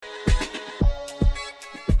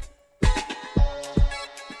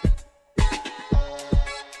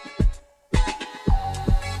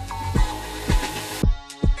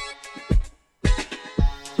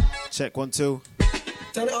Check 1 2.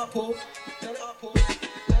 Turn it up, Paul. Turn it up, Paul.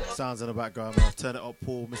 Sounds in the background, man. Turn it up,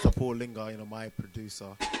 Paul. Mr. Paul Linger, my producer.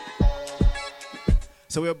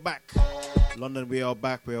 So we're back. London, we are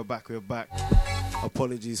back.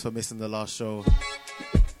 Apologies for missing the last show.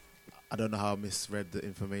 I don't know how I misread the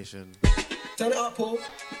information. Turn it up, Paul.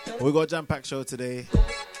 We got a jam-packed show today.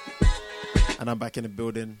 And I'm back in the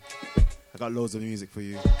building. I got loads of music for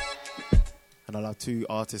you. And I'll have 2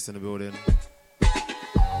 artists in the building.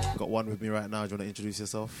 Got one with me right now. Do you want to introduce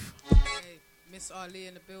yourself? Hey, Miss Ali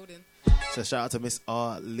in the building. So shout out to Miss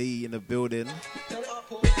R. Lee in the building.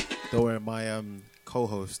 Don't worry, my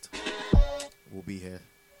co-host will be here.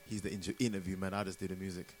 He's the interview man. I just do the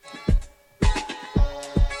music.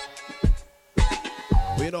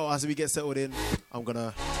 But as we get settled in, I'm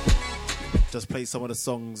gonna just play some of the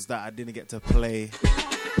songs that I didn't get to play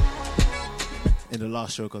in the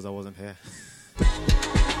last show because I wasn't here.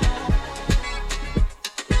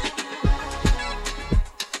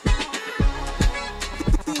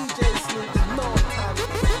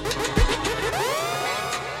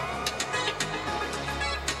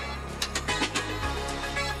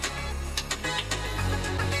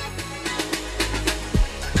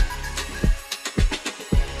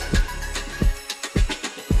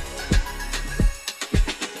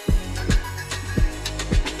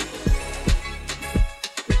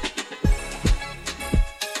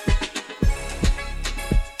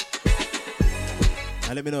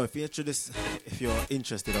 Let me know if you're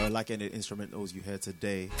interested or like any instrumentals you hear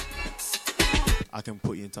today. I can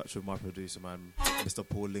put you in touch with my producer, man, Mr.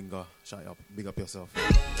 Paul Linger. Shut up, big up yourself.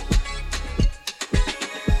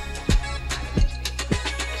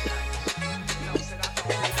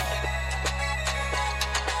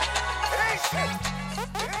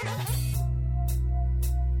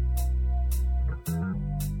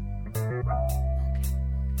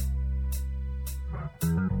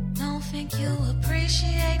 Think you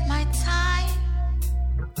appreciate my time.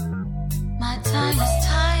 My time is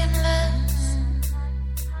timeless.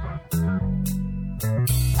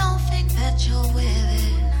 Don't think that you're with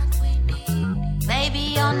it. Baby,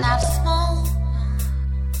 you're not small.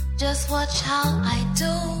 Just watch how I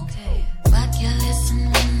do. But you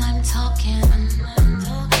listen when I'm talking.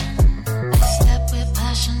 I step with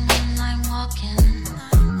passion when I'm walking.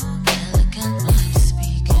 Elegant when I'm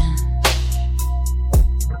speaking.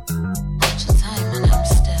 Watch your time when I'm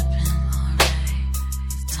stepping, alright.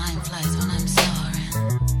 Time flies when I'm soaring.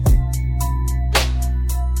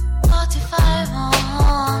 45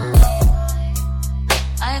 on.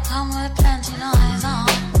 I come with plenty noise on.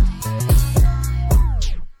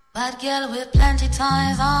 Bad girl with plenty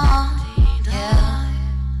toys on. Yeah.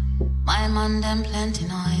 My man them plenty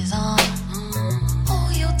noise on. Who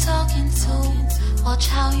you talking to? Watch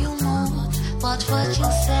how you move. Watch what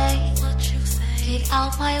you say. Get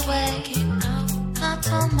out my way, not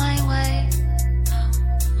on my way.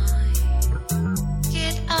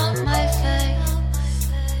 Get out my face.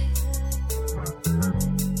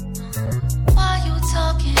 Why you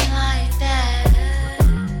talking like that?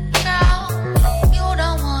 Girl, you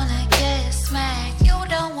don't wanna get smacked. You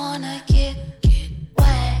don't wanna get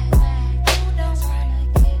wet.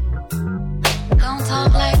 Don't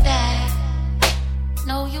talk like that.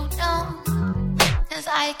 No, you don't. 'Cause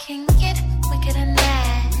I can get wicked and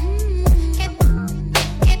bad.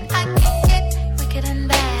 I can get wicked and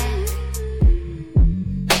bad.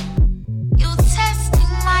 You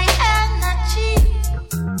testing my energy.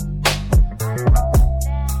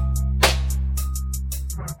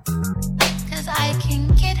 'Cause I can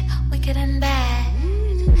get wicked and bad.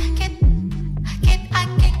 I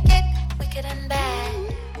can get wicked and bad.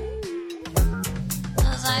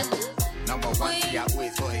 'Cause I'm number one, see I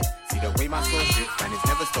always got it. The way my soul drifts, man, it's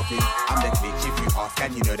never stopping. I'm the glitch if you ask,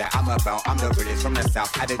 and you know that I'm about. I'm the realest from the south,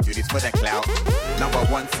 I don't do this for the clout. Number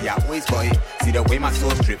one, see I always got it. See the way my soul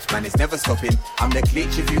drips, man, it's never stopping. I'm the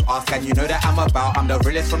glitch if you ask, and you know that I'm about. I'm the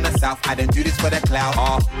realest from the south, I don't do this for the clout.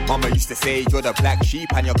 Mama used to say you're the black sheep,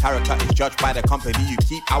 and your character is judged by the company you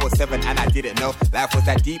keep. I was 7 and I didn't know life was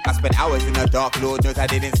that deep. I spent hours in the dark, Lord knows I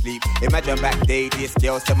didn't sleep. Imagine back day, this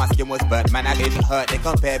girl said my skin was burnt. Man, I didn't hurt, they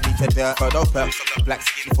compared me to dirt. For no perks of the black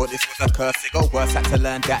skin, for this was a curse. It got worse, had to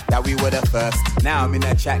learn that we were the first. Now I'm in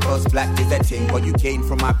a chat, cause black is a thing. What you gain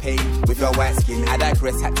from my pain with your white skin. I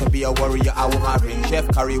digress, had to be a warrior, I want my ring. Chef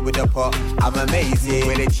curry with the pot, I'm amazing.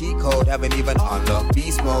 With a cheat code, haven't even unlocked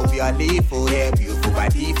beast mode. We are lethal, yeah, beautiful by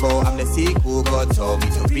default. I'm the sequel, God told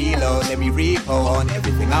me to reload. Let me repo on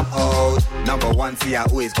everything I'm owed. Number one, see I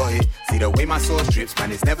always got it. See the way my soul drips,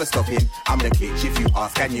 man, it's never stopping. I'm the glitch if you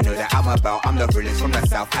ask, and you know that I'm about. I'm the realest from the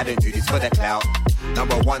south, I don't do this for the clout.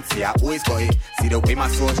 Number one, see I always got it. See the way my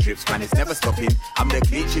sauce drips, man, it's never stopping. I'm the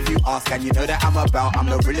glitch if you ask, and you know that I'm about. I'm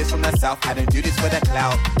the realest from the south, I don't do this for the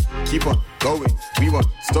clout. Keep on going, we won't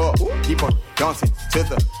stop. Keep on dancing to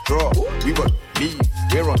the draw. We won't leave,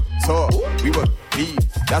 we're on tour. We won't leave,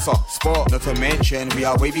 that's our sport. Not to mention, we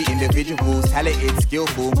are wavy individuals, talented,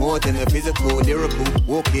 skillful, more than the physical, lyrical,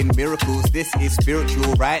 walking miracles. This is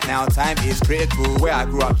spiritual, right now, time is critical. Where I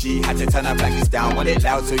grew up, G, had to turn up like this down. Want it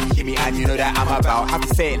loud so you hear me and you know that I'm about. Have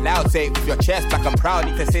to say it loud, say it with your chest, black and proud.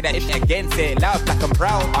 Need to say that shit again, say it loud, black and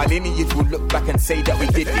proud. Our lineage will look back and say that we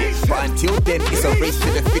did it, but until then, it's a race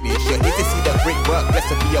to the finish. You're here to see the great work, blessed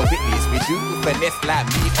to be a witness. We do finesse like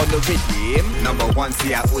me on the rhythm. Number one,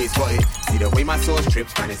 see I always got it. See the way my sauce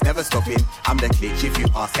trips, man, it's never stopping. I'm the glitch if you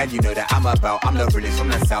ask, and you know that I'm about. I'm the realest from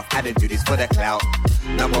the south, I don't do this for the clout.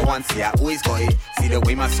 Number one, see I always got it. See the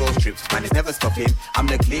way my sauce trips, man, it's never stopping. I'm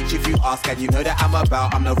the glitch if you ask, and you know that I'm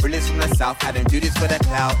about. I'm the realest from the south, I don't do this for the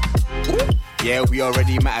clout. Ooh. Yeah, we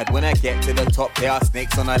already mattered. When I get to the top, there are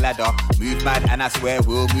snakes on a ladder. Move mad, and I swear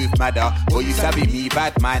we'll move madder. Boy, you savvy me,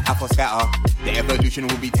 bad mind, half or scatter. The evolution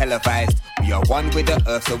will be televised. We are one with the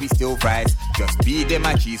earth, so we still rise. Just be them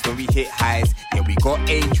my G's when we hit highs. Yeah, we got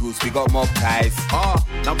angels, we got mob ties.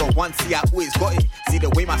 Number one, see I always got it. See the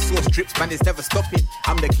way my sauce drips, man, it's never stopping.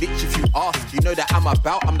 I'm the glitch if you ask, you know that I'm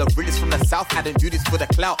about. I'm the realest from the south, I don't do this for the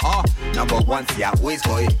clout. Number one, see I always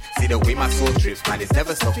got it. See the way my sauce drips, man, it's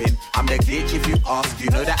never stopping. I'm the glitch if you ask, you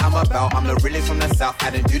know that I'm about. I'm the realest from the south, I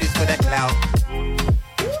don't do this for the clout.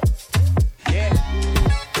 Yeah.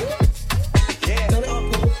 Yeah. Turn it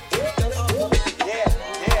up, Paul. Turn it up, Paul. Yeah.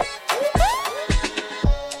 Yeah.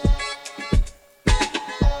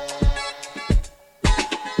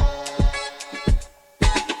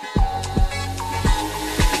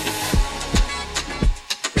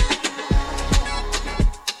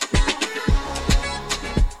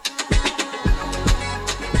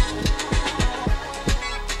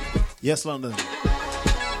 Yes, London.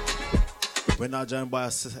 We're now joined by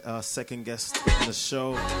our second guest on the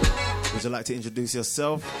show. Would you like to introduce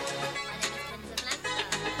yourself?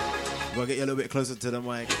 You want to get you a little bit closer to the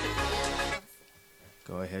mic?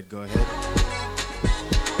 Go ahead, go ahead.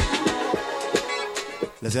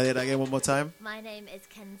 Let's hear that again one more time. My name is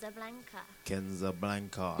Kenza Blanca. Kenza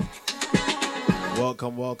Blanca.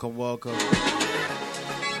 Welcome, welcome, welcome.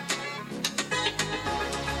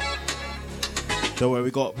 Don't worry,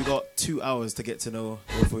 we got 2 hours to get to know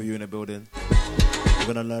both of you in the building.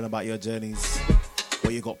 We're gonna learn about your journeys,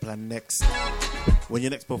 what you got planned next, when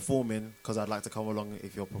you're next performing, because I'd like to come along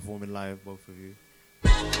if you're performing live, both of you.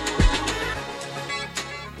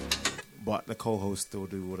 But the co-host still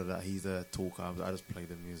do all of that. He's a talker. I just play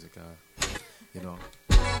the music. You know,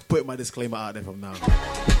 put my disclaimer out there from now.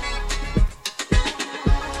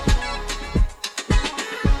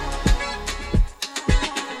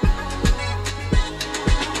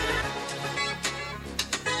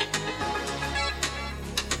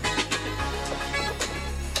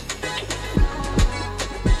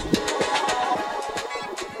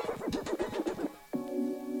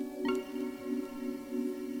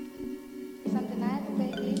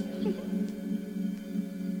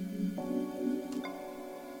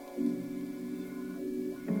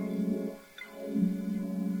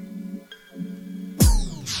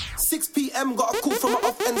 Got a call from my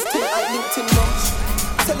off-ends team at LinkedIn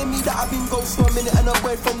lunch, telling me that I've been ghost for a minute and her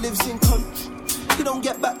boyfriend lives in Conch. He don't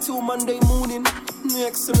get back till Monday morning.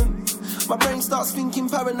 Excellent. My brain starts thinking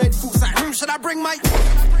paranoid thoughts like, should I bring my...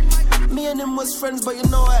 Me and him was friends, but you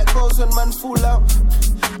know how it goes when man fall out.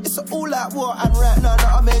 It's an all-out war, and right now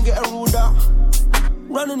that I man getting ruled out.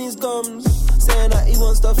 Running his gums, saying that he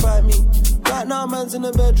wants to fight me. Right now man's in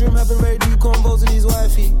the bedroom having very deep convos with his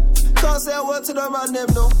wifey. Can't say a word to them and them,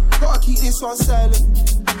 no. Gotta keep this one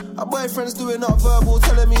silent. My boyfriend's doing up verbal,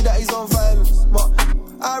 telling me that he's on violence. But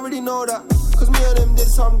I already know that, cause me and him did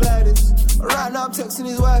some glidings. But right now I'm texting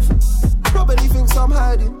his wife. Probably thinks I'm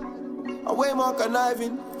hiding. I waymark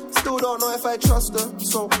conniving. Still don't know if I trust her,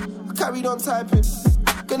 so I carried on typing.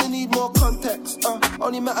 Gonna need more context.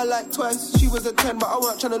 Only met her like twice. She was a 10, but I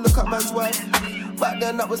wasn't trying to look at man's wife. Back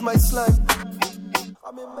then that was my slime.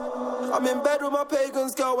 I'm in bed with my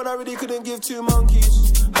pagans girl when I really couldn't give two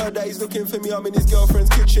monkeys. Heard that he's looking for me, I'm in his girlfriend's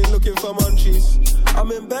kitchen looking for munchies.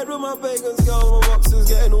 I'm in bed with my pagans girl, my boxers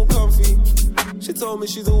getting all comfy. She told me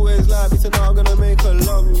she's always like me, so now I'm gonna make her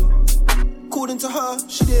love me. According to her,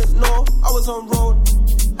 she didn't know I was on road.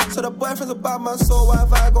 So the boyfriend's a bad man, so why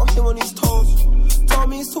have I got him on his toes? Told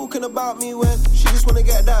me he's talking about me when she just wanna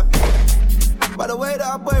get that. By the way that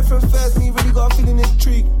her boyfriend fares me, really got a feeling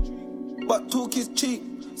intrigued. But talk is cheap,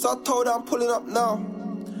 so I told her I'm pulling up now.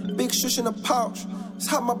 Big shush in a pouch, Just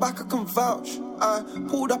have my back, I can vouch. I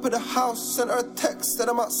pulled up at the house, sent her a text, said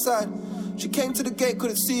I'm outside. She came to the gate,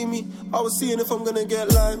 couldn't see me. I was seeing if I'm gonna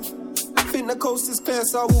get limed. Think the coast is clear,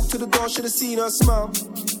 so I walked to the door, should've seen her smile.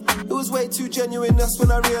 It was way too genuine, that's when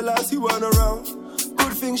I realised he weren't around.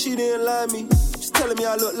 Good thing she didn't lie me. She's telling me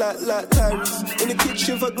I look like Tyrese. In the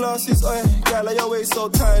kitchen for glasses, oh yeah, girl, your waist so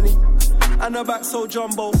tiny. And her back so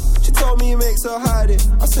jumbo. She told me it makes her hide it.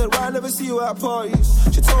 I said, why I never see you at parties?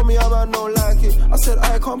 She told me I man don't like it. I said,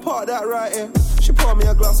 I can't park that right here. She poured me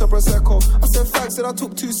a glass of Prosecco. I said, thanks, and I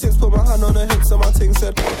took 2 sips, put my hand on her hips, and my ting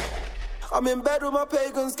said, I'm in bed with my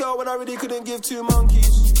pagans girl when I really couldn't give 2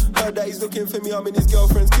 monkeys. Heard that he's looking for me, I'm in his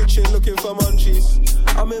girlfriend's kitchen looking for munchies.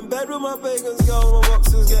 I'm in bed with my pagans girl, my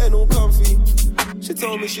boxers getting all comfy. She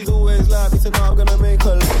told me she's always like me, so now I'm gonna make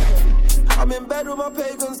her laugh. I'm in bed with my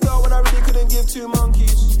pagans girl when I really couldn't give 2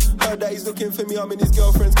 monkeys. Heard that he's looking for me, I'm in his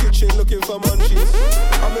girlfriend's kitchen looking for munchies.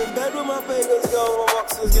 I'm in bed with my pagans girl, my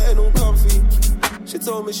boxers getting all comfy. She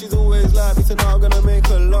told me she's always like me, so now I'm gonna make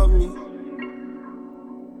her love me.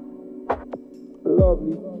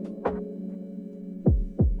 Lovely.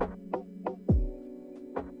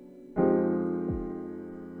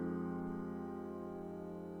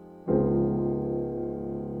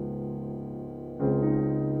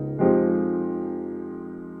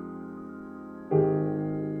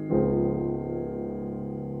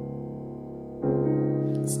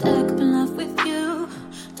 Stuck up in love with you.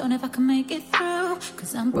 Don't know if I can make it through,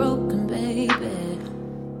 'cause I'm broken, baby.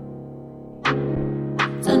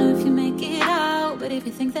 Don't know if you make it out, but if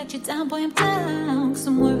you think that you're down, boy, I'm down, 'cause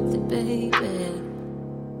I'm worth it, baby.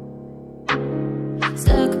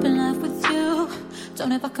 Stuck up in love with you. Don't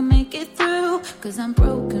know if I can make it through, 'cause I'm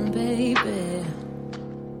broken, baby.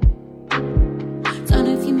 Don't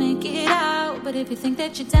know if you make it out, but if you think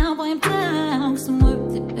that you're down, boy, I'm down, 'cause I'm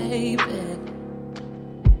worth it, baby.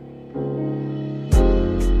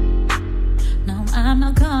 No, I'm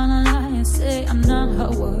not gonna lie and say I'm not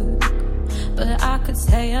her work, but I could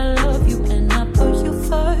say I love you and I put you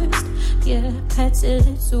first. Yeah, petty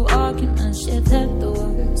little arguments, yeah, they're the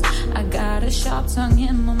worst. I got a sharp tongue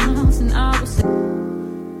in my mouth and I will say.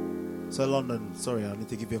 So London, sorry, I need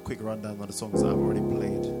to give you a quick rundown of the songs that I've already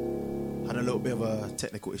played. Had a little bit of a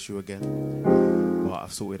technical issue again, but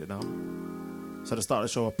I've sorted it now. So at the start of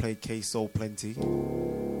the show I played K-Soul Plenty.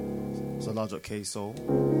 So large up K-Soul.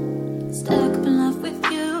 Stuck up in love with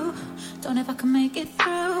you. Don't know if I can make it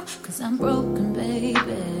through, 'cause I'm broken,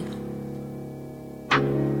 baby.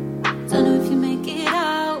 Don't know if you make it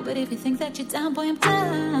out, but if you think that you're down, boy, I'm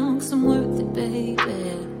down, 'cause I'm worth it,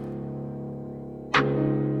 baby.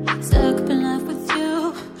 Stuck up in love with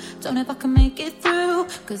you. Don't know if I can make it through,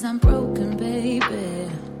 'cause I'm broken, baby.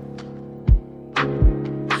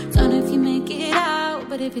 Don't know if you make it out,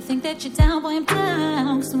 but if you think that you're down, boy, I'm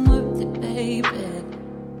down, 'cause I'm worth it, baby.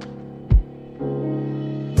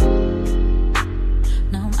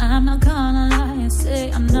 No, I'm not gonna lie and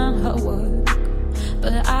say I'm not her work,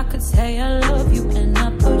 but I could say I love you and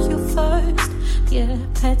I put you first. Yeah,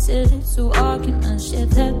 petty little arguments, yeah,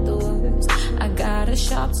 they're the worst. I got a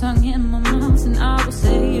sharp tongue in my mouth and I will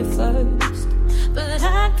say it first. But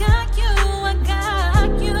I got you, I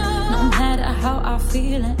got you. No matter how I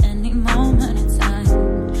feel at any moment in time.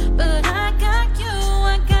 But I got you,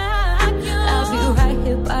 I got you. I'll be right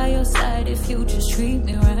here by your side if you just treat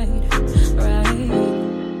me right, right.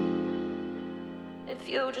 If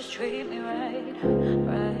you just treat me right,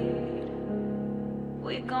 right.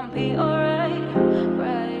 We gon' be alright,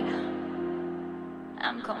 right.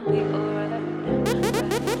 I'm gon' be alright, right.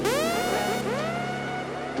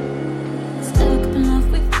 Stuck up in love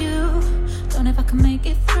with you. Don't know if I can make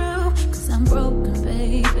it through, 'cause I'm broken,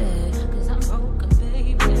 baby. 'Cause I'm broken,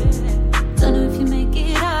 baby. Don't know if you make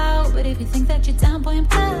it out, but if you think that you're down, boy, I'm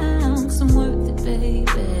down, 'cause I'm worth it,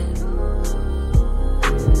 baby.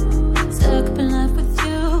 Stuck up in love with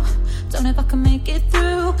you. Don't know if I can make it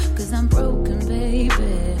through, 'cause I'm broken,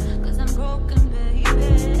 baby. 'Cause I'm broken,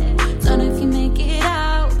 baby. Don't know if you make it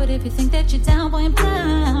out, but if you think that you're down, boy, I'm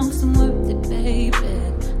down, 'cause I'm worth it, baby.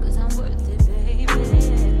 'Cause I'm worth it, baby.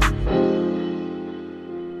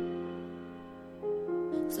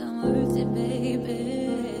 'Cause I'm worth it, baby.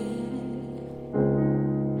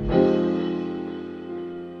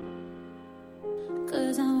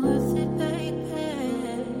 Cause I'm worth it, baby.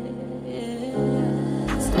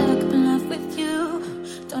 Stuck up in love with you.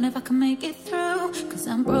 Don't know if I can make it through, 'cause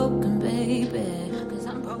I'm broken, baby. 'Cause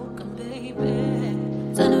I'm broken, baby.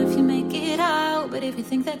 Don't know if you make it out, but if you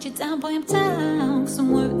think that you're down, boy, I'm down, 'cause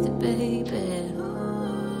I'm worth it, baby.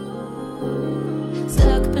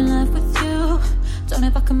 Stuck up in love with you. Don't know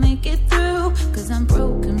if I can make it through, 'cause I'm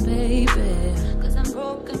broken, baby. 'Cause I'm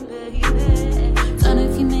broken, baby. Don't know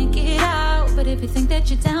if you think that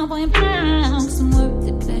you're down, boy, I'm down. 'Cause I'm worth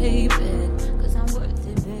it, baby. 'Cause I'm worth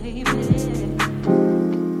it, baby.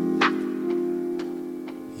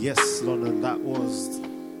 Yes, London, that was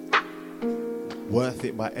Worth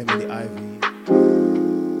It by Emily Ivy.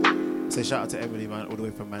 Say shout out to Emily, man, all the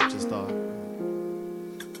way from Manchester.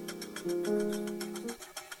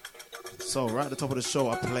 So, right at the top of the show,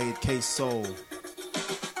 I played K-Soul.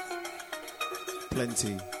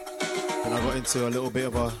 Plenty. Then I got into a little bit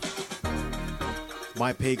of a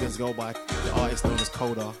My Pagans Go by the artist known as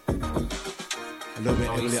Coda. A little bit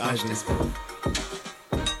of Emily Ivy.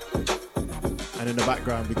 And in the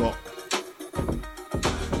background we got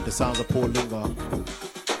the sounds of Paul Linger.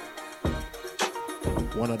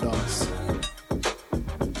 Wanna Dance.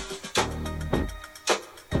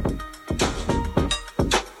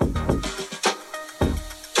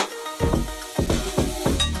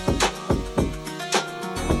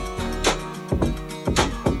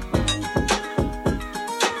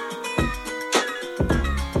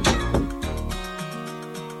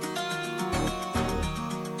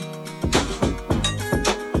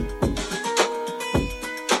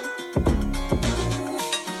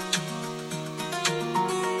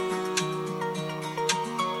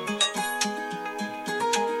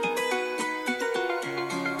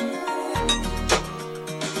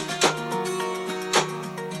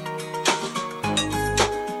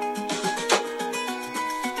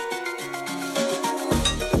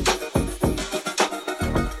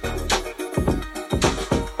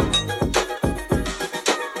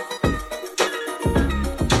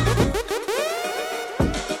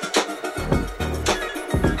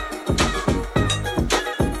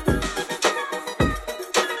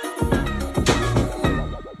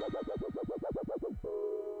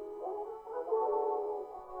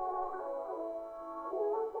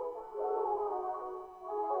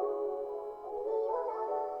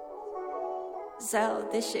 So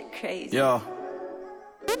this shit crazy. Yo.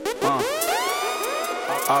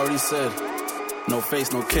 I already said, no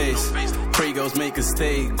face, no case. Pray girls make a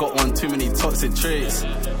stay. Got one too many toxic traits.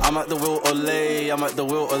 I'm at the will Olay, I'm at the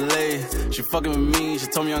will Olay. She fucking with me, she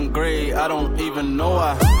told me I'm great. I don't even know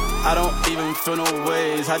her. I don't even feel no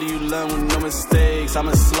ways. How do you learn with no mistakes? I'm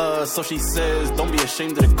a slur, so she says. Don't be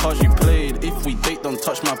ashamed of the cards you played. If we date, don't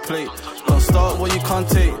touch my plate. Don't start what you can't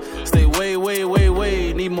take. Stay way, way, way,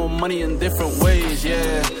 way. Need more money in different ways,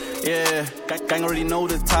 yeah. Yeah, gang already know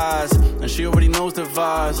the ties, and she already knows the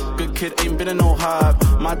vibes. Good kid ain't been in no hype.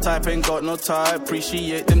 My type ain't got no type.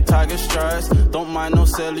 Appreciate them tiger stripes. Don't mind no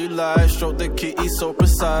cellulite. Stroke the kitty so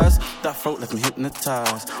precise. That throat left me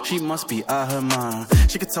hypnotized. She must be out her mind.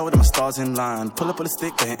 She could tell that my stars in line. Pull up with a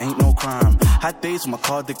stick, there ain't no crime. Had days when my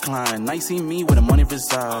card declined. Now you see me where the money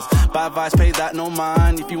resides. Bad vibes, pay that no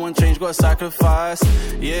mind. If you want change, gotta sacrifice.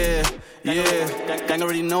 Yeah. Yeah, gang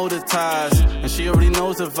already know the ties, and she already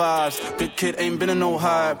knows the vibes. Good kid ain't been in no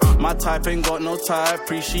hype. My type ain't got no type.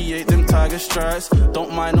 Appreciate them tiger stripes.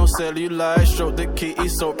 Don't mind no cellulite. Stroke the kitty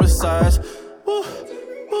so precise. Woo.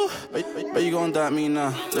 But you gon' doubt me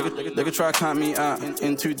now. They could try count me out.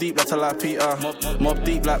 In too deep like Talapita. Mob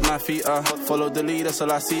deep like my feet are. Follow the leader, so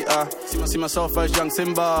I see see myself as young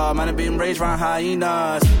Simba. Man, I'm being raised round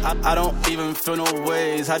hyenas. I don't even feel no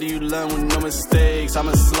ways. How do you learn with no mistakes? I'm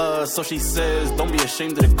a slur, so she says. Don't be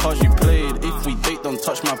ashamed of the cards you played. If we date, don't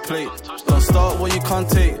touch my plate. Don't start what you can't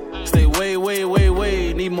take. Stay way, way, way,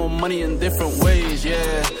 way. Need more money in different ways,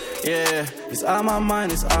 yeah. Yeah, it's out my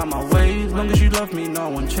mind, it's out my way. As long as you love me, no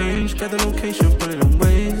one change. Get the location, put it in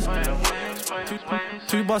ways.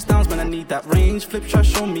 Two bars down, man, I need that range. Flip try,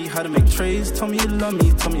 show me how to make trades. Tell me you love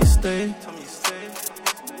me, tell me you stay.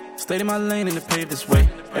 Stayed in my lane and it paved this way.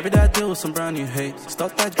 Every day I deal with some brand new hate.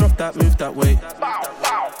 Stop that, drop that, move that way.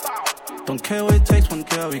 Don't care what it takes, one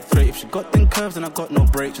girl we great. If she got them curves, then I got no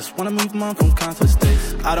break. Just wanna move mine from counter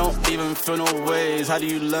states. I don't even feel no ways. How do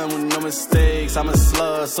you learn with no mistakes? I'm a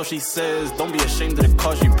slur, so she says. Don't be ashamed of the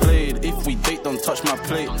cards you played. If we date, don't touch my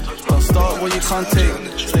plate. Don't start what you can't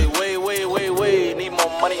take. Stay way, way, way, way. Need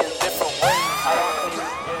more money in different ways.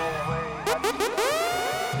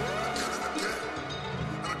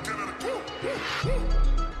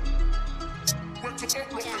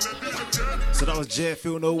 So that was Jay,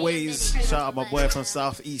 Feel No Ways. Shout out my boy from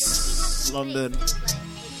South East London.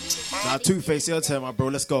 Now Two-Face, your turn, my bro.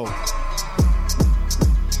 Let's go.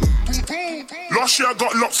 Last year I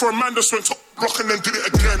got locked for a man that went to block and then did it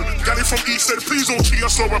again. Gally from East said, please don't cheat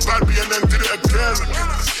us, so a bad B and then did it again.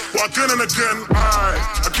 But again and again,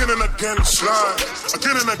 again and again, slide.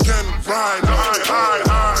 Again and again, ride.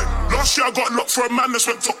 Last year I got locked for a man that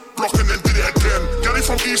went top block and then did it again. Gally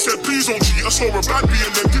from East said, please don't cheat. I saw a bad bee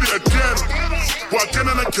and then did it again. But again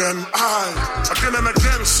and again, again and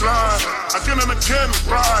again, slide. Again and again,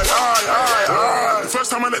 ride. The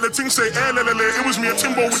first time I let the thing say, it was me and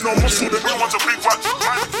Timbo with no muscle. The real one's a big watch.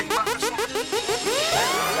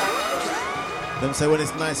 Them say when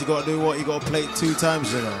it's nice, you gotta do what? You gotta play it 2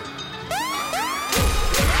 times, you know.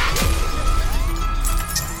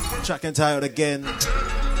 Track entitled Again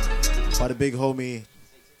by the big homie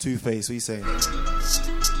Two-Face. What you saying?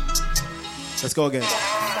 Let's go again.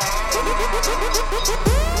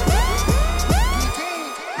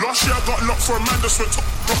 Last year I got locked for a man that went top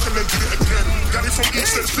rock and then did it again. Gally from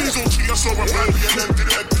East said, please don't cheat. I saw a bad bee and then did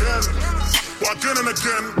it again. But again and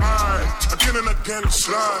again, again and again,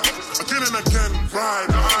 slide. Again and again, ride.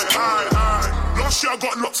 Last year I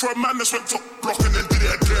got locked for a man that went top block and then did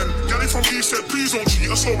it again. Gally from East said, please don't cheat.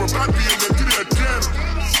 I saw a bad bee and then did it again.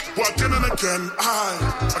 But again and again,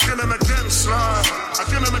 again and again, slide.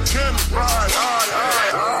 Again and again, ride.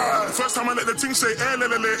 The first time I let the thing say,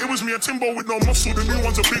 it was me and Timbo with no muscle. The new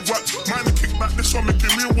one's a big watch. Mine the kick back, this one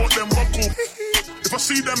making me walk them buckle. If I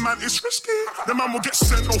see them, man, it's risky. The man will get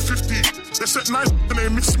sent, no 50. They set 9 and they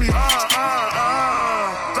miss me.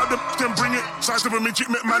 That them bring it. Size of a midget,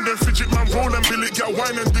 make man, then fidget. Man, roll and bill it, get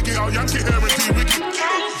wine and dig it. I'll yank it here and D-wig it.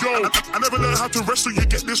 Yo, I never learned how to wrestle. You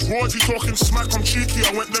get this raw, you talking smack, I'm cheeky.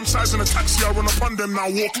 I went them size in a taxi, I run up on them, now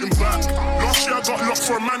walking back. Last year I got locked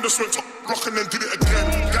for a man that went top block and then did it again.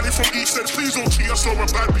 Gally from East said, please don't cheat. I saw a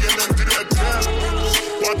bad bee and then did it again.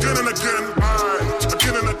 But again and again,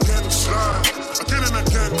 again and again, slide. Again and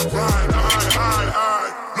again, ride.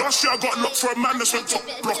 Last year I got locked for a man that went top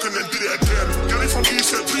block and then did it again. Gally from East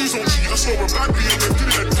said, please don't cheat. I saw a bad bee and then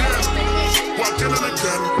did it again. But again and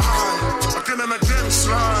again, again and again,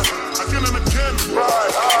 slide. Again and again, ride.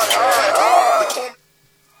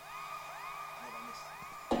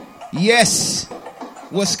 Yes,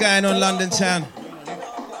 what's going on, London town?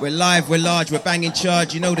 We're live, we're large, we're banging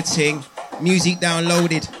charge. You know the ting. Music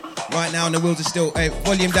downloaded right now, and the wheels are still.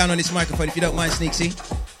 Volume down on this microphone if you don't mind, Sneaksy.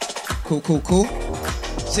 Cool.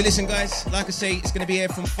 So listen, guys, like I say, it's going to be here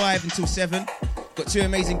from 5 until 7. Got 2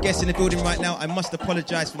 amazing guests in the building right now. I must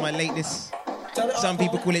apologise for my lateness. Some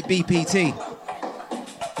people call it BPT.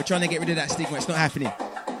 We're trying to get rid of that stigma. It's not happening.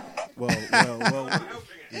 Well,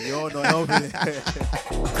 you're not helping it.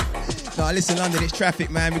 No, listen, London, it's traffic,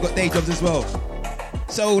 man. We've got day jobs as well.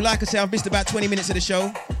 So, like I say, I've missed about 20 minutes of the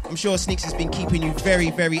show. I'm sure Sneaks has been keeping you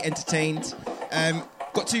very, very entertained.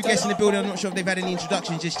 Got 2 guests in the building. I'm not sure if they've had any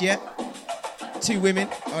introductions just yet. 2 women.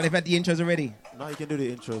 Oh, they've had the intros already. Now you can do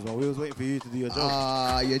the intros, man. We was waiting for you to do your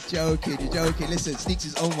job. You're joking. Listen, Sneaks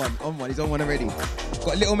is on one. He's on one already.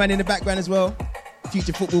 Got a little man in the background as well.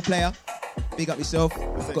 Future football player. Big up yourself.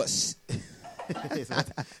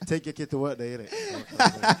 Take your kid to work there, innit?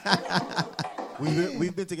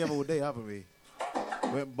 We've been together all day, haven't we?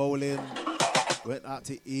 Went bowling, went out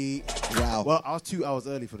to eat. Wow. Well, I was 2 hours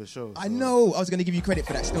early for the show. I know. I was going to give you credit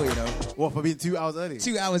for that story, you know. What, for being 2 hours early?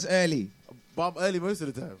 2 hours early. But I'm early most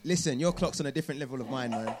of the time. Listen, your clock's on a different level of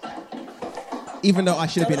mine, man. Even though I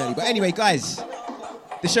should have been early. But anyway, guys,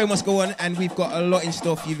 the show must go on, and we've got a lot in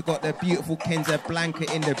store for you. We've got the beautiful Kenza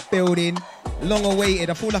Blanca in the building. Long awaited.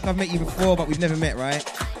 I feel like I've met you before, but we've never met, right?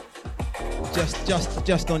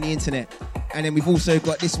 Just on the internet. And then we've also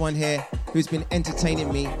got this one here who's been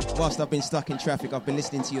entertaining me whilst I've been stuck in traffic. I've been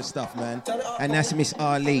listening to your stuff, man. And that's Miss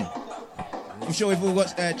Ali. I'm sure we've all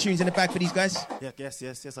got tunes in the bag for these guys. Yeah, yes.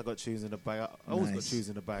 I got tunes in the bag. I always got tunes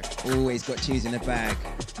in the bag. Always got tunes in the bag.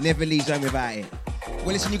 Never leaves home without it. Well,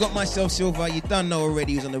 listen, you got myself, Silver. You done know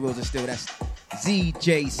already who's on the wheels of steel. That's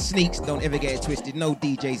ZJ Sneaks. Don't ever get it twisted. No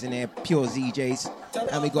DJs in there. Pure ZJs.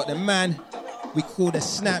 And we got the man we call the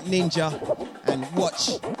Snap Ninja. And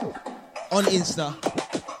watch on Insta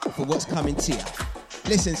for what's coming to you.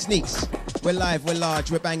 Listen, Sneaks. We're live. We're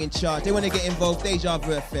large. We're banging charge. They want to get involved. Deja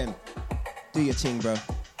Vu FM. Do your thing, bro.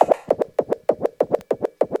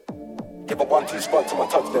 Give a 1-2 spot to my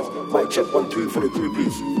touchdowns. Mic check 1-2 for the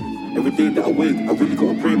groupies. Every day that I wake, I really got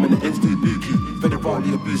a brain when the ends too beaky. Very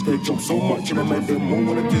rarely abuse, they jump so much and the man they won't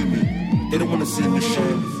wanna do me. They don't wanna see me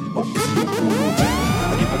shame, but it's not cool or me.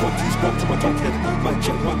 I give a 1-2 spot to my touchdowns. Mic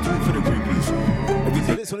check 1-2 for the groupies.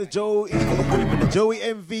 So this one is Joey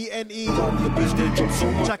MVNE.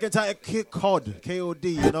 Track and title KOD,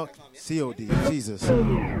 you know, COD, Jesus.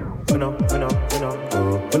 When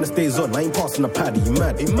the stays on, I ain't passing the pad. You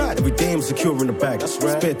mad? Every day I'm securing the bag.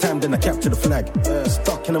 Spare time, then I capture the flag.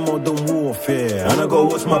 Stuck in a modern warfare, and I go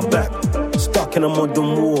watch my back. Stuck in a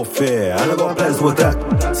modern warfare, and I got plans with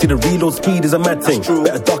that. See the reload speed is a mad thing.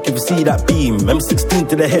 Better duck if you see that beam. M16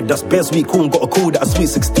 to the head, that's best sweet cool. Got a call that a sweet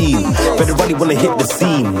 16. Better rally when they hit the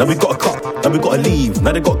scene. Now we got a cup, now we gotta leave.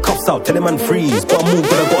 Now they got cuffs out, tell them man freeze. But I move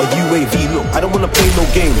when I got a UAV. Look, I don't wanna play no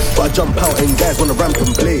games, but I jump out and guys wanna ramp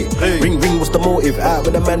and play. Ring ring, what's the motive? Out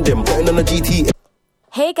with the man them, putting on a GT.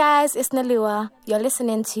 Hey guys, it's Nalua. You're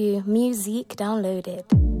listening to Musique Downloaded.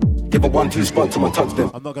 Give a 1-2 spot to my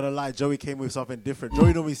touchdown. I'm not gonna lie, Joey came with something different.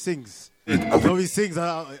 Joey normally sings.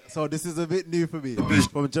 So this is a bit new for me.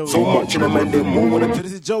 From Joey. So much in a man, they more wanna So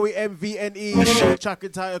this is Joey MVNE, track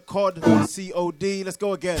entire COD, COD. Let's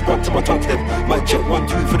go again. Spot to my touchdown. Might check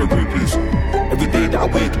 1-2 for the groupies. Every day that I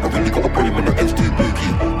wake, I really gotta put him in the N2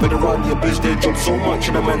 bookie. Better run your bitch, they drop so much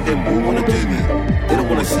in a man, they more wanna do me. They don't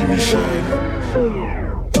wanna see me shine.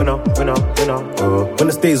 When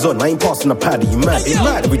the stays on, I ain't passing the paddy, you mad? It's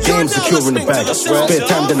mad, every day I'm securing the bag. Spare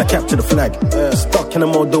time, then I capture the flag. Stuck in a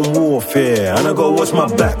modern warfare, and I gotta watch my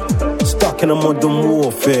back. Stuck in a modern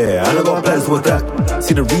warfare, and I got plans with that.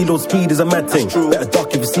 See the reload speed is a mad thing. Better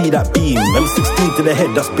duck if you see that beam. M16 to the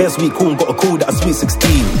head, that's best sweet cool. Got a call that a sweet 16.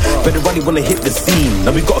 Better rally when they hit the scene.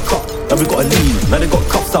 Now we got a cup, now we gotta leave. Now they got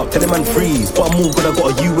cuffs out, tell them man freeze. But I move when I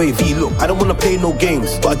got a UAV. Look, I don't wanna play no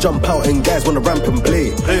games, but I jump out and guys wanna ramp and play.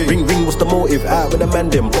 Ring ring, what's the motive? Out with a man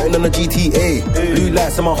them, putting on a GTA. Blue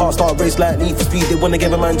lights in my heart start race like Need for Speed. They wanna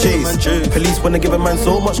give a man chase. Police wanna give a man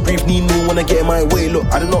so much grief. Need me wanna get in my way. Look,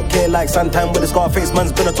 I do not care like Santan with a Scarface.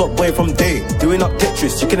 Man's been a top boy from day. Doing up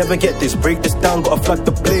Tetris, you can never get this. Break this down, gotta flag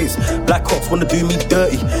the place. Black Ops wanna do me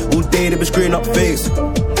dirty. All day they be screwing up face.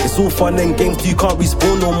 It's all fun and games, you can't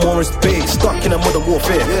respawn no more in space. Stuck in a modern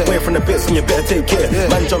warfare, away from the bits and you better take care.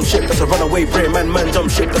 Man jump ship, that's a runaway bread. Man jump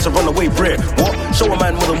ship, that's a runaway bread. What? Show a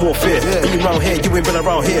man modern warfare. Been around here, you ain't been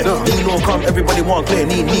around here. Need no come, everybody want clear.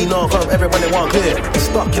 Need no come, everybody want clear.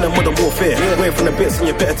 Stuck in a modern warfare, away from the bits and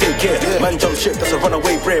you better take care. Man jump ship, that's a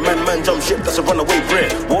runaway bread. Man jump ship, that's a runaway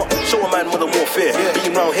bread. What? Show a man modern warfare.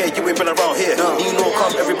 Been around here, you ain't been around here. Need no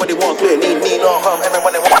come, everybody want clear. Need no come,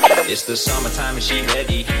 everybody want clear. It's the summertime and she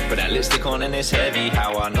ready. Put that lipstick on and it's heavy.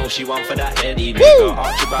 How I know she want for that Eddie. Make her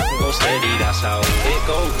arch your back and go steady. That's how it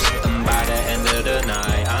goes. And by the end of the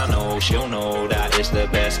night, I know she'll know that it's the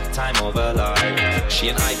best time of her life. She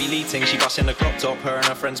and Ivy leading, she busting the crop top. Her and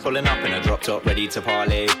her friends pulling up in a drop top, ready to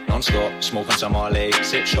parlay. Non-stop, smoke on some Marley.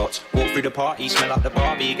 Sip shots, walk through the party, smell up the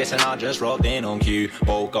Barbie. Guessing I just rocked in on cue.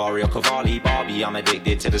 Bulgari or Cavalli, Barbie, I'm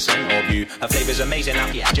addicted to the scent of you. Her flavor's amazing,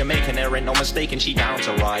 happy at Jamaican. There ain't no mistaking, she down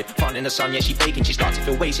to ride. Fun in the sun, yeah, she baking. She starts to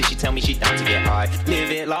feel wasted, she tell me she down to get high.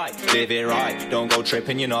 Live it life, live it right. Don't go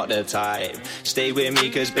tripping, you're not the type. Stay with me,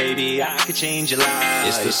 cause baby, I could change your life.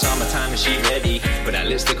 It's the summertime and she ready. Put that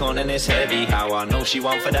lipstick on and it's heavy. How I know she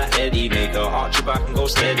want for that Eddie. Make her arch your back and go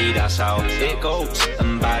steady. That's how it goes.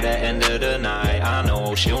 And by the end of the night, I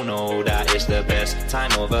know she'll know that it's the best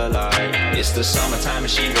time of her life. It's the summertime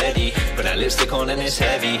and she ready. Put that lipstick on and it's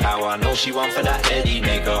heavy. How I know she want for that Eddie.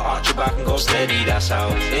 Make her arch your back and go steady. That's how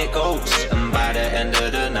it goes. And by the end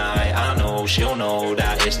of the night, I know she'll know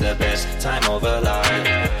that it's the best time of her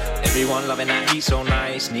life. Everyone loving that heat so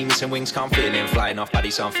nice. Need me some wings, can't feel it. Flying off body,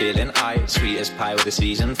 so I'm feeling ice. Sweet as pie with the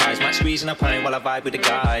season fries. Might squeeze in a pint while I vibe with the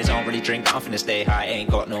guys. Don't really drink, but I'm finna stay high. Ain't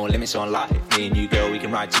got no limits on life. Me and you, girl, we can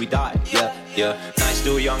ride till we die. Yeah. Nice,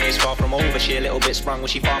 still young, is far from over. She a little bit sprung when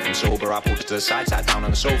she far from sober. I pulled her to the side, sat down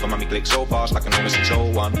on the sofa. Mommy clicked so fast like an almost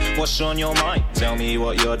control one. What's on your mind? Tell me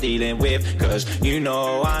what you're dealing with. Cause you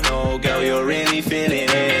know, I know, girl, you're really feeling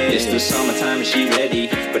it. It's the summertime and she ready.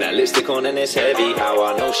 Put that lipstick on and it's heavy. How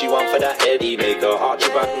I know she want for that Eddie. Make her arch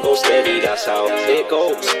your back and go steady. That's how it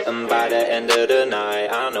goes. And by the end of the night,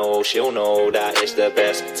 I know she'll know that it's the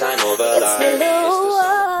best time of her life.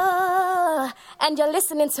 And you're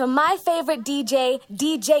listening to my favorite DJ,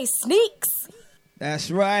 DJ Sneaks. That's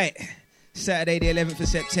right. Saturday the 11th of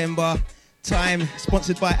September. Time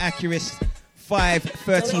sponsored by Accurist.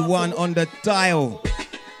 5:31 on the dial.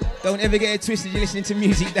 Don't ever get it twisted. You're listening to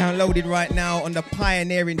Music Downloaded right now on the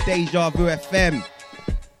pioneering Deja Vu FM.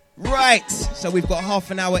 Right, so we've got half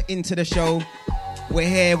an hour into the show. We're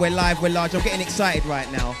here, we're live, we're large. I'm getting excited right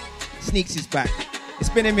now. Sneaks is back. It's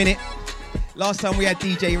been a minute. Last time we had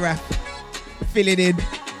DJ Raf filling in.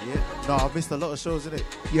 Yeah, no, I've missed a lot of shows, innit?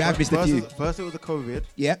 You have missed a few. First it was the COVID.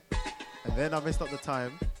 Yep. And then I missed up the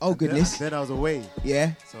time. Oh, goodness. Then I was away.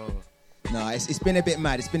 Yeah. So... No, it's been a bit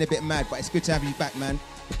mad. It's been a bit mad, but it's good to have you back, man.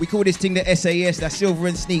 We call this thing the SAS. That's Silver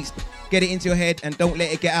and Sneaks. Get it into your head and don't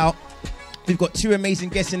let it get out. We've got two amazing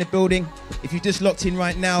guests in the building. If you just locked in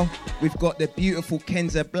right now, we've got the beautiful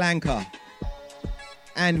Kenza Blanca.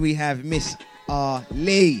 And we have Miss R.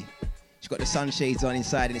 Lee. She's got the sunshades on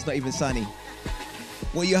inside and it's not even sunny.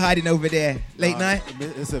 What are you hiding over there? Late night?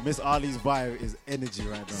 Listen, Miss Ali's vibe is energy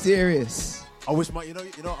right now. Serious. I wish I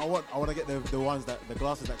want to get the ones the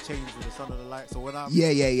glasses that change with the sun and the light. So when I'm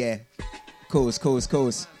Yeah. Course.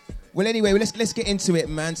 Well, anyway, let's get into it,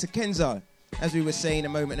 man. So Kenza, as we were saying a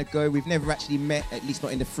moment ago, we've never actually met, at least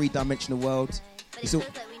not in the three-dimensional world. But it feels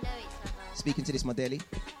like we know each other. Speaking to this, my daily.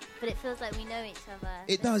 But it feels like we know each other.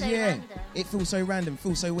 It does, so yeah. Random. It feels so random,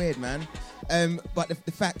 feels so weird, man. But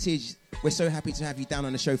the fact is, we're so happy to have you down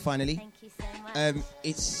on the show finally. Thank you so much.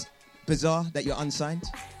 It's bizarre that you're unsigned.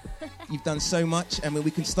 You've done so much. I mean,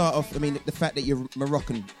 we can start off, the fact that you're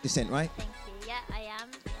Moroccan descent, right? Thank you. Yeah, I am.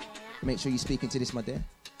 Yeah. Make sure you're speaking to this, my dear.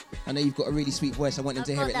 I know you've got a really sweet voice. I want them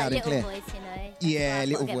to hear it loud and clear. Voice, you know. Yeah,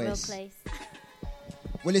 little voice.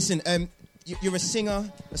 Well, listen, you're a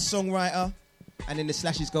singer, a songwriter, and then the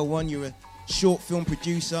slashes go on. You're a short film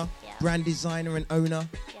producer, brand designer and owner.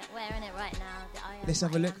 Yeah, wearing it right now. Let's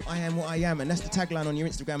have a look. I am what I am. And that's the tagline on your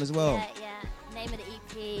Instagram as well. Yeah. Name of the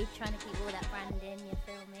EP, trying to keep all that branding, you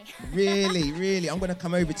feel me? Really. I'm going to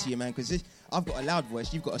come over to you, man, because I've got a loud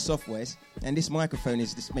voice, you've got a soft voice, and this microphone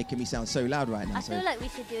is just making me sound so loud right now. I feel like we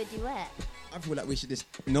should do a duet. I feel like we should just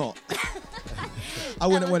not. I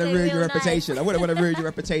wouldn't want to ruin your reputation. I wouldn't want to ruin your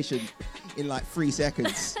reputation in like 3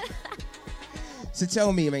 seconds. So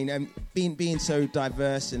tell me, being so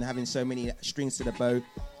diverse and having so many strings to the bow,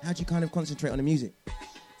 how do you kind of concentrate on the music?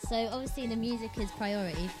 So obviously the music is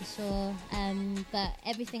priority for sure, but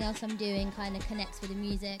everything else I'm doing kind of connects with the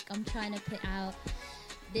music. I'm trying to put out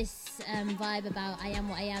this vibe about I am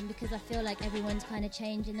what I am, because I feel like everyone's kind of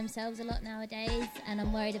changing themselves a lot nowadays, and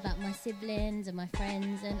I'm worried about my siblings and my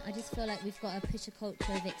friends, and I just feel like we've got to push a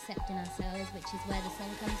culture of accepting ourselves, which is where the song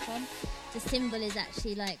comes from. The symbol is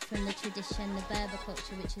actually like from the tradition, the Berber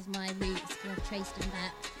culture, which is my roots, because I've traced them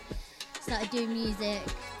back. Started doing music,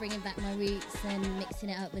 bringing back my roots and mixing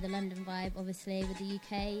it up with a London vibe, obviously, with the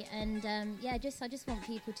UK. And I just want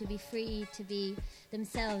people to be free to be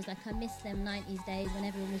themselves. Like, I miss them 90s days when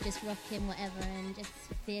everyone was just rocking whatever and just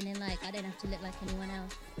feeling like I don't have to look like anyone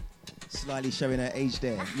else. Slightly showing her age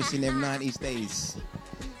there, missing them 90s days.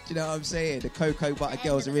 Do you know what I'm saying? The cocoa butter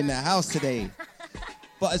girls are in the house today.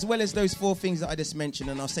 But as well as those 4 things that I just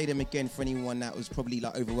mentioned, and I'll say them again for anyone that was probably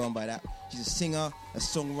like overwhelmed by that, she's a singer, a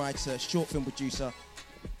songwriter, short film producer,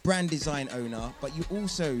 brand design owner, but you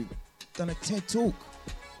also done a TED Talk.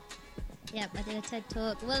 Yep, I did a TED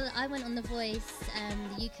Talk. Well, I went on The Voice,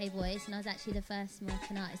 the UK Voice, and I was actually the first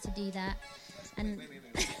Moroccan artist to do that. And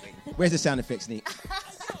wait. Where's the sound effects, Neat?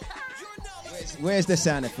 Where's the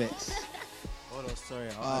sound effects? Oh, no, sorry.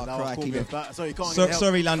 Crikey. Sorry, you can't get help.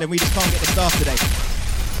 Sorry, London, we just can't get the staff today.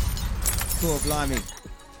 Poor blimey.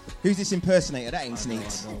 Who's this impersonator? That ain't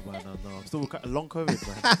Sneaks. No. I'm still long COVID,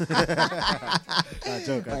 man.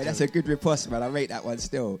 Joke. That's a good riposte, man. I rate that one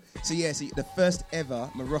still. So the first ever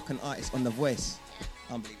Moroccan artist on The Voice.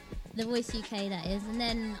 Unbelievable. The Voice UK, that is. And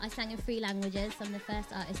then I sang in 3 languages, so I'm the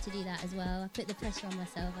first artist to do that as well. I put the pressure on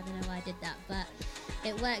myself. I don't know why I did that, but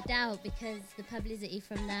it worked out because the publicity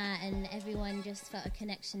from that and everyone just felt a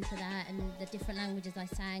connection to that, and the different languages I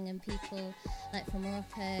sang, and people like from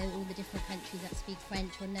Morocco, all the different countries that speak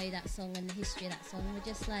French will know that song and the history of that song. We're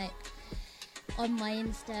just like on my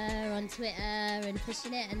Insta, on Twitter, and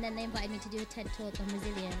pushing it, and then they invited me to do a TED Talk on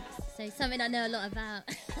resilience. So something I know a lot about.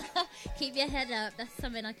 Keep your head up. That's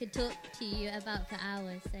something I could talk to you about for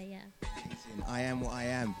hours. So yeah. Amazing. I am what I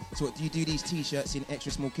am. So do you do these T-shirts in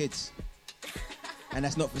extra small kids? And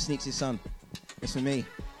that's not for Sneaks' son. It's for me.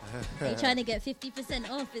 Are you trying to get 50%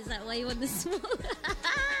 off? Is that why you want the small?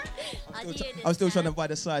 I'm still trying to buy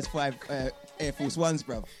the size 5 Air Force Ones,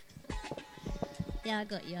 bro. Yeah, I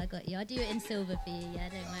got you. I'll do it in silver for you. Yeah,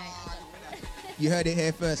 don't worry. You heard it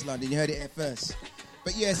here first, London. You heard it here first.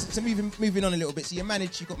 But yes, so moving on a little bit. So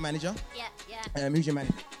you've got manager. Yeah. Who's your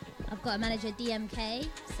manager? I've got a manager, DMK.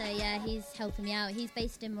 So yeah, he's helping me out. He's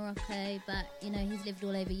based in Morocco, but he's lived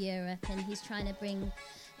all over Europe, and he's trying to bring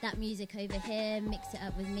that music over here, mix it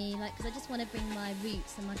up with me, because I just want to bring my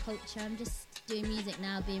roots and my culture. I'm just doing music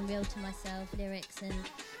now, being real to myself, lyrics, and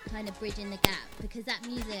kind of bridging the gap, because that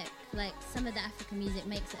music, like some of the African music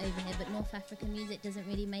makes it over here, but North African music doesn't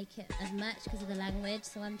really make it as much because of the language.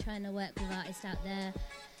 So I'm trying to work with artists out there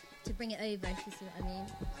to bring it over, if you see what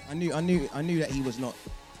I mean. I knew that he was not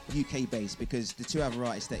UK based, because the 2 other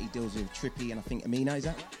artists that he deals with, Trippy and I think Amina, is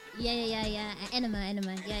that right? Yeah. Enema.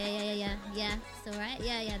 Yeah. It's all right.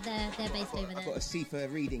 Yeah. They're based over there. I've got a C for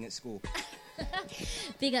reading at school.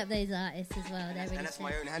 Big up those artists as well. They're really and that's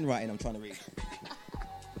my own handwriting I'm trying to read.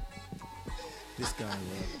 This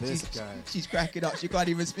guy. She's cracking up. She can't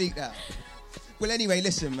even speak now. Well, anyway,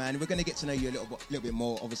 listen, man. We're going to get to know you a little bit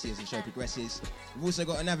more, obviously, as the show progresses. We've also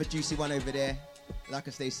got another juicy one over there. Like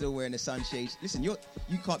I say, still wearing the sunshades. Listen, you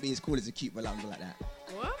can't be as cool as a cute Malanga like that.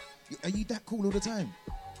 What? Are you that cool all the time?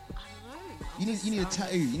 I don't know. You need a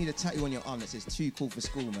tattoo. You need a tattoo on your arm that says "Too cool for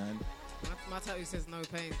school, man." My tattoo says no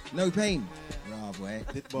pain. No pain. Yeah. Rah, boy.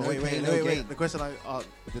 Wait. The question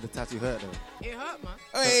did the tattoo hurt though? It hurt, man.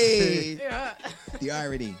 Hey. It hurt. The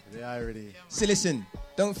irony. The irony. So listen,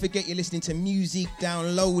 don't forget you're listening to Musique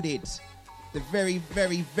Downloaded. The very,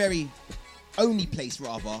 very, very only place,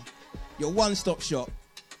 rather, your one-stop shop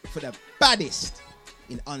for the baddest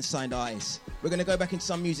in unsigned artists. We're going to go back into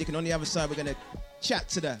some music, and on the other side, we're going to chat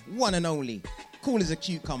to the one and only, cool as a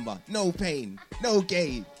cucumber, no pain, no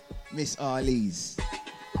gain, Miss Arlize.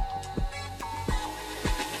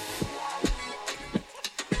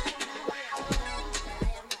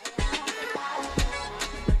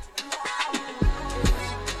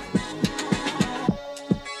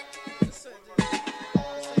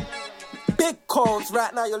 Big calls,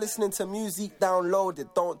 right now you're listening to Musique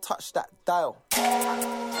Downloaded. Don't touch that dial.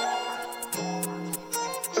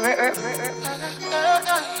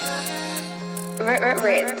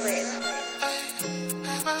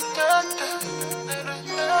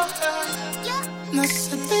 I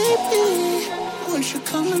said, baby, won't you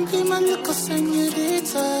come and be my little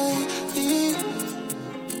señorita?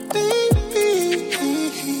 Baby,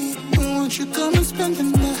 won't you come and spend the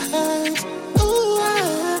night? Ooh,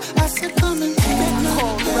 I said, come and be my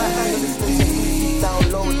baby.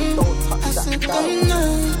 Download, don't touch I that said, dial. come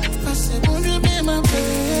now. I said, won't you be my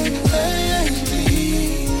baby?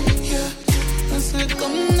 Yeah, I said,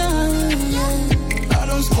 come now. Yeah. I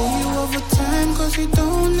don't spoil you over time, cause you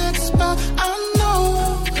don't expire. I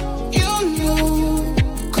know, you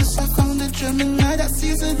know, cause I found a Gemini that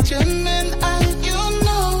sees a gem and you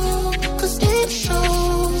know, cause it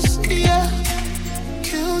shows, yeah.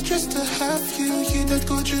 Kill just to have you, you that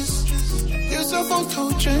gorgeous. You're so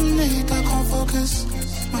photogenic, I can't focus.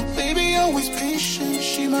 My baby always patient,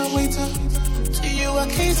 she my waiter. To you I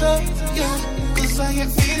cater, yeah, cause I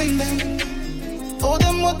ain't feeling them. All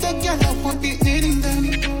them other girl, I won't be needing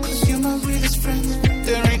them. Cause you're my realest friend,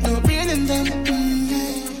 there ain't no real in them.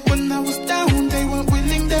 Yeah. When I was down, they weren't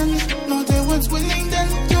willing then. No, they weren't willing then.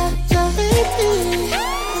 Yeah, baby,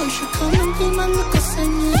 won't you come and be my little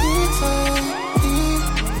señorita?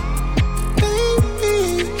 Baby,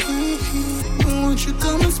 won't you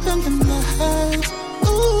come and spend the night?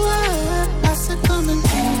 Ooh, I said come and be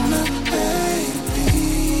my baby.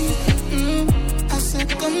 I said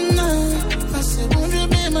come now. I said, won't you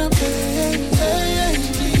be my baby?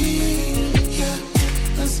 Yeah,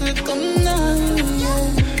 I said, come now,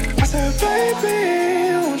 yeah. I said, baby,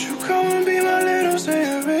 won't you come and be my little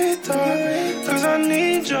señorita? Cause I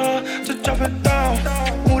need you to drop it down,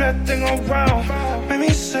 move that thing around, make me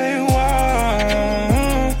say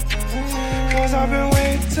wow. Cause I've been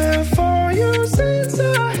waiting for you since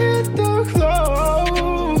I hit the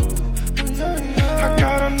floor. I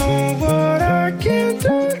gotta know what I can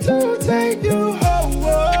do to take you home.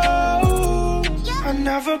 I've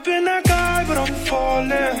never been that guy, but I'm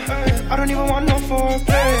falling. I don't even want no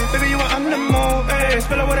foreplay. Baby, you an animal, ayy.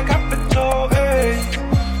 Spell it with a capital, ayy.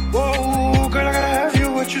 Whoa, girl, I gotta have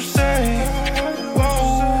you, what you say?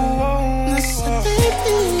 Whoa. Listen,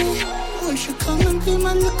 baby, won't you come and be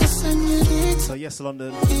my little señorita? So yes,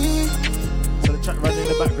 London. So the track running in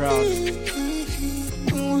the background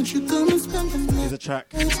won't you come and spend the night? is a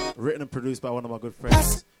track written and produced by one of my good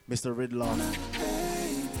friends, Mr. Riddler.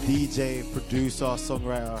 DJ, producer,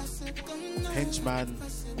 songwriter, henchman,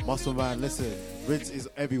 muscle man. Listen, Rids is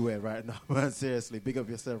everywhere right now, man. Seriously, big up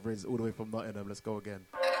yourself, Rids, all the way from Nottingham. Let's go again.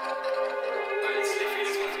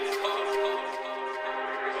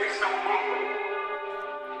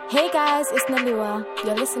 Hey guys, it's Nalua.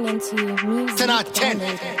 You're listening to Musique 10 out of 10.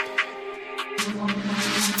 Downloaded.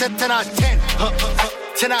 10 out of 10.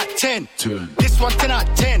 10 out of 10. This one 10 out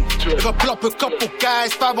of 10. If I pull up a couple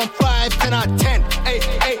guys, 5 on 5, 10 out of 10.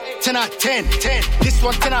 10 out of 10. This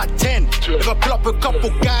one 10 out of 10. If I pull up a couple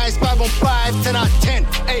guys, 5 on 5, 10 out of 10.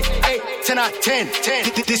 10 out of 10.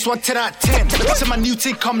 This one 10 out of 10. So my new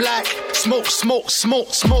thing come like smoke.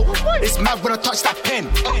 It's mad when I touch that pen.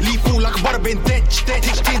 Lethal like a butter bin dent.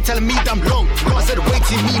 Telling me that I'm long. I said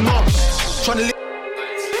waiting me mom. Trying to live.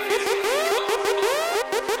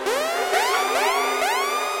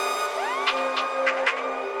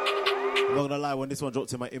 I'm not gonna lie, when this one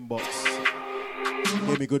dropped in my inbox,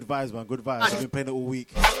 gave me good vibes, man. Good vibes. I've been playing it all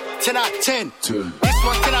week. 10 out of 10. This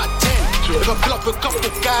one 10 out of 10. If I pull up a couple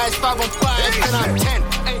guys, 5 on 5, 10 out of 10.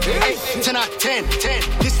 10 out of 10, 10.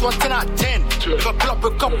 This one 10 out of 10. If I pull up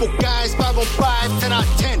a couple guys, 5 on 5, 10 out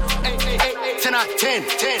of 10. 10 out of 10,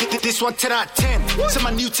 10. This one 10 out of 10. So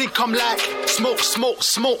my new thing come like smoke, smoke,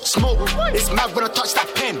 smoke, smoke. It's mad when I touch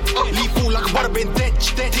that pen. Lethal like a water bin dent.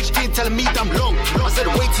 16 telling me that I'm long. I said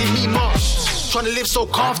waiting me much. Trying to live so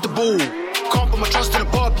comfortable. Can't put my trust in a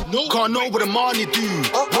Barbie. Can't know what the money do.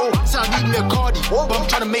 Bro, so I need me a Cardi. But I'm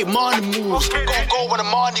trying to make money moves. Gotta go when the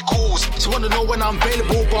money calls. She wanna know when I'm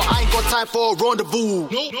available, but I ain't got time for a rendezvous.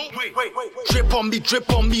 Drip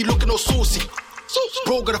on me, looking all saucy.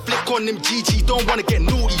 Bro, gotta flick on them GG, don't wanna get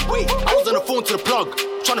naughty. Wait, I was on the phone to the plug.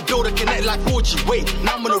 Trying to build a connect like 4G. Wait,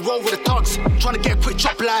 now I'm on the road with the thugs. Trying to get a quick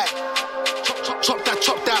chop like. Chop that,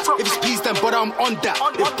 chop that. If it's peace, then but I'm on that.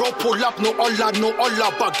 If bro pull up, no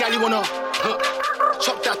Allah, but gal, you wanna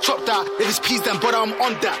chop that, chop that. If it's peace, then but I'm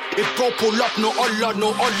on that. If bro pull up, no Allah,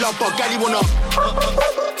 but gal, you wanna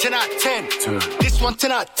 10 out of 10. This one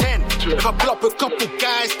 10 out of 10. If I pull up a couple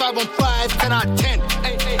guys, 5 on 5, 10 out of 10.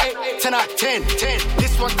 10 out of 10, 10.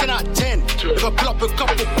 This one 10 out of 10. If I pull up a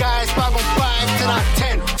couple guys, 5 on 5, 10 out of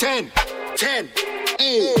 10, 10, 10.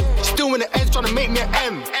 Still in the ends trying to make me an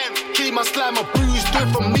M. Kill my slime, my bruise. Do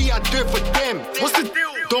it for me, I do it for them. What's the deal?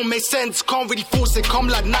 Don't make sense, can't really force it. Come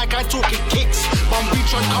like Nike, I talking kicks. But I'm really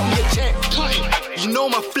trying to cut me a check. You know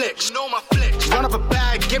my flex. Run up a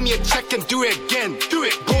bag, give me a check and do it again. Do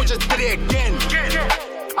it, bro, just did it again.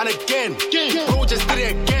 And again, bro, just did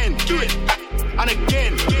it again. Do it. And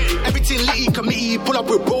again, everything litty, committee, pull up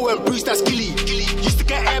with bro and Bruce, that's gilly. Used to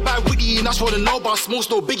get air by witty, and that's what I know about smokes,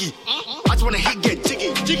 no biggie. I just wanna hit, get jiggy.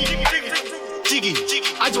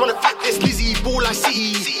 I just wanna flip this Lizzie, ball like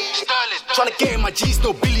City. Tryna get in my G's,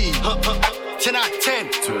 no Billy. 10 out of 10.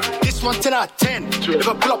 This one 10 out of 10. If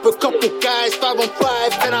I pull up a couple guys, 5 on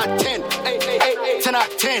 5, 10 out of 10. 10 out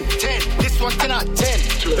of 10, 10. This one 10 out of 10.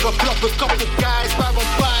 If I pull up a couple guys, 5 on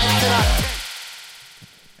 5, 10 out of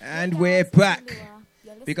 10. And we're back.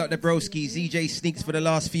 Big up the broskies, ZJ Sneaks for the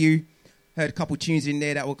last few. Heard a couple tunes in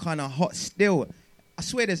there that were kind of hot still. I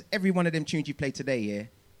swear there's every one of them tunes you play today, yeah,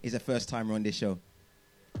 is a first timer on this show.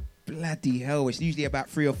 Bloody hell, it's usually about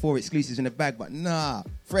 3 or 4 exclusives in the bag, but nah,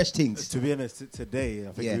 fresh things. To be honest, today,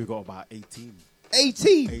 I think we've got about 18.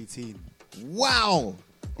 18? 18. Wow.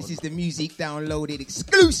 This is the Musique Downloaded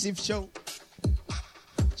exclusive show.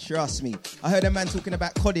 Trust me. I heard a man talking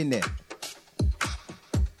about COD in there.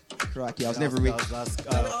 Crikey, I was never really... That's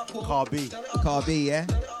Car B. Car B, yeah?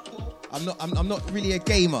 I'm not really a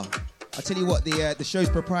gamer. I'll tell you what, the show's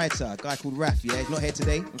proprietor, a guy called Raf, yeah? He's not here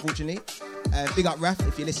today, unfortunately. Big up Raf,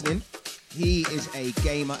 if you're listening. He is a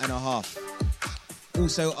gamer and a half.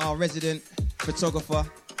 Also, our resident photographer.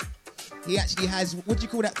 He actually has, what do you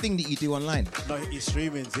call that thing that you do online? No, it's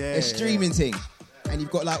streaming, yeah. A streaming thing. And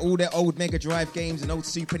you've got like all the old Mega Drive games and old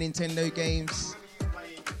Super Nintendo games.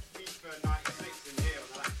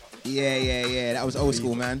 Yeah. That was old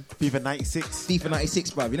school, man. FIFA 96. FIFA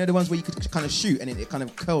 96, bruv. You know the ones where you could kind of shoot and it kind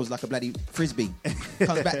of curls like a bloody frisbee.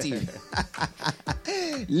 Comes back to you.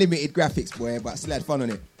 Limited graphics, boy, but still had fun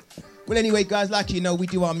on it. Well, anyway, guys, like you know, we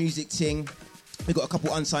do our music thing. We've got a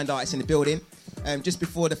couple unsigned artists in the building. Just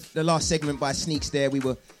before the last segment by Sneaks there, we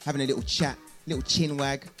were having a little chat, little chin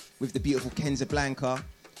wag with the beautiful Kenza Blanca.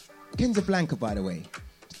 Kenza Blanca, by the way.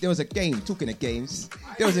 There was a game, talking of games,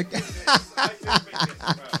 there was a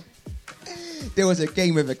there was a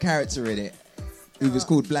game with a character in it who was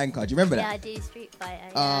called Blanca. Do you remember that? Yeah, I do Street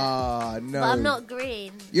Fighter. Ah, no. But I'm not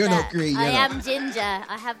green. You're not green. I am ginger.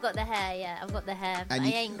 I have got the hair, yeah. I've got the hair. But I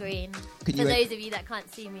ain't green. For those of you that can't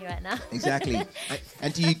see me right now. Exactly.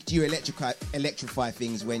 And do you electrify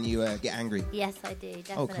things when you get angry? Yes, I do,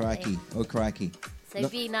 definitely. Oh, crikey. So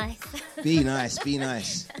be nice. Be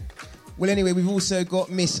nice. Well, anyway, we've also got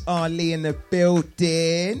Miss Ali in the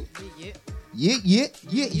building. Yeah.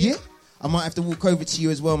 I might have to walk over to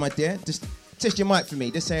you as well, my dear. Just test your mic for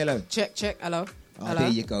me. Just say hello. Check. Hello. Oh, hello. there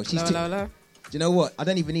you go. Hello. Do you know what? I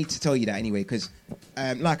don't even need to tell you that anyway, because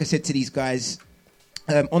like I said to these guys,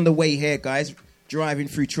 on the way here, guys, driving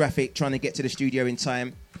through traffic, trying to get to the studio in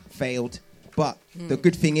time, failed. But the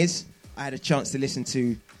good thing is, I had a chance to listen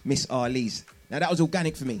to Miss Ali's. Now, that was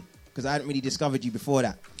organic for me, because I hadn't really discovered you before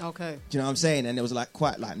that. Okay. Do you know what I'm saying? And there was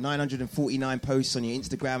quite 949 posts on your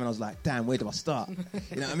Instagram, and I was like, damn, where do I start? You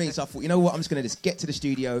know what I mean? So I thought, you know what? I'm just going to just get to the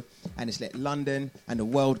studio and just let London and the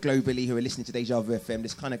world globally who are listening to Deja Vu FM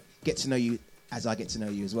just kind of get to know you as I get to know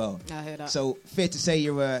you as well. I hear that. So fair to say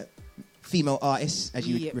you're a female artist, as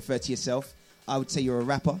you refer to yourself. I would say you're a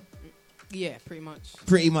rapper. Yeah, pretty much.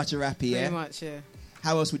 Pretty much a rapper, yeah? Pretty much, yeah.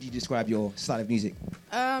 How else would you describe your style of music?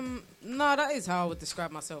 No, that is how I would describe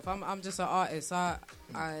myself. I'm just an artist. I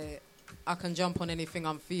I can jump on anything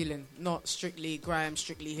I'm feeling. Not strictly grime,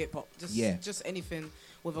 strictly hip hop. Just anything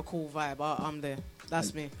with a cool vibe. I'm there.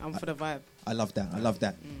 That's me. I'm for the vibe. I love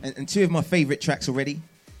that. And two of my favourite tracks already.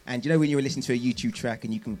 And you know when you were listening to a YouTube track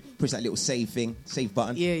and you can push that little save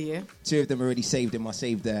button? Yeah. Two of them are already saved in my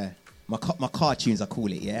saved my car tunes, I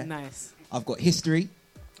call it, yeah? Nice. I've got History.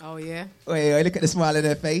 Oh, yeah? Wait, look at the smile on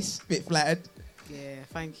her face. Bit flattered. Yeah,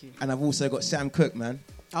 thank you. And I've also got Sam Cooke, man.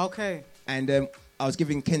 Okay. And I was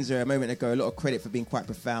giving Kenza a moment ago a lot of credit for being quite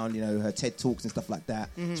profound, you know, her TED Talks and stuff like that,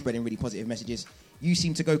 spreading really positive messages. You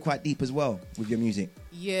seem to go quite deep as well with your music.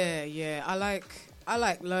 Yeah. I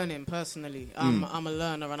like learning personally. I'm a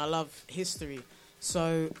learner and I love history.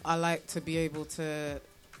 So I like to be able to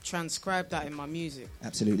transcribe that in my music.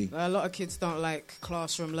 Absolutely. A lot of kids don't like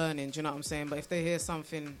classroom learning, do you know what I'm saying? But if they hear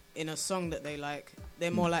something in a song that they like, they're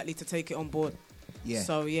more likely to take it on board. Yeah.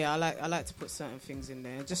 So I like to put certain things in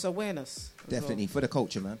there. Just awareness. Definitely. For the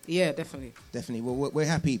culture, man. Yeah, definitely. Well, we're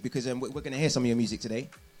happy because we're going to hear some of your music today.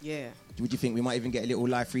 Yeah. Would you think we might even get a little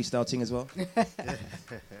live freestyle thing as well?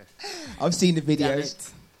 I've seen the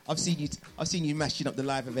videos. I've seen you mashing up the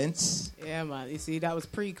live events. Yeah, man. You see, that was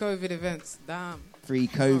pre-COVID events. Damn.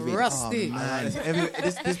 Pre-COVID. Rusty. Oh, man.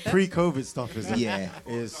 This pre-COVID stuff is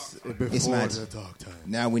before it's mad. The dark time.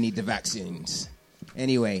 Now we need the vaccines.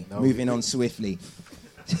 Anyway, moving on swiftly.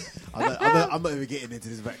 I'm not even getting into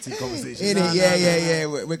this vaccine conversation. Yeah.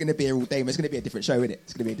 We're going to be here all day. It's going to be a different show, isn't it?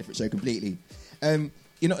 It's going to be a different show completely.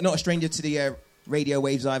 You're not a stranger to the radio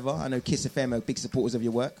waves either. I know Kiss FM are big supporters of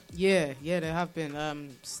your work. Yeah, they have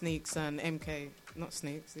been. Sneaks and MK. Not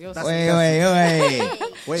Sneaks. Wait. Wait.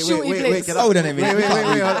 Hold on a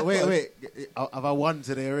minute. Wait. Have I won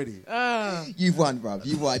today already? You've won, bruv.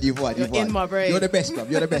 You've won. In my brain. You're the best, bruv.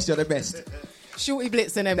 You're the best. Shorty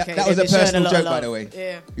Blitz and MK. That was a personal joke, by the way.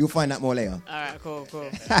 Yeah. You'll find that more later. All right, cool.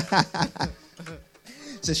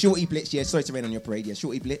 So Shorty Blitz, sorry to rain on your parade. Yeah,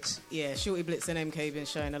 Shorty Blitz. Yeah, Shorty Blitz and MK been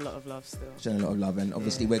showing a lot of love still. Showing a lot of love, and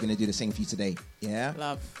obviously we're going to do the same for you today. Yeah?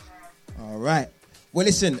 Love. All right. Well,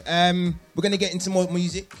 listen, we're going to get into more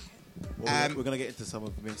music. We're going to get into some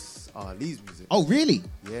of Miss Lee's music. Oh, really?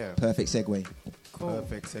 Yeah. Perfect segue. Cool.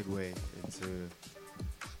 Perfect segue into...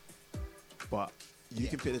 But you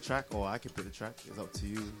can pick the track or I can pick the track. It's up to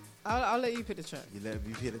you. I'll let you pick the track. You let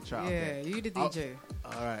me pick the track? Yeah, okay. You the DJ.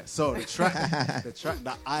 All right. So the track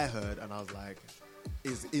that I heard and I was like,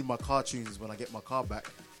 is in my car tunes when I get my car back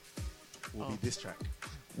will be this track.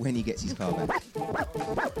 When he gets his car back.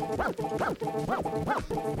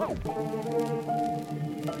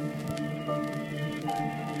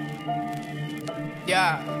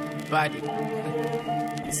 Yeah, body.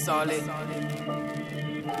 It's solid.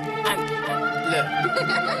 And look.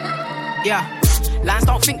 Yeah. Lines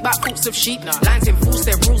don't think about thoughts of sheep. Lines enforce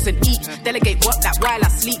their rules and eat. Delegate work that while I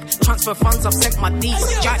sleep. Transfer funds, I've sent my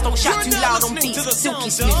D's. Giants don't shout too loud on beats.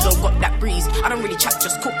 Silky smooth, though, got that breeze. I don't really chat,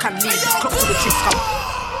 just cook and leave. Clock to the tricks, come.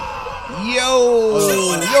 Yo.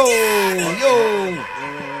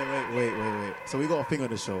 Wait. So we got a thing on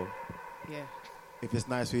the show. Yeah. If it's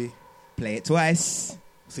nice, we play it twice.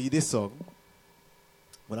 See this song.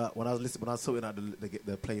 When I was sorting out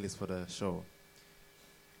the playlist for the show,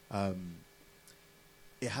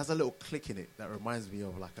 it has a little click in it that reminds me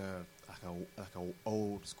of like a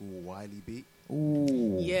old school Wiley beat.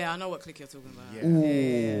 Ooh. Yeah, I know what click you're talking about.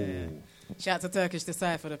 Yeah. Shout out to Turkish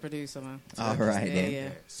Decipher, the producer, man. All right, yeah.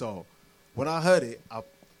 So when I heard it, I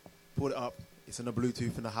pulled it up. It's in the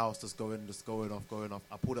Bluetooth in the house, just going off.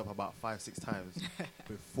 I pulled it up about 5-6 times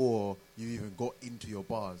before you even got into your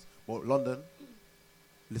bars. Well, London,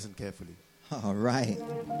 listen carefully. All right.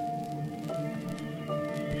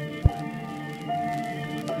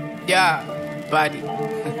 Yeah, body.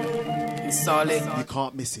 It's solid. You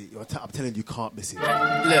can't miss it. I'm telling you, you can't miss it.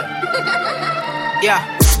 Look.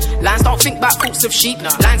 Yeah. Lines don't think about thoughts of sheep.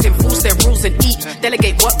 Lines enforce their rules and eat.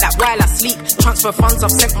 Delegate work that while I sleep. Transfer funds,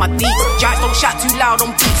 I've sent my D's. Giants don't shout too loud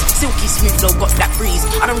on beats. Silky smooth, though, got that breeze.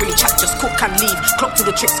 I don't really chat, just cook and leave. Clock to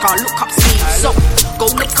the tricks, can't look up sleeves. So, go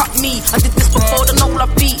look up me. I did this before the Nola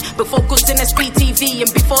beat. Before Goods in SBTV.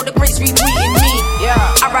 And before the greats retweeting me. Yeah.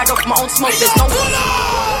 I ride off my own smoke, there's no...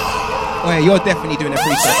 Wait, you're definitely doing a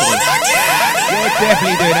freestyle today. You're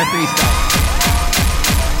definitely doing a freestyle.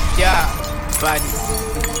 Yeah, buddy.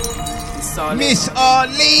 Miss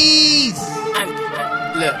Arlise. And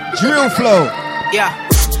look. Drill flow. Yeah.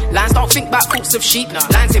 Lions don't think about thoughts of sheep.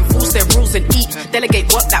 Lions enforce their rules and eat.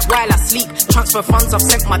 Delegate work that while I sleep. Transfer funds, I've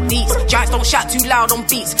sent my deeds. Giants don't shout too loud on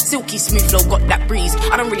beats. Silky smooth flow, got that breeze.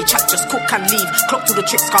 I don't really chat, just cook and leave. Clock to the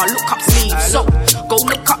tricks, car, look up sleeves. So, go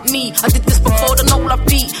look up me. I did this before the Nola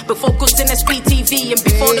beat. Before Goods in SPTV. And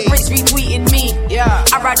before the Prince retweeted me. Yeah,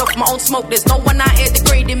 I ride off my own smoke. There's no one out here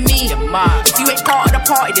degrading me. If you ain't part of the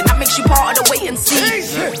party, then that makes you part of the wait and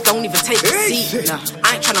see. Don't even take a seat. Nah,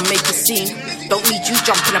 I ain't tryna make a scene. Don't need you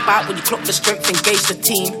jumping about when you clock the strength, engage the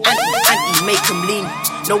team. Anti, make him lean.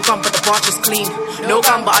 No gun, but the branch is clean. No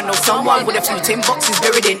gun, but I know someone with a few tin boxes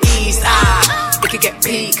buried in East. It could get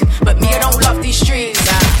peak, but me, I don't love these streets.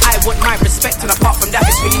 I want my respect, and apart from that,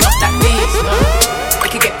 it's really not that deep. It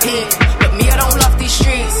could get peak, but me, I don't love these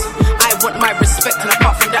streets. I want my respect, and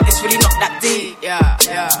apart from that, it's really not that deep. Yeah.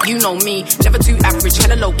 You know me, never too average,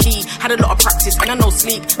 hella low key. Had a lot of practice, and I know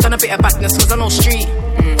sleep. Done a bit of badness, cause I know street.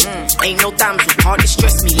 Ain't no damsel, can't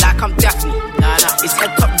distress me like I'm Daphne. It's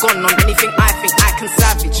head top gone on anything I think I can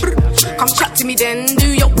savage. Come chat to me then, do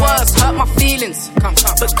your worst, hurt my feelings.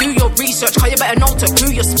 But do your research, cause you better know to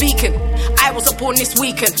who you're speaking. I wasn't born this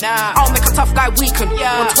weekend, I'll make a tough guy weaken.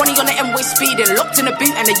 120 on the M-way speeding, locked in a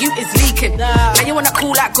boot and the ute is leaking. Now you wanna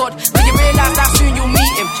call like God, but you realise that soon you'll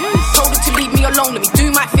meet him. Told him to leave me alone, let me do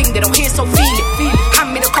my thing, they don't hear so feel it.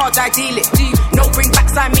 Hand me the cards, I deal it. No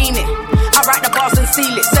bringbacks, I mean it. I write the bars and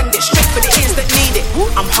seal it, send it straight for the ears that need it.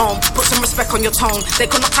 I'm home, put some respect on your tone. They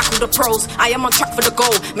cannot tackle the pros. I am on track for the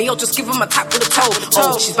goal. Me, I'll just give them a tap with a toe.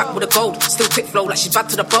 Oh, she's back with a gold. Still quick flow like she's bad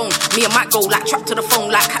to the bone. Me, I might go like trap to the phone,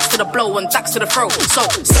 like cats to the blow and dax to the throat. So,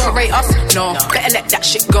 separate us? No, better let that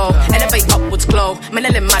shit go. Elevate upwards glow.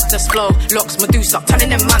 Melanin madness flow. Locks Medusa, turning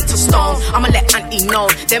them man to stone. I'ma let Auntie know.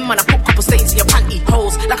 Them man, I put couple stains in your panty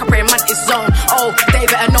holes. Like a prayer mantis zone. Oh, they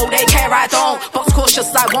better know they care, I don't. Box cautious,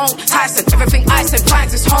 I won't. Tyson, everything I send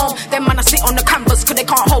finds its home. Them man, I sit on the canvas, cause they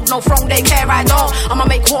can't hold no throne, they care, I don't. I'ma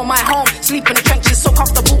make war my home. Sleep in the trenches, so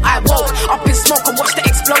comfortable, I woke. Up in smoke and watch the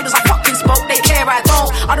exploders, I fucking spoke, they care, I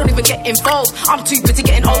don't. I don't even get involved. I'm too busy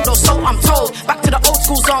getting old, or so I'm told. Back to the old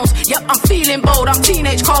school zones. Yep, I'm feeling bold, I'm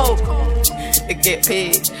teenage cold. It get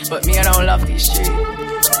paid, but me, I don't love these streets.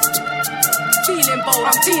 Feeling bold,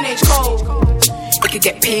 I'm teenage cold. It could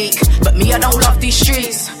get peak, but me, I don't love these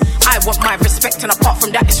streets. I want my respect, and apart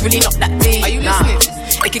from that, it's really not that deep. Are you listening?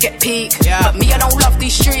 It could get peak, but me, I don't love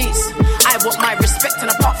these streets. I want my respect,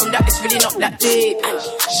 and apart from that, it's really not that deep.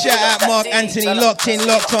 Shout out Mark Anthony, locked in,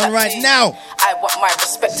 locked on right now. I want my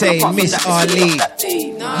respect. Say, Miss Ali,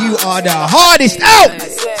 you are the hardest out.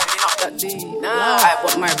 I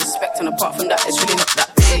want my respect, and apart from that, it's really not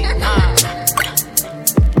that deep.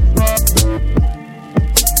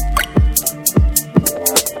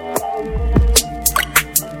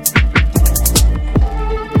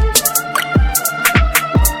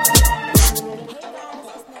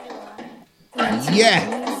 Yeah.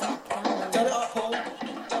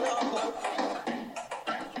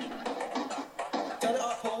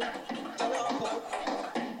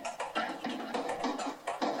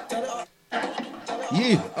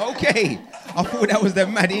 You, okay. I thought that was the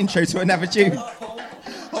mad intro to another tune. I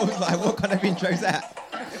was like, what kind of intro is that?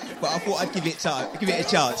 But I thought I'd give it a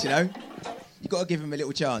chance, you know? You got to give him a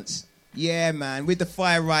little chance. Yeah, man. With the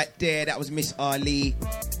fire right there, that was Miss Ali.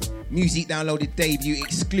 Musique Downloaded debut,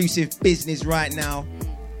 exclusive business right now.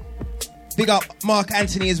 Big up Mark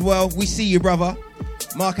Anthony as well. We see you, brother.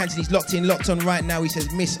 Mark Anthony's locked in, locked on right now. He says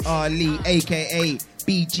Miss Ali, a.k.a.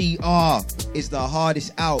 BGR, is the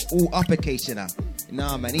hardest out. All uppercase, you know.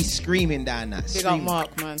 Nah, man, he's screaming down that. Big up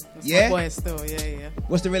Mark, man. That's yeah? my boy still, yeah.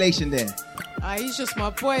 What's the relation there? He's just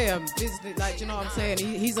my boy. Business, like, you know what I'm saying?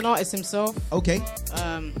 He's an artist himself. Okay.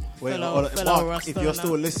 Fellow Mark, if you're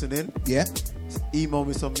still listening, yeah, email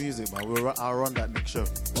me some music, man. I'll run that next show.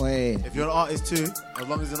 Oh, yeah. If you're an artist too, as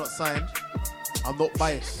long as you're not signed, I'm not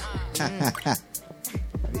biased.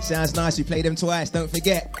 It sounds nice. We played them twice. Don't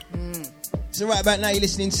forget. So right about now, you're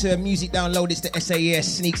listening to Musique Download. It's the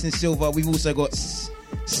SAS, Sneaks and Silver. We've also got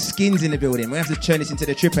Skins in the building. We have to turn this into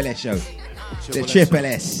the Triple S show. The Triple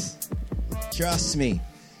S. Trust me.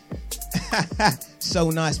 So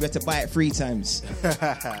nice. We had to buy it 3 times.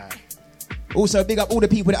 Also, big up all the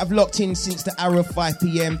people that have locked in since the hour of 5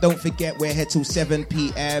 p.m. Don't forget, we're here till 7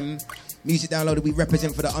 p.m. Musique Downloaded, we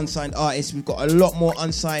represent for the unsigned artists. We've got a lot more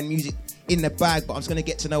unsigned music in the bag, but I'm just going to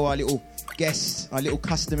get to know our little guests, our little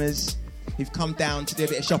customers who've come down to do a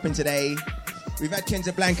bit of shopping today. We've had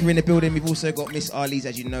Kenza Blanca in the building. We've also got Miss Arlies,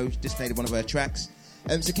 as you know, just played one of her tracks.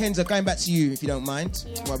 So Kenza, going back to you, if you don't mind,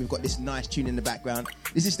 while we've got this nice tune in the background.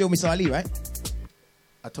 This is still Miss Ali, right?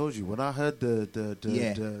 I told you, when I heard the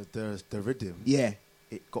rhythm, yeah,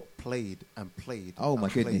 it got played and played. Oh my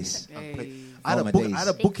goodness! I had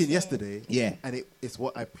a booking yesterday. Yeah, and it's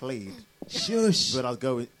what I played. Shush! When I was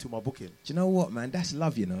going to my booking. Do you know what, man? That's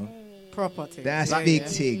love, you know. Proper thing. That's big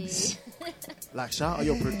things. Like shout out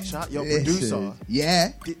your producer.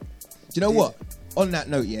 Yeah. Do you know what? On that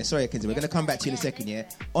note, yeah, sorry, Kenzie, we're going to come back to you in a second, yeah?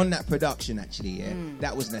 On that production, actually, yeah,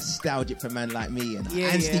 that was nostalgic for a man like me and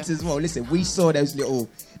Sneaks as well. Listen, we saw those little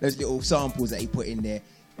samples that he put in there.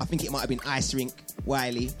 I think it might have been Ice Rink,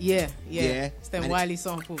 Wiley. Yeah. It's them Wiley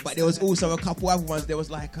samples. But there was also a couple other ones. There was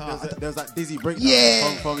like... there was that Dizzy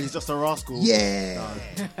breakdown from He's Just a Rascal. Yeah.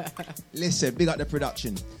 Listen, big up the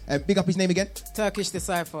production. Big up his name again? Turkish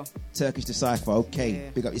Decipher. Okay. Yeah.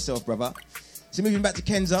 Big up yourself, brother. So moving back to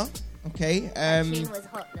Kenza. Okay. That tune was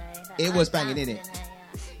hot though. It was banging, innit?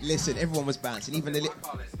 Listen, everyone was bouncing. Even the...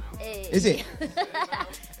 Is it?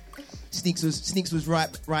 Sneaks was right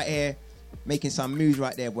here. Making some moves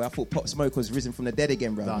right there, boy. I thought Pop Smoke was risen from the dead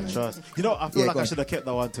again, bro. Nah, trust. You know, I feel like I should have kept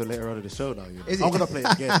that one till later on in the show now. You know? I'm gonna play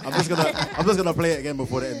it again. I'm just gonna play it again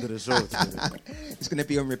before the end of the show. It's gonna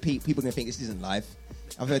be on repeat. People are gonna think this isn't live.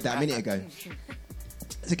 I've heard that a minute ago.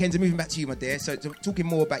 So Kenza, moving back to you, my dear. So talking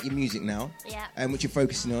more about your music now. Yeah. What you're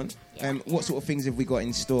focusing on. What sort of things have we got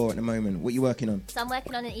in store at the moment? What are you working on? So I'm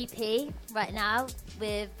working on an EP right now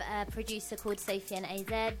with a producer called Sophie and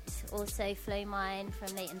AZ, also Flow Mine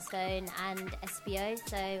from Leighton Stone and SBO,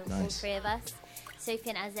 so all three of us.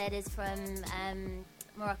 Sophie and AZ is from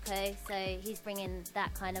Morocco, so he's bringing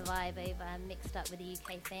that kind of vibe over mixed up with the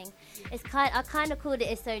UK thing. I kind of called it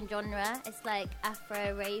its own genre. It's like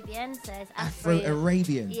Afro-Arabian, so it's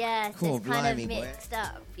Afro-Arabian? Yeah, so it's kind of mixed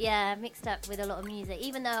up. Yeah, mixed up with a lot of music.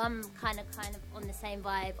 Even though I'm kind of on the same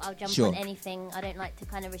vibe, I'll jump on anything. I don't like to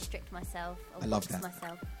kind of restrict myself or box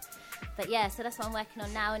myself. But yeah, so that's what I'm working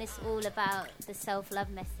on now, and it's all about the self-love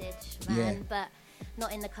message, man. Yeah. But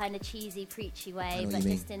not in the kind of cheesy, preachy way, but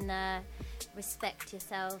just in the respect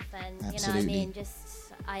yourself and, you know what I mean,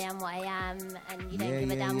 just I am what I am and you don't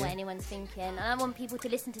give a damn what anyone's thinking. And I want people to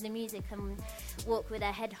listen to the music and walk with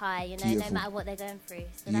their head high, you know, no matter what they're going through.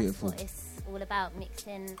 So that's what it's all about,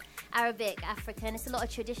 mixing Arabic, African. It's a lot of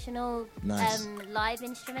traditional live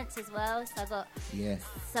instruments as well. So I got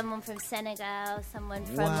someone from Senegal, someone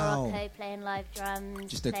from Morocco playing live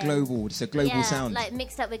drums. Just a global sound. Like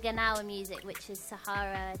mixed up with Ganawa music, which is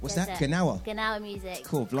Sahara What's desert. That? Ganawa? Ganawa music.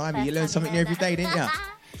 Cool, blimey, you learn something new every day, didn't you?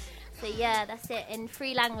 So yeah, that's it. In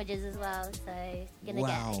 3 languages as well. So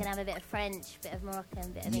gonna have a bit of French, bit of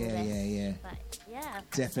Moroccan, bit of English. Yeah. But yeah.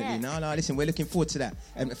 Definitely. No, listen, we're looking forward to that.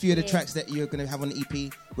 A few of the tracks that you're gonna have on the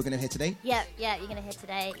EP, we're gonna hear today. Yeah, you're gonna hear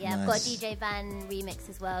today. Yeah, I've got a DJ Ban remix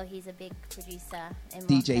as well. He's a big producer in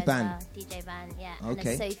DJ Ban. Well. DJ Ban, yeah.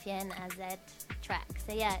 Okay. And a Sofian AZ track.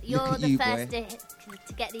 So yeah, you're the first to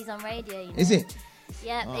get these on radio. You know? Is it?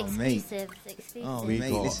 Yeah, exclusive. Oh,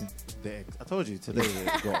 mate, listen. I told you today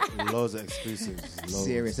we've got loads of exclusives.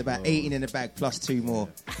 Serious, about 18 in the bag plus 2 more.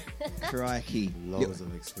 Crikey. Loads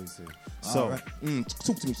of exclusives. So,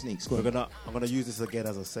 talk to me, Sneaks. I'm gonna use this again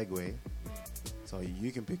as a segue. So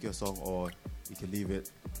you can pick your song, or you can leave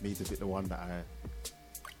it me to pick the one that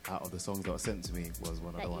out of the songs that were sent to me was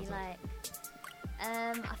one of the ones. Like.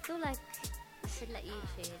 I feel like I should let you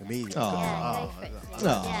choose. Me? Go for it.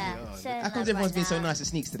 How come everyone's been so nice to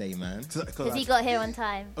Sneaks today, man? Because he got here on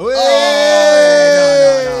time. No, wait.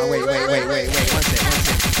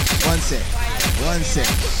 One sec.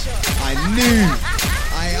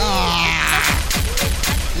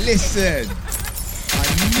 Listen. I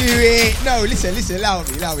knew it. No, listen, allow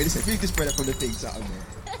me. Listen, who's this brother from the thing? Something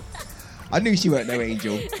there. I knew she weren't no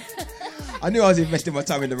angel. I knew I was investing my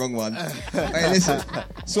time in the wrong one. Hey, listen,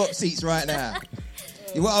 swap seats right now.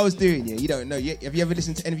 What I was doing, you don't know. Have you ever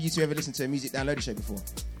listened to any of you two ever listened to a music downloader show before?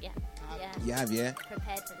 Yeah. You have, yeah?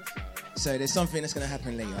 Prepared for the show. So there's something that's going to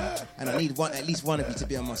happen later. And I need at least one of you to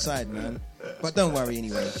be on my side, man. But don't worry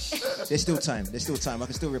anyway. There's still time. I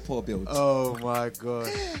can still rapport build. Oh, my God.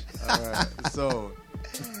 All right. So.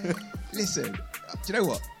 Listen. Do you know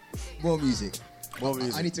what? More music.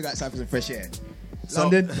 I need to go outside for some fresh air. So,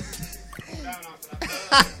 London.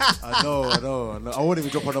 I know. I won't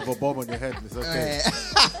even drop another bomb on your head. It's okay.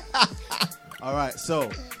 All right. So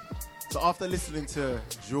after listening to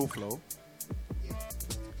Jewel Flow,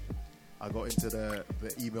 I got into the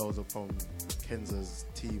emails from Kenza's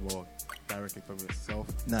team or directly from itself.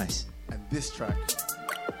 Nice. And this track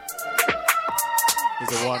is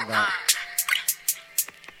the one that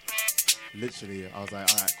literally I was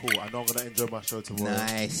like, all right, cool. I know I'm gonna enjoy my show tomorrow.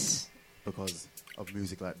 Nice. Because of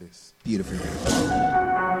music like this. Beautiful.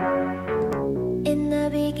 In the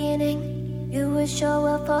beginning, you would show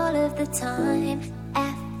up all of the time.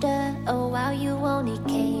 After a while, you only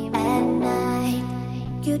came at night.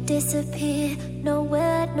 you disappear, no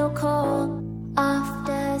word, no call.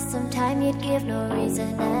 After some time you'd give no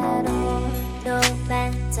reason at all. No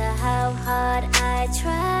matter how hard I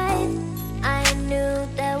tried, I knew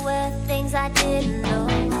there were things I didn't know.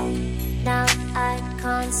 Now I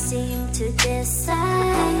can't seem to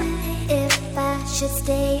decide if I should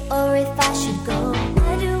stay or if I should go.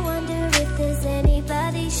 I do wonder if there's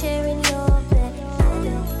anybody sharing your bed. I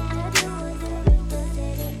do wonder if there's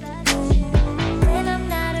anybody sharing. When I'm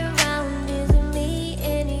not around, is it me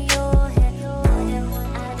in your head? I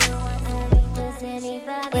do wonder if there's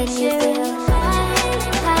anybody when you feel high.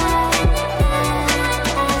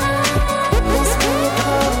 That's when you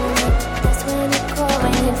call me. That's when you call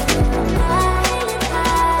when you feel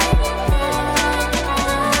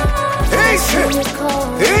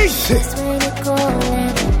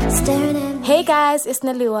Hey guys, it's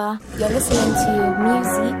Nalua. You're listening to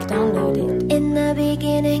Musique Downloaded. In the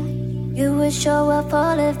beginning, you would show up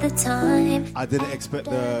all of the time. I didn't expect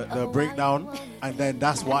the breakdown, and then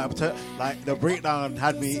that's why like the breakdown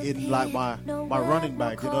had me in like my running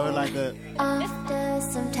bag, you know, like the. After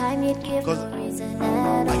some time, you'd give no reason at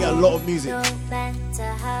all. I get a lot of music, and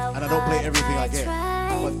I don't play everything I get.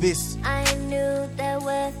 But this, I knew there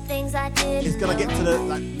were things I did. It's gonna get to the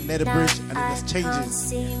near the bridge, and it just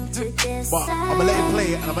changes. But I'm gonna let it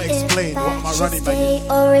play, and I'm gonna explain what my running bag is.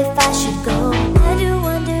 Or if I should go. I do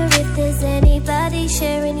wonder if there's anybody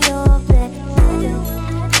sharing your bed.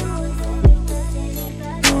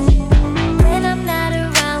 When I'm not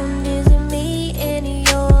around, is it me in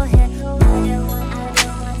your head?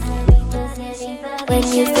 When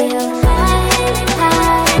you feel high,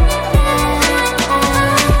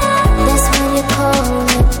 that's when you call it.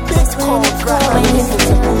 That's when you call when you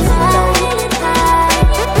feel high.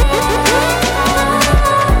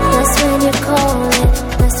 That's when you call it.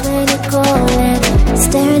 That's when you call it.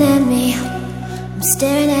 Staring at me, I'm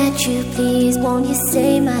staring at you. Please, won't you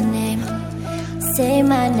say my name? Say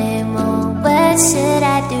my name. Oh, what should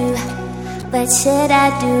I do? What should I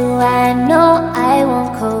do? I know I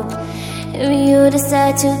won't cope if you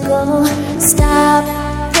decide to go. Stop,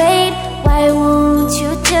 wait, why won't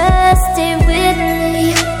you just stay with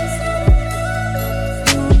me?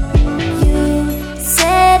 You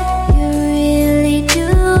said you really do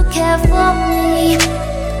care for me.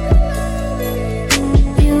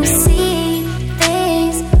 You see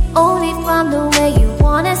things only from the way you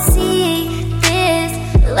wanna see this.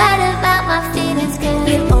 What about my feelings, girl?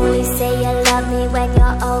 You only say you love me when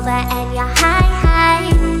you're over and you're high.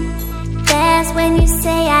 That's when you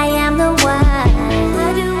say I am the one.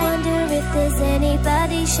 I do wonder if there's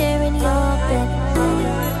anybody sharing your bed.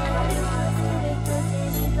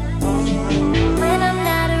 When I'm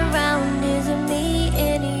not around, is it me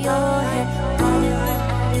in your head?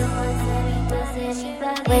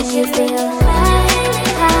 When you feel high,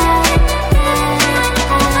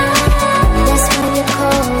 that's when you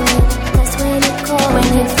call it. That's when you call when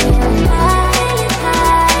you feel high.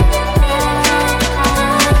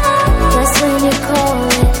 That's when you call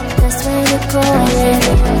it. That's when you call it.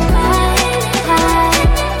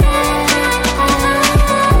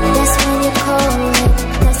 That's when you call it.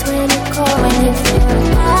 That's when you call when you feel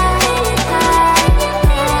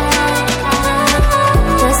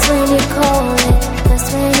That's when you call it. That's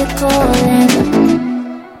when you call it.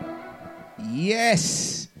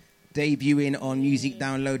 Yes, debuting on Musique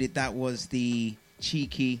Downloaded. That was the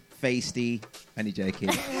cheeky, feisty, only joking,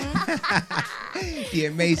 the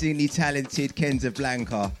amazingly talented Kenza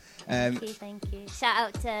Blanca. Thank you. Shout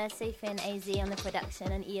out to Sophie and AZ on the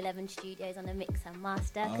production and E11 Studios on the mix and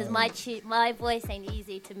master, because my voice ain't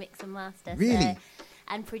easy to mix and master. Really? So,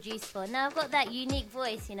 and produce for. Now I've got that unique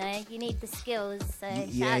voice, you know. You need the skills. So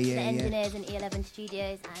shout out to the engineers in E11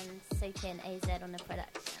 Studios and Sophie and AZ on the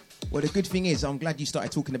production. Well, the good thing is, I'm glad you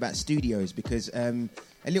started talking about studios, because a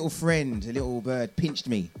little friend, a little bird, pinched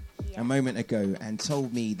me a moment ago and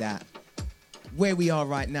told me that where we are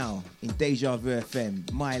right now in Deja Vu FM,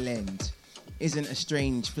 Mile End, isn't a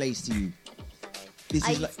strange place to you. This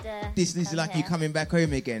is like you coming back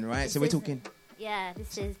home again, right? So we're talking. Yeah,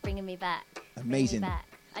 this is bringing me back. Amazing.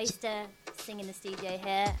 I used to sing in the studio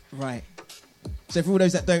here. Right. So for all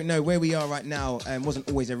those that don't know, where we are right now wasn't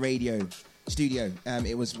always a radio studio.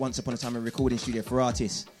 It was once upon a time a recording studio for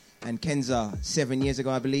artists. And Kenza, 7 years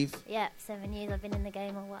ago, I believe. Yeah, 7 years. I've been in the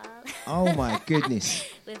game a while. Oh my goodness.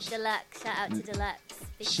 With Deluxe. Shout out to Deluxe.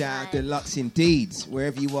 Shout out Deluxe indeed.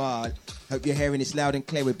 Wherever you are, hope you're hearing this loud and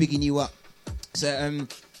clear. We're bigging you up. So,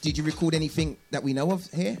 did you record anything that we know of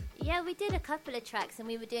here? Yeah, we did a couple of tracks and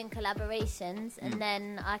we were doing collaborations, and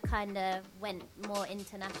then I kind of went more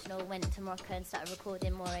international, went to Morocco and started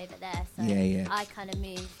recording more over there. So I kind of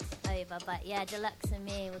moved over. But yeah, Deluxe and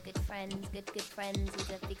me, we're good friends, good friends. He's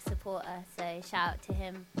a big supporter, so shout out to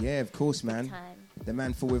him. Yeah, of course, man. Time. The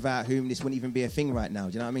man for without whom this wouldn't even be a thing right now.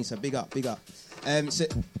 Do you know what I mean? So big up. So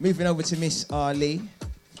moving over to Miss Ali.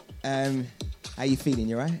 How you feeling?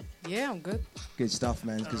 You right? Yeah, I'm good. Good stuff,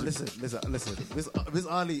 man. Listen. Miss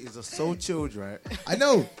Ali is just so chilled, right? I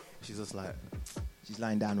know. She's just like... She's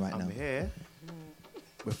lying down right now. I'm here.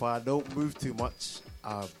 If I don't move too much,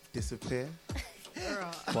 I'll disappear.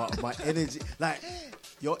 But my energy... Like,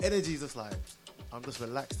 your energy is just like... I'm just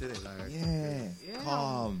relaxed in it. Like, yeah.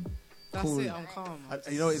 Calm. That's cool. it, I'm calm.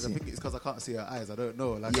 You know what it is? I think it's because I can't see her eyes. I don't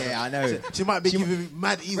know. Like, I know. She might be giving me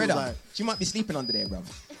mad evil. Like, she might be sleeping under there, bro.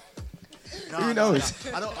 Who knows?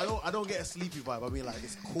 I don't get a sleepy vibe. I mean, like,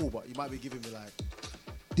 it's cool, but you might be giving me like...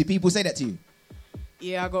 Did people say that to you?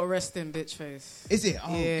 Yeah, I got resting bitch face. Is it?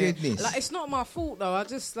 Oh, goodness. Like, it's not my fault, though. I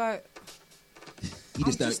just, like...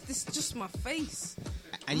 It's just my face.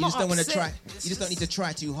 And you just don't want to try... You just don't need to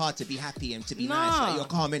try too hard to be happy and to be nice. Like, you're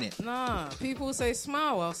calm, innit? Nah. People say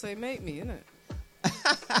smile. I'll say make me, innit?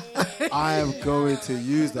 I am going to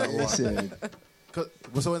use that one.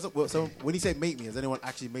 So when you say make me, has anyone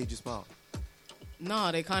actually made you smile?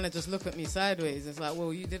 No, they kind of just look at me sideways. It's like,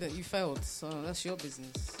 well, you failed, so that's your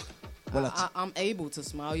business. Well, I'm able to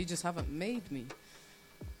smile. You just haven't made me.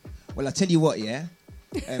 Well, I tell you what, yeah?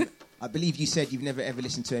 I believe you said you've never ever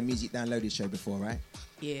listened to a Musique Downloaded show before, right?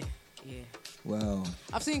 Yeah. Well...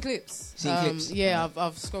 I've seen clips. Clips? Yeah,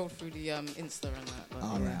 I've scrolled through the Insta and that. But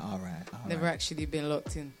all right. Never actually been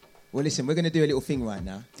locked in. Well, listen, we're going to do a little thing right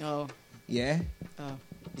now. Oh. Yeah? Oh.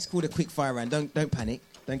 It's called a quick fire round. Don't panic.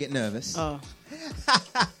 Don't get nervous. Oh.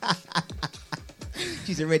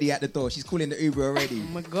 She's already at the door. She's calling the Uber already.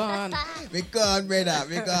 Oh my God. We're gone, brother.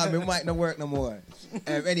 We might not work no more.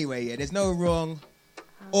 Anyway, yeah, there's no wrong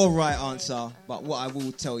or right answer. But what I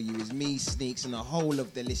will tell you is me, Sneaks, and the whole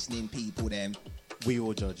of the listening people, them, we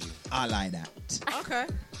all judge you. I like that. Okay.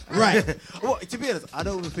 Right. Well, to be honest, I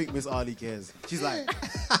don't even think Miss Ali cares. She's like,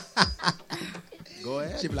 go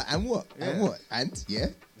ahead. She'll be like, and what? Yeah. And what? And, yeah,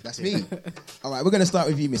 that's me. All right, we're going to start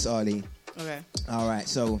with you, Miss Ali. Okay. All right,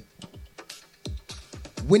 so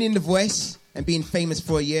winning The Voice and being famous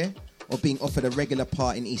for a year or being offered a regular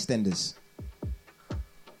part in EastEnders?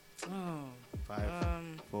 5,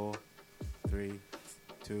 4, 3,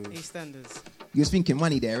 2. EastEnders. You was thinking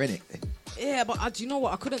money there, innit? Yeah, but do you know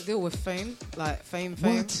what? I couldn't deal with fame. Like, fame.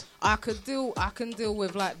 What? I can deal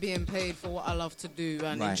with, like, being paid for what I love to do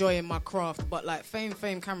and enjoying my craft. But, like, fame,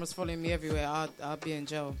 cameras following me everywhere, I'd be in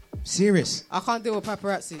jail. Serious? I can't deal with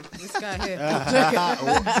paparazzi. This guy here.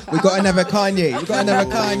 We got another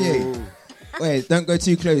Kanye. Wait, don't go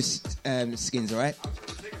too close, Skins, all right?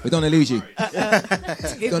 We don't want to lose you.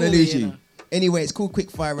 Don't lose you. Anyway, it's called quick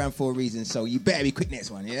fire round for a reason, so you better be quick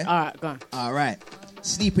next one, yeah? All right, go on. All right.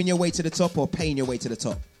 Sleeping your way to the top or paying your way to the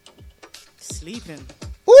top? Sleeping.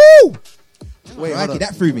 Woo! Wait, Crikey,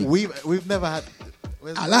 that threw me. We've never had...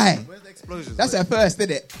 I lie. Where's the explosions? That's our first,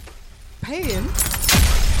 isn't it? Paying?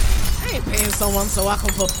 I ain't paying someone so I can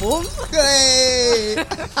perform. Hey!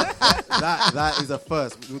 that is a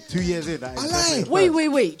first. 2 years in, that is I lie.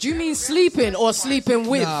 Wait. Do you mean sleeping or sleeping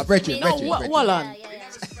with? Nah, brethren.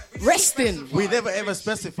 Resting. We never ever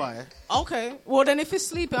specify. Okay. Well, then if it's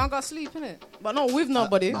sleeping, I got sleep in it. But not with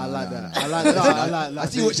nobody. I like that. I like that. I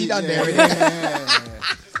see what she done there.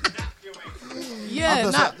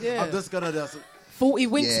 I'm just gonna just 40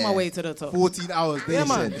 winks my way to the top. 14 hours. Yeah,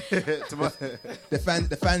 man.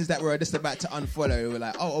 The fans that were just about to unfollow were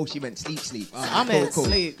like, oh, she meant sleep. I meant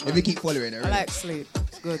sleep. Let me keep following her. I like sleep.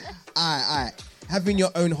 It's good. All right. Having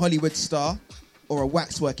your own Hollywood star or a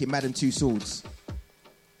waxwork in Madame Two Swords?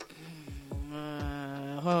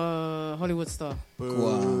 Hollywood star. Go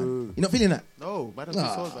on. You're not feeling that? No, Madame Two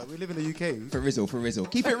Swords, man. We live in the UK. For Rizzle.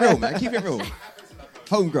 Keep it real, man. Keep it real.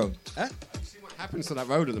 Homegrown. Huh? You see what happens to that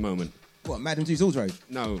road at the moment? What, Madame Two Swords Road?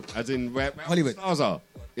 No, as in where Hollywood stars are.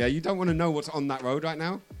 Yeah, you don't want to know what's on that road right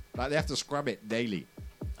now. Like, they have to scrub it daily.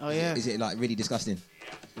 Oh, yeah. Is it, like, really disgusting?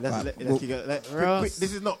 This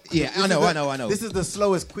is not... Yeah, I know. This is the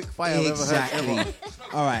slowest quick fire I've ever heard.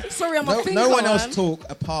 All right. Sorry, I'm a thinker, No one else man.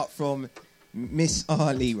 talk apart from Miss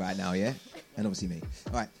Ali right now, yeah? And obviously me.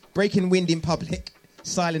 All right. Breaking wind in public,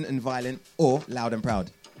 silent and violent, or loud and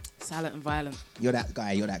proud? Silent and violent. You're that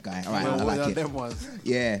guy. All right, I like it. Them ones.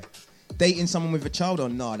 Yeah. Dating someone with a child or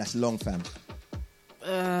nah? That's long, fam.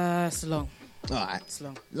 It's long. All right. It's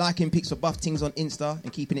long. Liking pics for buff things on Insta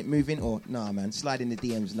and keeping it moving, or nah, man? Sliding the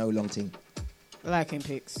DMs, no long thing. Liking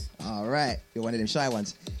pics. All right. You're one of them shy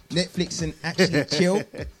ones. Netflix and actually chill,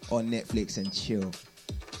 or Netflix and chill?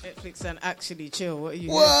 Netflix and actually chill. What are you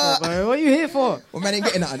here for, bro? What are you here for? Well, man ain't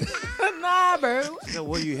getting nothing. Nah, bro. He said,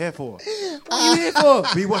 what are you here for? What are you here for?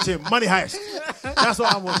 Be watching Money Heist. That's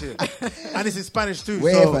what I'm watching. And it's in Spanish too.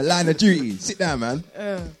 Wherever, line of duty. Sit down, man.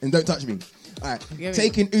 And don't touch me. All right.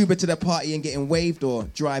 Taking Uber to the party and getting waved, or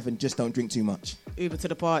drive and just don't drink too much? Uber to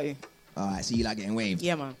the party. All right, so you like getting waved?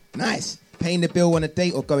 Yeah, man. Nice. Paying the bill on a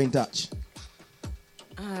date or going Dutch?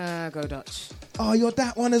 Go Dutch. Oh, you're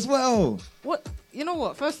that one as well. What? You know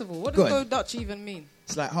what? First of all, what does go Dutch even mean?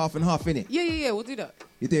 It's like half and half, innit? Yeah. We'll do that.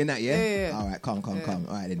 You're doing that, yeah? Yeah. All right, calm. All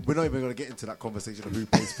right, then. We're not even going to get into that conversation of who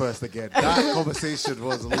pays first again. That conversation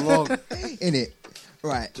was long. Innit?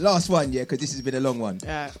 Right, last one, yeah, because this has been a long one.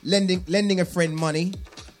 Yeah. Lending a friend money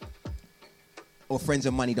or friends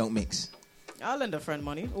and money don't mix? I'll lend a friend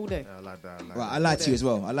money all day. Yeah, I like that. Right, I lied to you as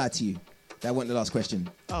well. I lied to you. That wasn't the last question.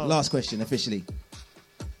 Oh. Last question, officially.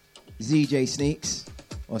 ZJ Sneaks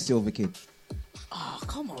or Silver Kid? Oh,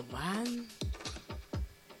 come on, man.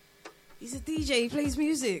 He's a DJ. He plays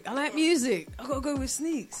music. I like music. I got to go with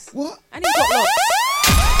Sneaks. What? And he's got locks.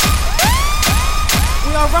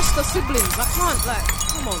 We are Rasta siblings. I can't,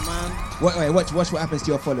 come on, man. Wait, watch what happens to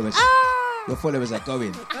your followers. Your followers are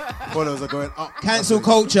going. Followers are going up. Cancel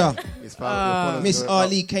culture. Miss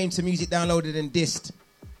Ali came to Music Downloaded and dissed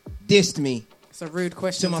me. It's a rude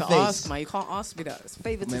question to ask, man. You can't ask me that. It's a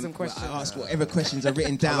favoritism question. I ask whatever questions are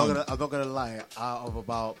written down. I'm not gonna lie. Out of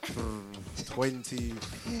about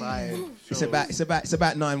 25 shows, it's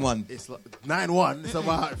about 9-1. It's like 9-1. It's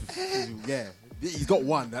about He's got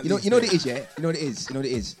one. You know what it is, yeah. You know what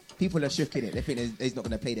it is. People are shook in it. They think he's not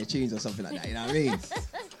going to play their tunes or something like that. You know what I mean?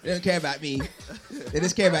 They don't care about me. They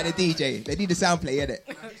just care about the DJ. They need the sound play, innit?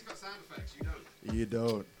 You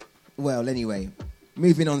don't. Well, anyway,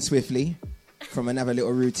 moving on swiftly from another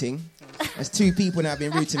little routing. There's two people that have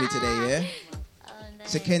been rude to me today, yeah? Oh, no.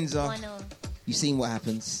 So, Kenza, you seen what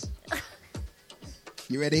happens.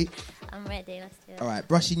 You ready? I'm ready. Let's do it. All right.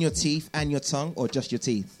 Brushing your teeth and your tongue or just your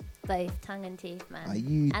teeth? Both, tongue and teeth, man. Are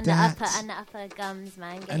you and that? The upper gums,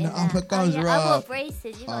 man. Get and in the there. upper gums, right? I wore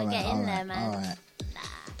braces. You gotta get in there, man. All right.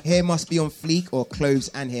 Hair must be on fleek, or clothes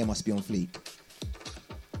and hair must be on fleek?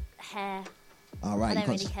 Hair. All right. I don't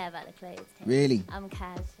really care about the clothes. Really? I'm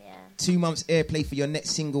Kaz, yeah. 2 months airplay for your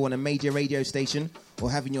next single on a major radio station,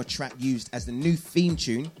 or having your track used as the new theme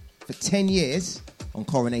tune for 10 years on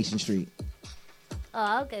Coronation Street? Oh,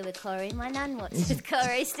 I'll go with Corey. My nan watches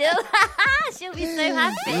Corey still. She'll be so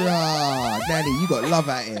happy. Rah, Nanny, you got love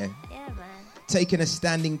out here. Yeah, man. Taking a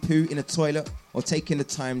standing poo in a toilet, or taking the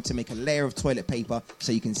time to make a layer of toilet paper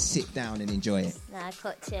so you can sit down and enjoy it? Nah,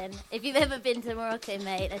 cotton. If you've ever been to Morocco,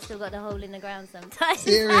 mate, they've still got the hole in the ground sometimes.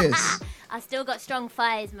 Serious? I still got strong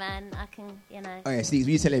thighs, man. I can, you know. Oh yeah, Steve,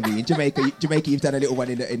 you telling me in Jamaica, you've done a little one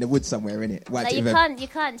in the woods somewhere, innit? Like you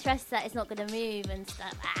can't trust that it's not gonna move and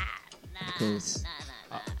stuff. Of course.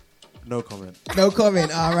 No comment. No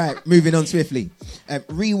comment. All right, moving on swiftly.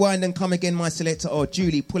 Rewind and come again, my selector. Or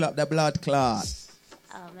Julie, pull up the blood clot.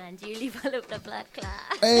 Oh man, Julie, pull up the blood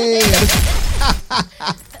clot. Hey,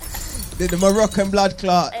 the Moroccan blood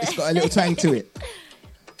clot. It's got a little twang to it.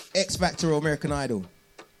 X Factor or American Idol?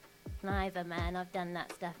 Neither, man. I've done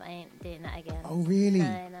that stuff. I ain't doing that again. Oh really?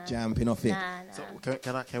 No. Jumping off it. Nah. So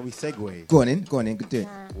can we segue? Go on in. Do it.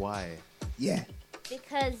 Why? Yeah.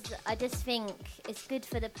 Because I just think it's good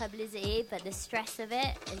for the publicity, but the stress of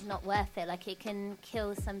it is not worth it. Like, it can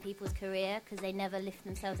kill some people's career because they never lift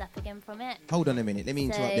themselves up again from it. Hold on a minute. Let me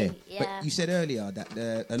interrupt there. Yeah. But you said earlier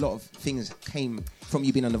that a lot of things came from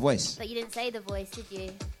you being on The Voice. But you didn't say The Voice, did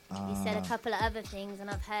you? You said a couple of other things, and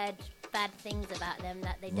I've heard bad things about them,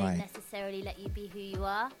 that they don't necessarily let you be who you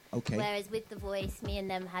are. Okay. Whereas with The Voice, me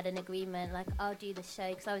and them had an agreement, like, I'll do the show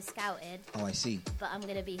because I was scouted. Oh, I see. But I'm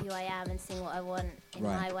going to be who I am and sing what I want in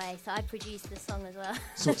my way. So I produced the song as well.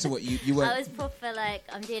 So what, you were... I was proper, like,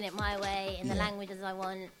 I'm doing it my way in the languages I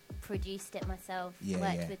want, produced it myself,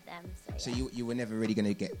 worked with them. So you were never really going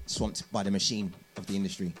to get swamped by the machine of the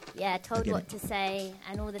industry? Yeah, told what to say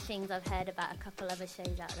and all the things I've heard about a couple other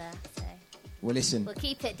shows out there, so... Well, listen. We'll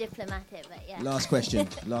keep it diplomatic, but yeah. Last question.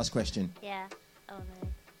 Yeah. Oh, no.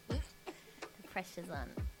 The pressure's on.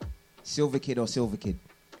 Silver Kid or Silver Kid?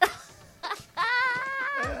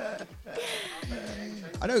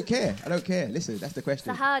 I don't care. Listen, that's the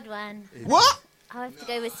question. It's a hard one. What? I have to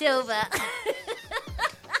go with Silver.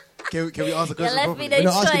 Can we ask the question properly? We're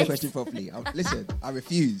not asking the question properly. Listen, I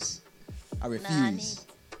refuse.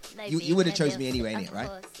 You would have chose me anyway, innit, right?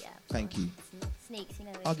 Of course, yeah. Thank you. Sneaks, you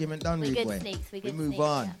know. Argument done, we're rude good boy. Sneaks. We move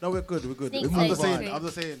on. Yeah. No, we're good. I'm just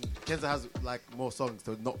saying, Kenza has like more songs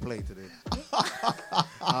to not play today.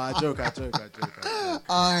 I joke.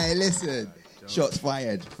 All right, listen. Shots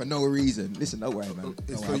fired for no reason. Listen, don't worry, man.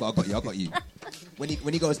 Don't worry, I got you. When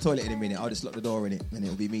he goes toilet in a minute, I'll just lock the door in it, and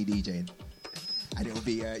it'll be me DJing. And it'll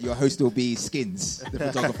be your host will be Skins, the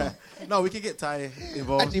photographer. No, we can get Ty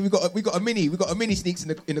involved. Actually, we got a mini Sneaks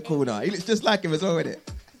in the corner. He looks just like him as well, isn't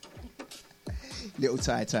it? Little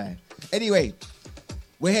Ty. Anyway,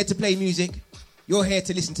 we're here to play music. You're here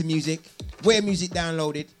to listen to music. We're Music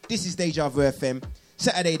Downloaded. This is Deja Vu FM.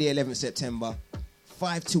 Saturday the 11th September,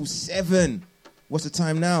 5 till 7. What's the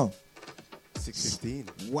time now?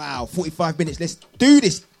 6:15. Wow, 45 minutes. Let's do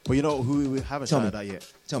this. But you know who we haven't shouted out yet?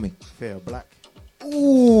 Tell me. Fair Black.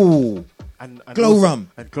 Ooh. And Glow Rum.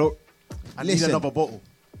 And need another bottle.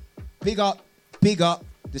 Big up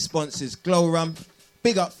the sponsors. Glow Rum.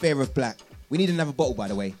 Big up Fair of Black. We need another bottle, by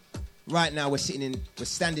the way. Right now we're standing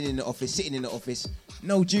in the office, sitting in the office.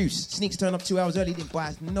 No juice. Sneaks turned up 2 hours early. Didn't buy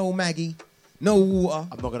us no Maggie, no water.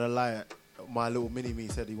 I'm not gonna lie. My little mini-me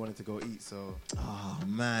said he wanted to go eat, so... Oh,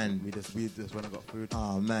 man. We just went and got food.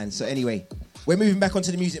 Oh, man. So anyway, we're moving back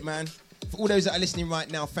onto the music, man. For all those that are listening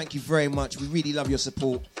right now, thank you very much. We really love your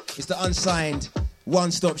support. It's the unsigned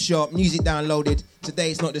one-stop shop, Music Downloaded.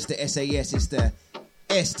 Today it's not just the SAS, it's the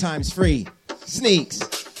S times 3. Sneaks,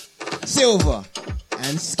 Silver,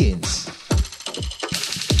 and Skins.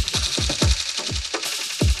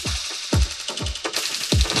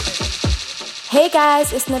 Hey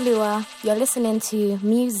guys, it's Nalua. You're listening to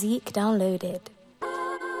Musique Downloaded.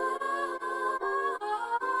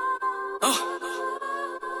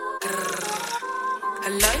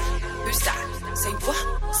 Hello, who's that? Say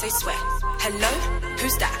what? Say swear. Hello,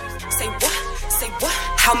 who's that? Say what? Say what?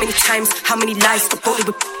 How many times? How many lies? Stop rolling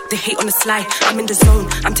with the hate on the slide. I'm in the zone.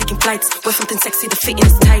 I'm taking flights. Wear something sexy. The fitting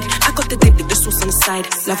is tight. I got the dip with the sauce on the side.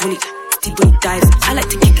 Love when it when he dives. I like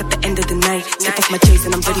to kick at the end of the night. Step off my J's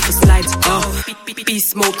and I'm ready for slides.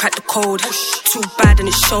 Beast mode, crack the code. Too bad and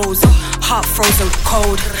it shows. Heart frozen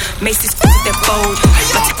cold. Macy's they're bold.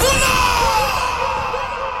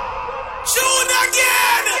 Shoot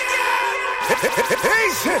again!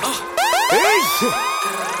 Easy!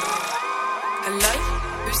 Hello,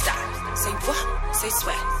 who's that? Say what? Say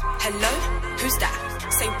swear. Hello, who's that?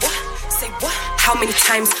 Say what? Say what? How many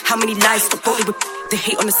times? How many lies? Stop rolling with the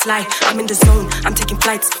hate on the slide. I'm in the zone. I'm taking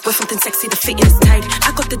flights. Wear something sexy. The fitting is tight.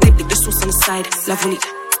 I got the dip with the sauce on the side. Love when he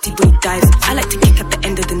dives. I like to kick at the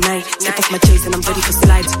end of the night. Step off my J's and I'm ready for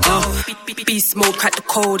slides. Beast mode, crack the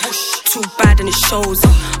code. Too bad and it shows.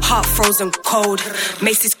 Heart frozen cold.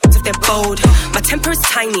 Macy's if they're bold. My temper is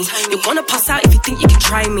tiny. You wanna pass out if you think you can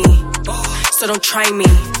try me. So don't try me.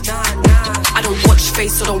 I don't watch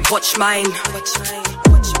face, so don't watch mine.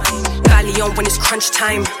 Valley on when it's crunch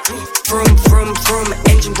time. Vroom, vroom, vroom.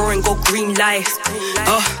 Engine roaring, go green light.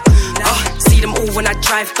 See them all when I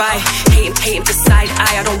drive by. Hating the side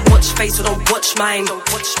eye. I don't watch face, so don't watch mine.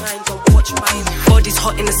 Body's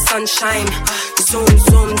hot in the sunshine. Zoom,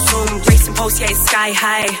 zoom, zoom. Racing pulse, yeah, it's sky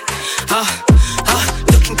high.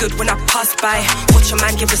 Looking good when I pass by. Watch a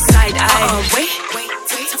man give a side eye. Wait.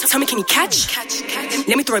 Tell me, can you catch?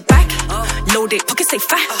 Let me throw it back. Load it, pockets stay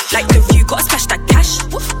fat. Like the view, gotta splash that cash.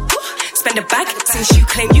 Spend a bag, since you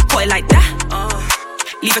claim you got it like that.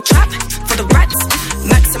 Leave a trap for the rats.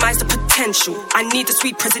 Maximize the potential. I need the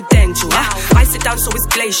sweet presidential. I sit down so it's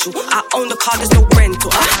glacial. I own the car, there's no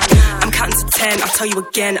rental. I'm counting to 10, I'll tell you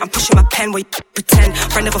again. I'm pushing my pen where you pretend.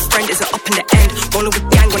 Friend of a friend isn't up in the end. Rolling with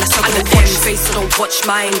gang when I suck in the watch face, so don't watch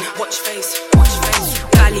mine. Watch face.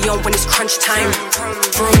 Valley on when it's crunch time.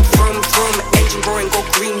 Vroom, vroom, vroom. Engine roaring, go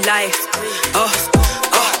green light.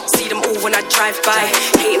 See them all when I drive by.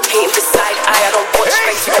 Hating the side eye. I don't watch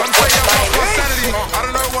face. I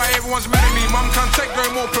don't know why everyone's mad at me. Mum can't take no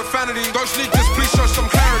more profanity. Go sneak this, please show some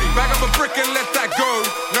clarity. Bag up a brick and let that go.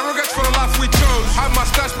 No regrets for the life we chose. Have my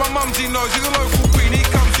stash, my mumsy knows. He's a local queen, he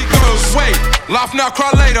comes, he goes. Wait, laugh now,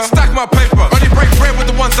 cry later. Stack my paper. Only break bread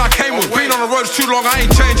with the ones I came with. Been on the roads too long, I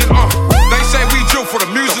ain't changing. They say we drill for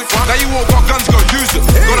the music. Now you all got guns, go use it.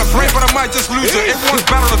 Got a brain, but I might just lose it. Everyone's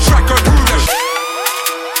bad on the track, go through them.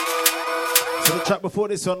 So the track before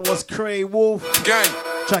this one was Cray Wolf. Gang.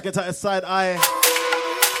 Track it at side eye.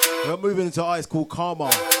 We're moving into an artist called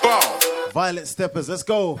Karma. Violent Steppers, let's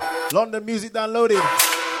go. London Music Downloaded.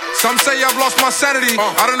 Some say I've lost my sanity.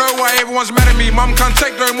 I don't know why everyone's mad at me. Mum can't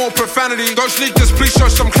take no more profanity. Go sneak this, please show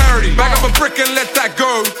some clarity. Bag up a brick and let that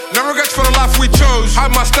go. No regrets for the life we chose.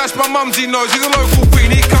 Have my stash, my mumsy knows. He's a local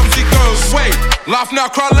queen, he comes, he goes. Wait, laugh now,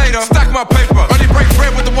 cry later. Stack my paper. Only break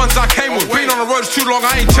bread with the ones I came with. Been on the roads too long,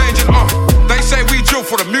 I ain't changing. They say we drill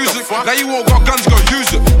for the music. Now you all got guns, go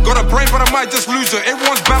use it. Got a brain, but I might just lose it.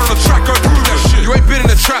 Everyone's bad on the track, go through that shit. You ain't been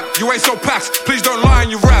in the trap, you ain't so packed. Please don't lie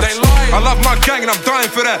in your raps. I love my gang and I'm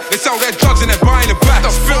dying for that. They sell their drugs and they're buying it back.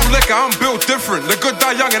 I feel liquor, I'm built different. The good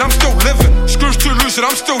die young and I'm still living. Screws too loose and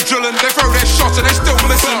I'm still drilling. They throw their shots and they still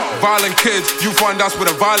missing. Violent kids, you find us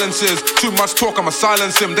where the violence is. Too much talk, I'ma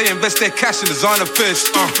silence him. They invest their cash in designer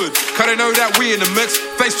fish. Stupid, cause they know that we in the mix.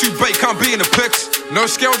 Face too bait, can't be in the pics. No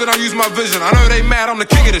scale, then I use my vision. I know they mad, I'm the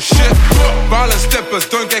king of the shit. Violent steppers,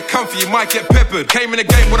 don't get comfy, you might get peppered. Came in the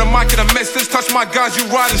game with a mic and a message. Touch my guys, you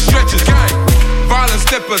riding stretches. Gang. Violent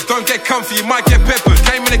steppers, don't get comfy, you might get peppered.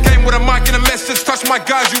 Came in the game with a mic and a message. Touch my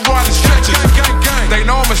guys, you riding stretches. Gang, gang. They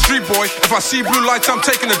know I'm a street boy. If I see blue lights, I'm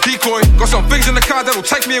taking a decoy. Got some things in the car that'll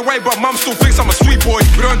take me away, but mum still thinks I'm a sweet boy.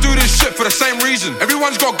 We don't do this shit for the same reason.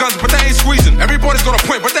 Everyone's got guns, but they ain't squeezing. Everybody's got a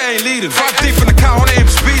point, but they ain't leading. 5 deep in the car, on aim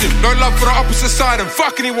speeding. No love for the opposite side, and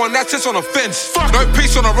fuck anyone that's just on a fence. No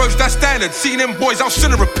peace on the roads, that's standard. Seeing them boys, I'll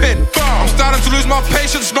sin and repent. I'm starting to lose my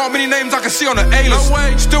patience. Not many names I can see on the A-list.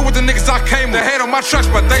 Still with the niggas I came with. They hate on my tracks,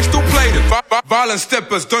 but they still played it. Violent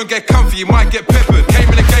steppers, don't get comfy, you might get peppered. Came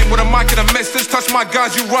in the game with a mic and a message. Touch my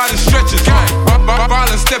guys, you riding stretches.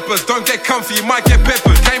 Violent steppers, don't get comfy, you might get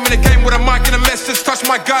peppered. Came in the game with a mic and a message. Touch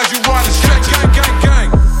my guys, you riding stretches. Gang, gang, gang.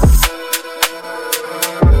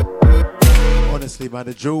 Honestly, man,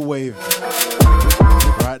 the drill wave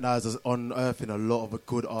right now is unearthing a lot of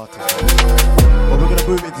good artists. But we're gonna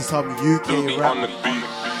move into some UK rap.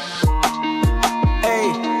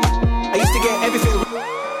 Hey, I used to get everything.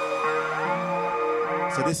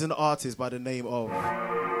 So this is an artist by the name of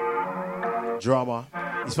Drama.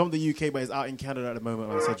 He's from the UK, but he's out in Canada at the moment,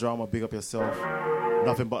 man. So Drama, big up yourself.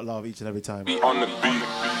 Nothing but love each and every time. Hey,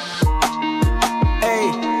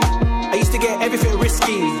 I used to get everything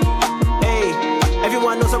risky. Hey,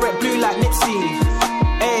 everyone knows I rep blue like Nipsey.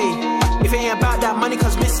 Hey, if it ain't about that money,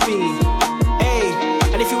 cause miss me. Hey,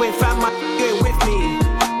 and if you ain't found my, you ain't with me.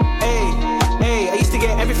 Hey, I used to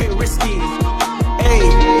get everything risky. Hey,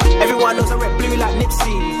 everyone knows I rep blue like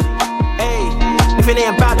Nipsey. Hey, if it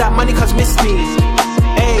ain't about that money, cause miss me.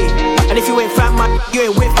 Hey, and if you ain't found my, you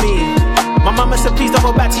ain't with me. My mama said please don't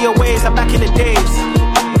go back to your ways like back in the days.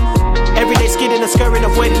 Everyday skidding and scurrying,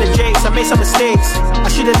 avoiding the jakes. I made some mistakes. I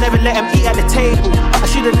should've never let him eat at the table. I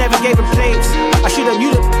should've never gave him plates. I should've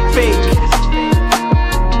knew the fake.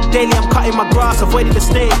 Daily I'm cutting my grass, avoiding the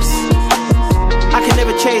snakes. I can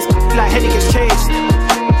never chase like Henny gets chased.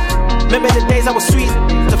 Remember the days I was sweet,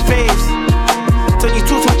 the face. Turn you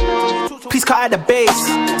two, please cut out the base.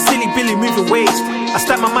 Silly Billy moving waste. I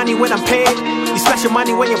stack my money when I'm paid. You splash your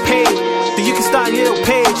money when you're paid. Then you can start a little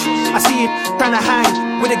page. I see you trying to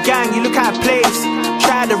hang with a gang, you look at a place.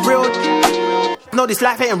 Try the real. No, this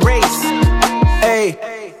life ain't a race. Hey,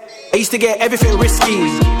 I used to get everything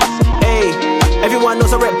risky. Hey, everyone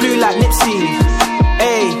knows I rep blue like Nipsey.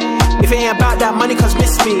 Hey, if it ain't about that money, cause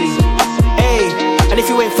miss me. Hey, and if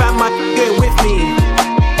you ain't found my, you ain't with me.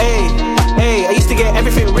 Hey, I used to get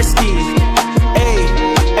everything risky. Hey,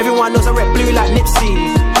 everyone knows I rep blue like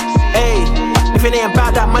Nipsey. Hey, if it ain't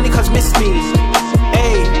about that money, cause miss me.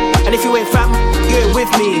 Hey, and if you ain't found my, you ain't with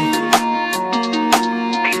me.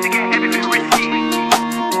 I used to get everything risky.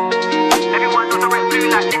 Everyone knows I rep blue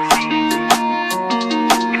like Nipsey.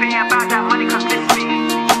 If it ain't about that money, cause miss me.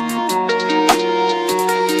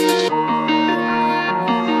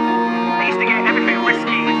 I used to get everything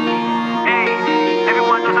risky. Hey,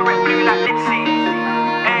 everyone knows I rep blue like Nipsey.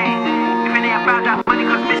 Hey, if it ain't about that money,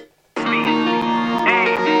 cause miss me.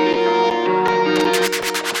 Hey.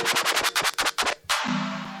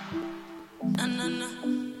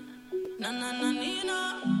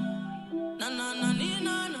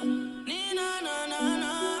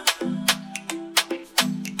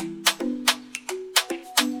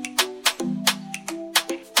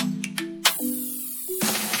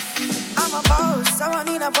 I'm a boss, so I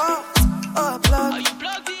need a boss or a plug. Are you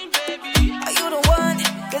plugged in, baby? Are you the one?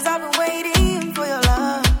 Cause I've been waiting for your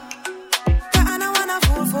love. Yeah, I don't wanna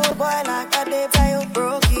fool for a boy like that, they tie you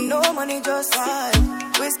brokey. No money, just side.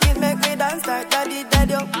 Whiskey make me dance like daddy,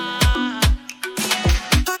 daddy.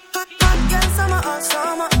 Hot girl, summer or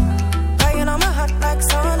summer. Crying on my heart like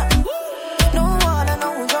sauna. No water, no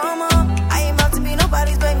drama. I ain't about to be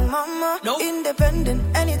nobody's baby mama. No. Independent,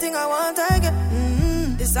 anything I want, I get.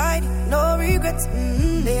 Decide, no regrets.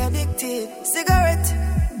 They addicted. Cigarette,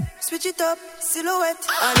 switch it up, silhouette.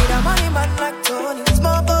 I need a money man like Tony.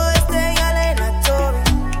 Small boy, stay LA like Tory.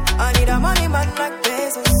 I need a money man like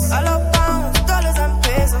Bezos. I love pounds, dollars and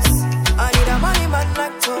pesos. I need a money man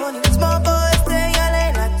like Tony. Small boy, stay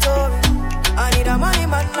LA like Tory. I need a money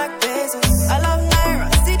man like Bezos. I love Naira,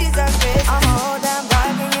 cities and pesos. I'm a whole damn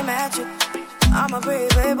vibe, can you match it?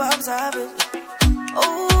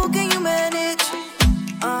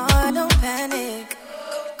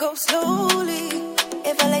 slowly.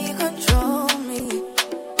 If I let you control me,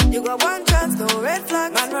 you got one chance, no red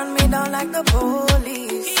flag. Man, run me down like the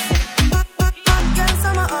police. Hot girl,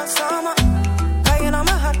 summer all summer. Crying on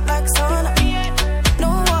my heart like sauna. No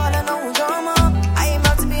water, no drama. I ain't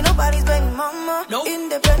about to be nobody's baby mama. Nope.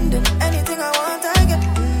 Independent, anything I want, I get.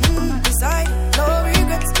 Decide, no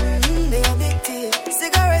regrets. They addicted.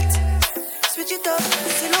 Cigarette, switch it up,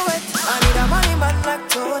 silhouette. I need a money man like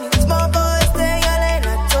Tony. Small boys, stay yelling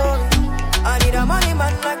like Tory. I need a money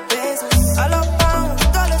man like Bezos. I love pounds,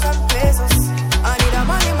 dollars and pesos. I need a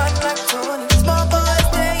money man like Tony. Small boys,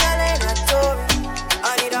 stay yelling like Tory.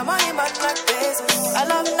 I need a money man like Bezos. I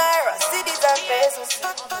love Naira, cities and pesos.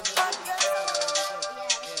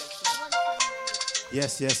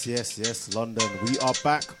 Yes, London. We are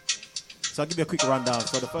back. So I'll give you a quick rundown.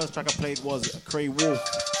 So the first track I played was Cray Wolf,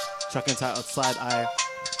 track entitled Side Eye.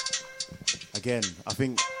 Again, I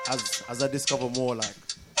think as I discover more like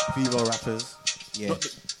female rappers,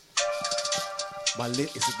 my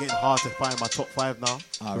list is getting hard to find my top 5 now.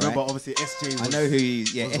 Remember, obviously SJ was, I know who you,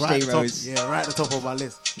 SJ right Rose. right at the top of my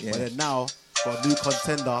list. Yeah. But then now, got a new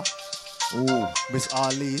contender, Miss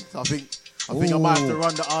Ali. So I think I might have to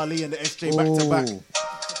run the Ali and the SJ back to back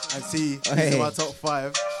and see who's in my top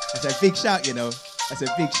 5. That's a big shout, you know. That's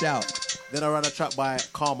a big shout. Then I ran a track by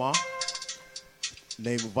Karma,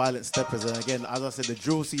 named Violent Steppers. And again, as I said, the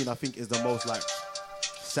drill scene I think is the most like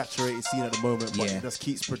saturated scene at the moment, but it just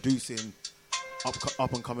keeps producing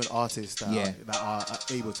up and coming artists that are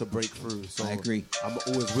able to break through. So I agree. I'm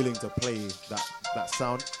always willing to play that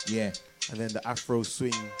sound. Yeah. And then the Afro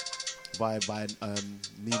swing vibe by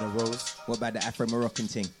Nina Rose. What about the Afro Moroccan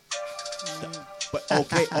thing? But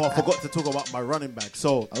okay, I forgot to talk about my running bag.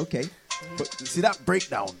 So but see that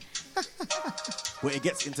breakdown where it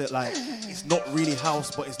gets into like it's not really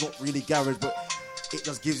house, but it's not really garage, but it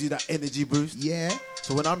just gives you that energy boost. Yeah.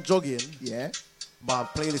 So when I'm jogging, my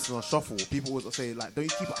playlist is on shuffle. People always say like, "Don't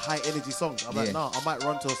you keep a high energy songs?" I'm like, "Nah, I might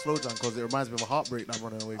run to a slow jam because it reminds me of a heartbreak that I'm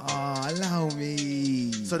running away from." Allow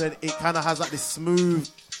me. So then it kind of has like this smooth,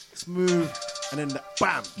 and then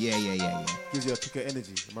bam. Yeah. Gives you a kick of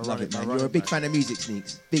energy. Love it, man. You're a big fan of music,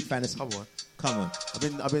 Sneaks. Big fan of. Come on.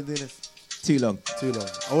 I've been doing this too long.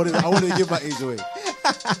 I wanted to give my age away.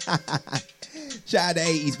 Shout out the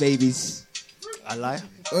 80s babies. I lie.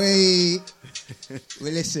 Oi.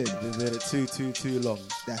 Well, listen. Been doing it too long.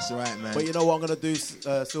 That's right, man. But you know what I'm gonna do,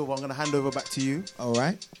 Silver? I'm gonna hand over back to you. All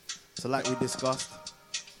right. So like we discussed.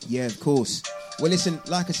 Yeah, of course. Well, listen.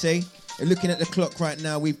 Like I say, looking at the clock right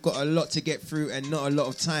now, we've got a lot to get through and not a lot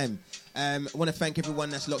of time. I want to thank everyone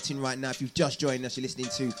that's locked in right now. If you've just joined us, you're listening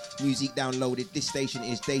to Musique Downloaded. This station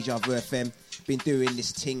is Deja Vu FM. Been doing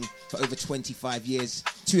this thing for over 25 years.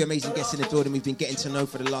 2 amazing guests in the building we've been getting to know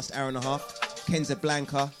for the last hour and a half. Kenza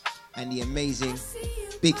Blanca and the amazing,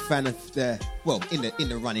 big fan of in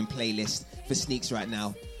the running playlist for Sneaks right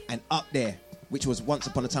now. And up there, which was once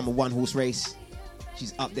upon a time a one-horse race,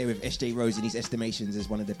 she's up there with SJ Rose in his estimations as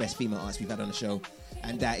one of the best female artists we've had on the show.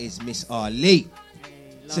 And that is Miss Ali.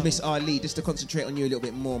 So Miss Ali, just to concentrate on you a little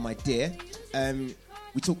bit more, my dear,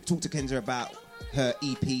 we talked to Kenza about her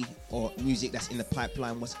EP or music that's in the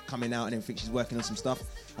pipeline, what's coming out and everything. She's working on some stuff.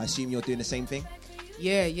 I assume you're doing the same thing?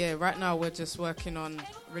 Yeah. Right now we're just working on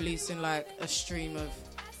releasing like a stream of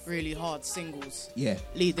really hard singles. Yeah.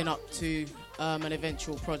 Leading up to an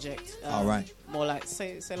eventual project. All right. More like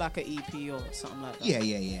say like an EP or something like that.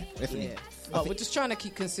 Yeah. Definitely. Yeah. But we're just trying to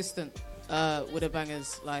keep consistent with the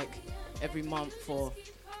bangers like every month or.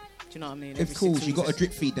 Do you know what I mean? Of course, you got to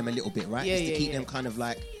drip feed them a little bit, right? Yeah, just to keep them kind of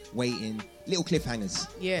like waiting, little cliffhangers.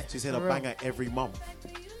 Yeah. She said a banger every month.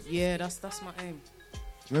 Yeah, that's my aim. Do you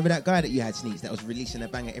remember that guy that you had, Sneaks, that was releasing a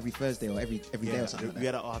banger every Thursday or every day or something like that? We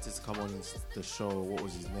had an artist come on the show. What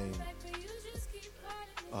was his name?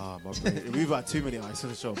 My brain. We've had too many artists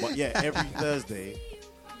on the show, but yeah, every Thursday.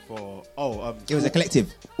 It was a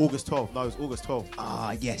collective. August 12th. No, it was August 12th.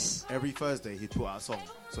 Ah, yes. Every Thursday he'd put out a song.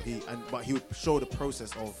 But he would show the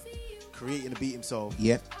process of creating the beat himself.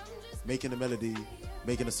 Yep. Making the melody,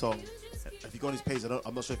 making a song. If you go on his page,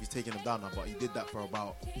 I'm not sure if he's taking them down now, but he did that for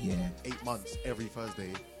about 8 months. Every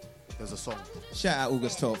Thursday, there's a song. Shout out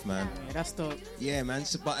August 12th, man. Yeah, that's dope. Yeah, man.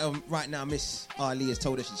 So, but right now, Miss Ali has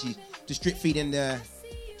told us that she's just drip feeding the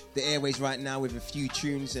airways right now with a few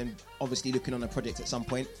tunes and obviously looking on a project at some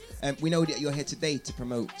point. We know that you're here today to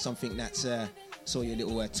promote something that's saw your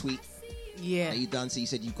little tweet. Yeah. That you done. So you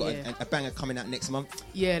said you've got a banger coming out next month.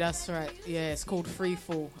 Yeah, that's right. Yeah, it's called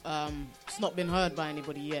Freefall. It's not been heard by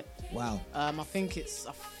anybody yet. Wow. I think it's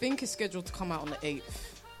scheduled to come out on the 8th.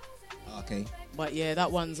 Okay. But yeah, that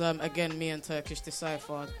one's again me and Turkish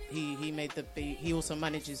Decipher. He made the beat. He also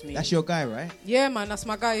manages me. That's your guy, right? Yeah, man, that's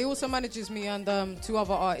my guy. He also manages me and two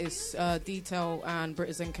other artists, Detail and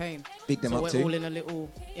Britters and Kane. Big them so up we're too. all in a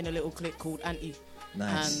little clique called Anti.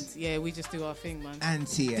 Nice. And yeah, we just do our thing, man.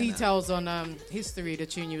 Anti. Details on History, the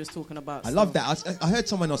tune you was talking about. I love that. I heard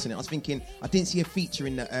someone else in it. I was thinking I didn't see a feature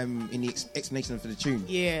in the explanation for the tune.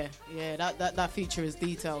 Yeah. That feature is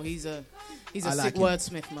Detail. He's a like sick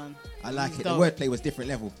wordsmith, man. I like it. Dope. The wordplay was different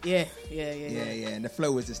level. Yeah. And the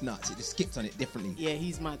flow was just nuts. It just skipped on it differently. Yeah,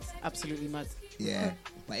 he's mad. Absolutely mad. Yeah,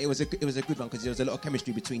 but it was a good one because there was a lot of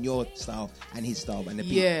chemistry between your style and his style and the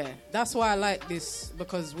beat. Yeah, that's why I like this,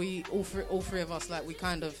 because we all three of us, like, we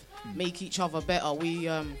kind of make each other better. We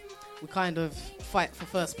kind of fight for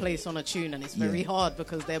first place on a tune, and it's very hard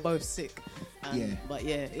because they're both sick. But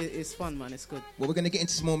yeah, it's fun, man. It's good. Well, we're going to get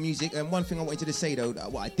into some more music. And one thing I wanted to say, though,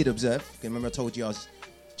 what I did observe, remember I told you I was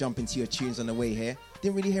jumping to your tunes on the way here,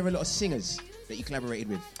 didn't really hear a lot of singers that you collaborated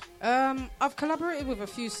with. I've collaborated with a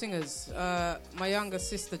few singers. My younger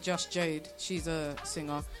sister, Just Jade, she's a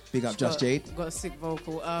singer. Big up, Just Jade. Got a sick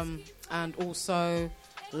vocal. And also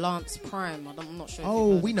Lance Prime. I'm not sure.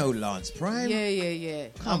 Oh, we know Lance Prime. Yeah.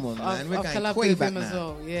 Come on, man. We're I've going collaborated way with back him now. as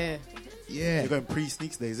well. Yeah. You're going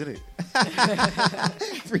pre-Sneaks days, isn't it?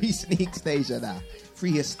 Pre-Sneak stage of that.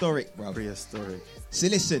 Prehistoric, bro. Prehistoric. So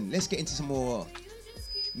listen, let's get into some more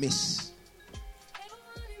Miss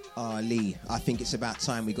Ali. I think it's about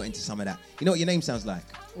time we got into some of that. You know what your name sounds like?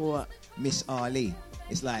 What? Miss Ali.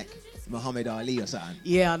 It's like Muhammad Ali or something.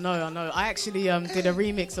 Yeah, I know. I actually did a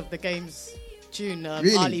remix of the game's tune,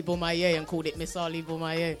 Really? Ali Boumaye, and called it Miss Ali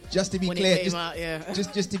Boumaye. Just to be when clear, it came out, yeah.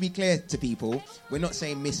 just to be clear to people, we're not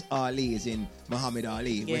saying Miss Ali as in Muhammad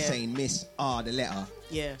Ali. We're Yeah. saying Miss R, the letter,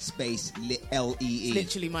 Yeah. space L-E-E. It's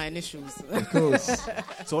literally my initials. Of course.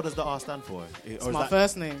 So what does the R stand for? It's my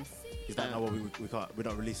first name. Is that not what we're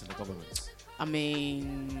not releasing the governments? I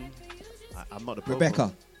mean, I'm not the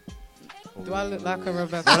Rebecca. Do I look like a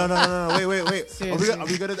Rebecca? No. Wait. Seriously. Are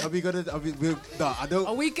we gonna? No, I don't.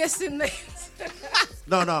 Are we guessing names?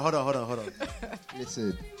 No. Hold on.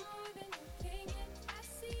 Listen.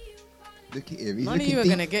 Look at him. He's None of you are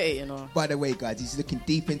going to get it, you know. By the way, guys, he's looking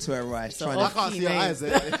deep into her eyes. So I can't see her eyes.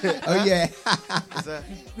 Oh, yeah.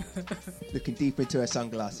 Looking deep into her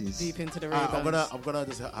sunglasses. Deep into the Ray-Bans. I'm gonna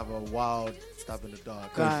just have a wild stab in the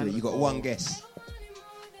dark. Go for it. You got one guess.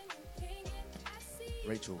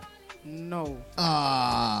 Rachel. No.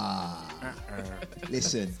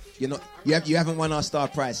 Listen, you haven't won our star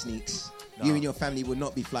prize, Sneaks. No. You and your family will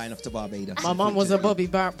not be flying off to Barbados. My mum was a Bobby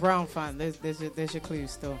Brown fan. There's your clue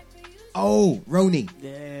still. Oh, Roni.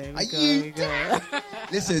 Yeah, we go.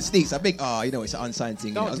 Listen, Sneaks, I think, it's an unsigned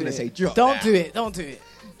thing. I was going to say drop. Don't do it. Don't do it.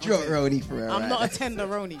 Drop Roni for her. I'm not a tender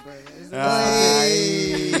Roni, bro.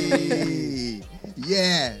 Hey.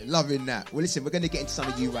 Yeah, loving that. Well, listen, we're going to get into some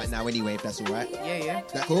of you right now anyway, if that's all right. Yeah.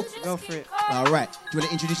 That cool? Go for it. All right. Do you want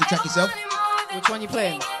to introduce the track yourself? Which one you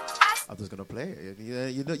playing? I'm just going to play it.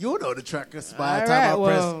 You know the track is by all time right, I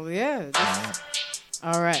well, yeah.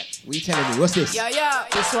 All right. What are you telling me? What's this? Yeah.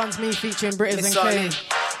 This one's me featuring Britters and Kane.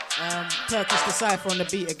 Turkish Decipher on the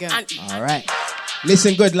beat again. All right.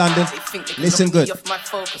 Listen good, London. Listen good. Put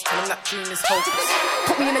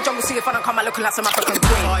me in the jungle, see if I don't come out looking like some African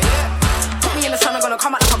queen. Put me in the sun, I'm gonna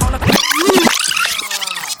come out like I'm gonna.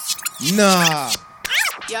 Nah.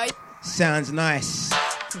 Yeah. Sounds nice.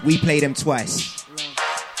 We play them twice.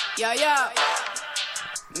 Yeah.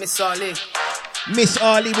 Miss Ali. Miss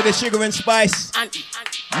Ali with the sugar and spice.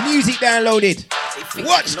 Music downloaded.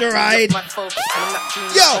 Watch the ride.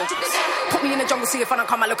 Yo. Put me in the jungle, see if I don't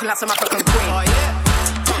come out looking like some African queen.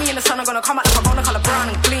 Put me in the sun, I'm gonna come out like I'm gonna color brown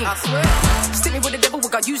and clean. I swear. Stick me with the devil, we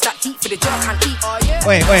gotta use that heat for the jar I can't eat.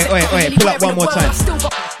 Wait. Pull up one more time.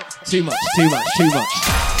 Too much.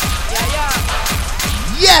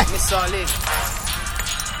 Yeah. Miss Ali.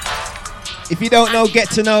 If you don't know, get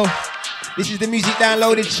to know. This is the Music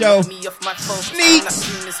Downloaded show. Sneaks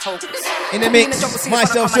in the mix.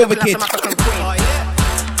 Myself, Silver Kid.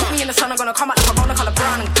 Put me in the sun, I'm gonna come out like I'm gonna color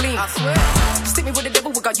brown and clean. I swear. Stick me with the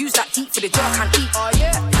devil, we gotta use that heat for the jar I can't eat.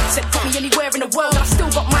 Said put me anywhere in the world, and I still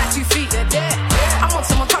got my 2 feet. I want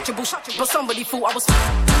some untouchable, but somebody thought I was.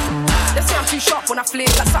 They say I'm too sharp when I flip,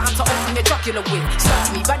 like something to open your jugular with.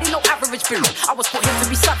 Search me, but they no average bill. I was put here to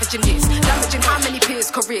be savage in this, damaging how many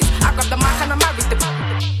peers' careers. I grabbed the mic and I married the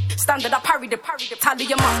standard. I parry the tally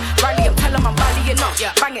them up, rally them, tell them I'm rallying up.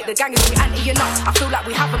 Bang it, the gang is me anti enough. I feel like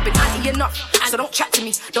we haven't been anti enough. So don't chat to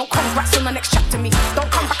me, don't congrats on the next chapter me.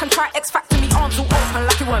 Don't come back and try X Factor me. Arms all open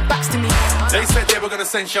like you weren't backs to me. They said they were gonna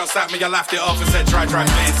send shots at me, I laughed it off and said try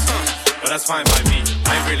please. but that's fine by me.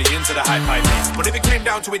 I ain't really into the hype I need. But if it came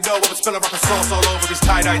down to it though, I would spill a rock of sauce all over his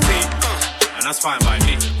tie-dye tee. And that's fine by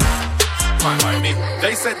me. Fine by me.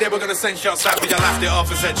 They said they were gonna send shots at me, I laughed it off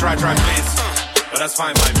and said try please. But that's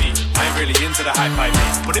fine by me. I ain't really into the hype I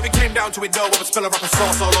need. But if it came down to it though, I would spill a rock of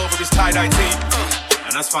sauce all over his tie-dye tee.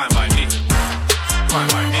 And that's fine by me. Fine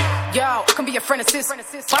by me. Yo, I can be a friend assist.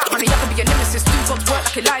 But honey, I can be a nemesis. Do God's work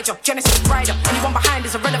like Elijah, Genesis rider. Anyone behind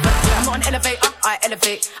is irrelevant. I'm not an elevator, I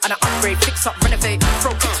elevate and I upgrade, fix up, renovate.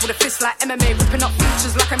 Throw kicks with a fist like MMA, ripping up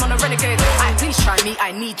features like I'm on a renegade. Please try me,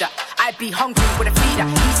 I need that. I'd be hungry with a feeder.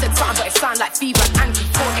 He said something, but it sound like fever. Angry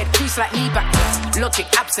forehead, crease like knee back. Logic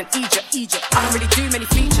absent, Egypt. I don't really do many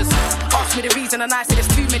features. Ask me the reason, and I say there's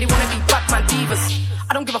too many wanna be Batman divas.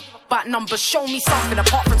 I don't give a f about numbers. Show me something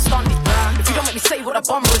apart from stunning. If you don't make me say what a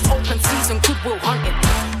bummer is, open season, goodwill hunting.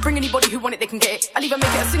 Bring anybody who want it, they can get it. I'll even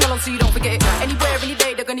make it a sing-along so you don't forget it. Anywhere, any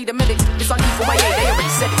day, they're gonna need a minute. It's unequal, my they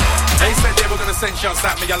already said it. They said they were gonna send shots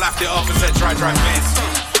at me, I laughed it off and said try please.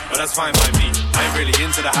 But that's fine by me. I ain't really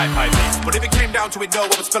into the hype I need. But if it came down to it though,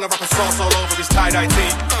 I would spill a rock of sauce all over his tie-dye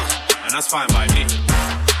tee. And that's fine by me.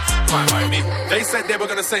 Fine by me. They said they were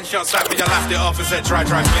gonna send shots at me, I laughed it off and said try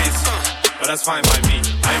please. But that's fine by me.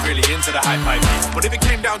 I ain't really into the hype I need. But if it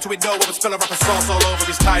came down to it though, I would spill a rock of sauce all over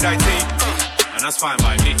his tie-dye tee. And that's fine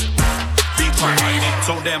by me. Fine by me.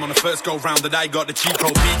 Told them on the first go round that I got the cheap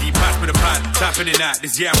code BD. Pass me the pad, tapping in that.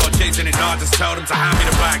 This year I'm not chasing it hard, just tell them to hand me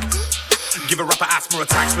the bag. Give a rapper asthma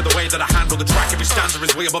attacks with the way that I handle the track. Every stanza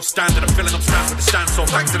is way above standard. I'm filling up stands with the stand, so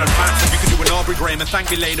thanks in advance. If you can do an Aubrey Graham and thank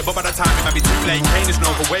me later, but by the time it might be too late. Kane is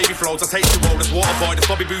known for wavy flows. I take too old as Waterboy, that's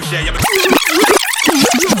Bobby Boucher. Yeah,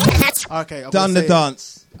 okay, done the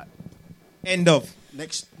dance. End of.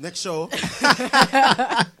 Next show.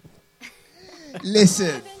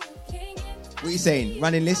 Listen. What are you saying?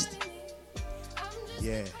 Running list?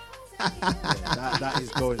 Yeah. That is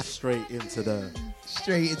going straight into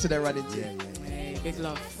the running team. Yeah. Big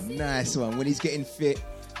love. Nice one. When he's getting fit,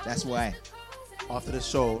 that's why. After the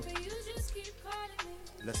show,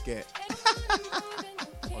 let's get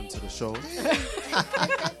onto the show.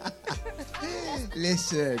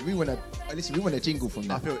 Listen, we want a jingle from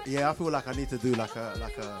that. I feel like I need to do like a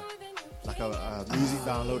music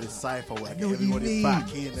downloaded cypher where I get everybody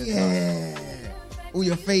back in and all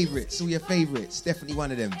your favourites, definitely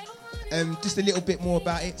one of them. Just a little bit more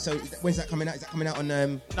about it. So when's that coming out? Is that coming out on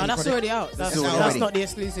No, that's already out. That's not the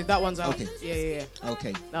exclusive. That one's out. Okay. Yeah.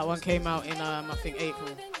 Okay. That one came out in I think April.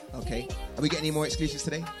 Okay. Are we getting any more exclusives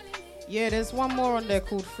today? Yeah, there's one more on there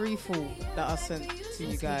called Free Fall that I sent to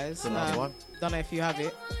you guys. Another one. Don't know if you have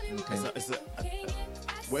it. Okay.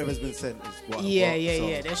 Whatever's been sent is what Yeah. I've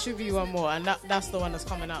got, so. There should be one more, and that's the one that's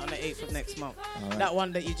coming out on the 8th of next month. Right. That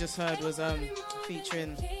one that you just heard was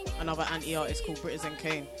featuring another anti-artist called Britters and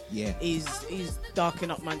Kane. Yeah. He's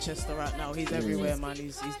darking up Manchester right now. He's everywhere, man.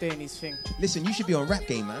 He's doing his thing. Listen, you should be on Rap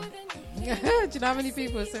Game, man. Do you know how many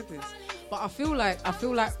people have said this? But I feel like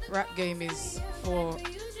Rap Game is for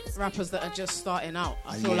rappers that are just starting out.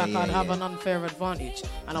 I feel like I'd have an unfair advantage,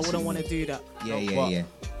 and I wouldn't want to do that. Yeah.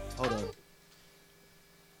 Hold on.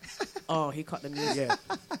 Oh, he cut the music. Yeah.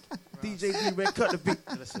 DJ D-Red cut the beat.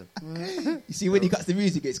 Listen. You see, when he cuts the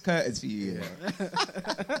music, it's curtains for you.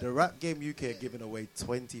 Yeah. The Rap Game UK are giving away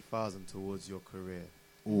 20,000 towards your career.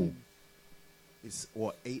 Ooh. It's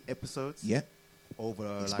 8 episodes? Yeah.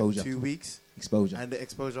 Over Exposure. like 2 weeks. Exposure. And the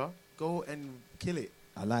exposure. Go and kill it.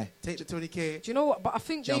 I lie. Take the 20K. Do you know what? But I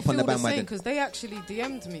think Jump they on the feel the same bandwagon. because they actually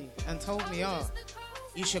DM'd me and told me,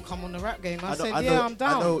 you should come on the Rap Game. I said, I know, I'm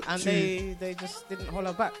down. And they they just didn't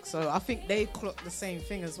holler back. So I think they clocked the same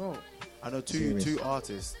thing as well. I know two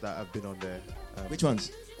artists that have been on there. Which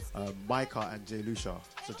ones? Micah and Jay Lucia.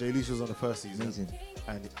 So Jay Lucia was on the first season. Amazing.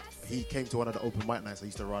 And he came to one of the open mic nights I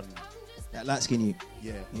used to run. That light skin you?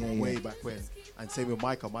 Yeah, way back when. And same with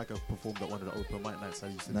Micah. Micah performed at one of the open mic nights I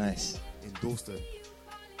used to do in Dalston.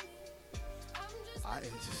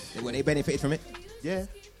 When they benefited from it? Yeah.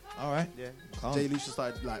 All right. Yeah. Calm. Jay Lucia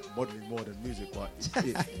started like modelling more than music, but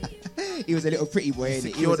he was a little pretty boy.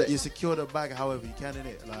 You secure the bag however you can,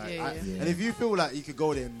 innit? Like, Yeah. And if you feel like you could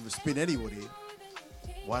go there and spin anybody,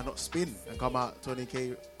 why not spin and come out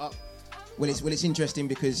 20K up? Well, it's interesting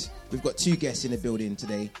because we've got 2 guests in the building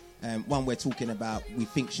today. One we're talking about we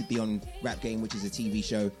think should be on Rap Game, which is a TV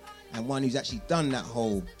show, and one who's actually done that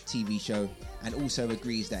whole TV show and also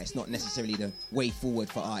agrees that it's not necessarily the way forward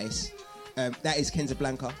for artists. That is Kenza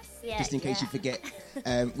Blanca, just in case you forget.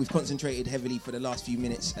 We've concentrated heavily for the last few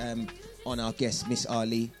minutes on our guest, Miss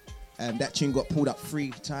Ali. That tune got pulled up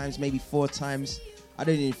 3 times, maybe 4 times. I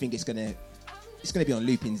don't even think it's going to It's going to be on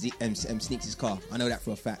loop in Sneaks' car. I know that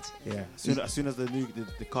for a fact. Yeah. As soon as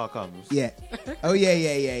the car comes. Yeah. Oh,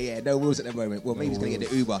 yeah. No wheels at the moment. Well, maybe he's going to get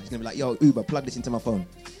the Uber. He's going to be like, yo, Uber, plug this into my phone.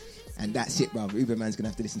 And that's it, bruv. Uber man's going to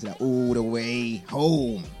have to listen to that all the way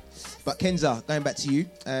home. But Kenza, going back to you.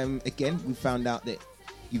 Again, we found out that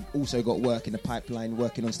you've also got work in the pipeline,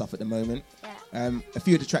 working on stuff at the moment. Yeah. A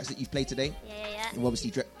few of the tracks that you've played today. Yeah. You've obviously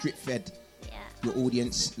drip-fed your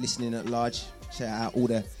audience, listening at large. Shout out all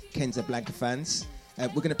the Kenza Blanca fans. We're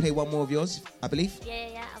going to play one more of yours, I believe.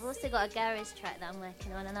 Yeah. I've also got a garage track that I'm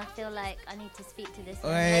working on, and I feel like I need to speak to this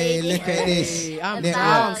Hey, look at this. I'm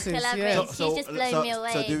down. dancing. She's just blown me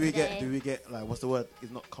away. So do we today. get like, what's the word?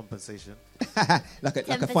 It's not compensation. like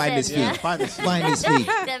a finder's fee. Yeah. Finder's fee.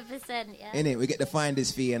 10%, yeah. Innit? We get the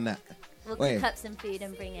finder's fee and that. We'll cook up some food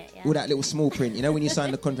and bring it, yeah. All that little small print. You know when you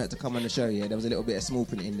signed the contract to come on the show, yeah, there was a little bit of small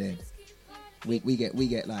print in there. We get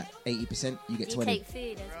like 80%, you get 20%. You take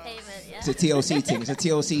food as payment, yeah. It's a TLC thing. It's a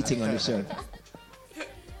TLC thing on the show.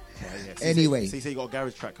 Anyway. So you say you got a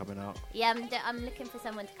garage track coming out. Yeah, I'm looking for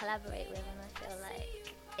someone to collaborate with, and I feel like,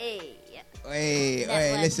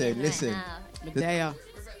 Hey, listen. Medea.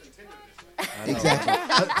 Exactly.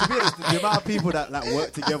 To be honest, the amount of people that like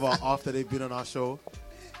work together after they've been on our show.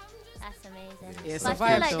 That's amazing. Yeah, but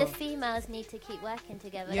I feel like the females need to keep working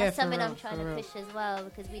together. Yeah, that's something real, I'm trying to push as well,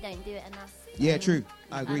 because we don't do it enough. Yeah, true.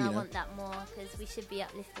 I agree. And I want that more, because we should be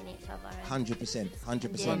uplifting each other. 100%.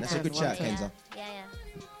 That's a good shout, Kenza. Yeah.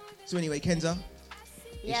 So anyway, Kenza,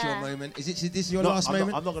 it's your moment. Is this your last I'm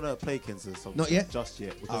moment? I'm not going to play Kenza's song. Not yet? Just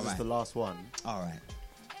yet, because it's the last one. All right.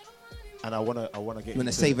 And I want to get. You want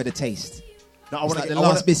to savor the taste. No, I want like the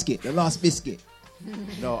last biscuit. The last biscuit.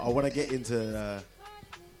 No, I want to get into.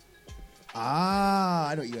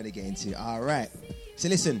 I know what you want to get into. All right. So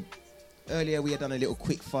listen, earlier we had done a little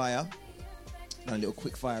quick fire.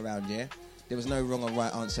 Round here. There was no wrong or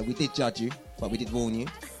right answer. We did judge you, but we did warn you.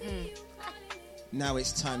 Now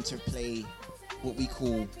it's time to play what we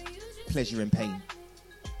call pleasure and pain.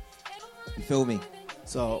 You feel me?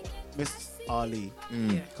 So, Miss Ali,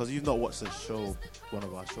 because you've not watched one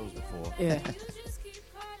of our shows before. Yeah.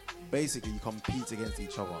 Basically, you compete against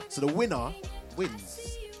each other. So the winner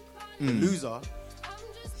wins. The loser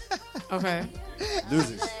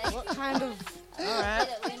loses. What kind of... All right.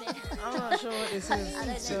 I'm not sure what this is.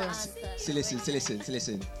 So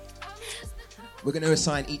listen. We're going to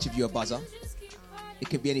assign each of you a buzzer. It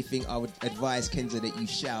could be anything. I would advise Kenza that you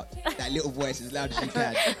shout that little voice as loud as you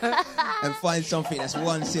can and find something that's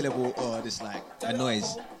one syllable or just like a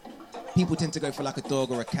noise. People tend to go for like a dog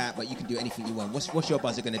or a cat, but you can do anything you want. What's your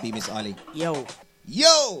buzzer going to be, Miss Ali? Yo.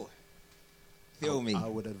 Feel me. I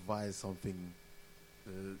would advise something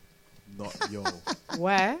not yo.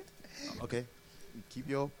 Where? Okay. Keep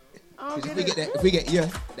yo. If we get yeah,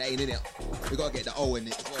 that ain't in it. We gotta get the O in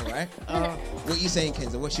it as well, right? What are you saying,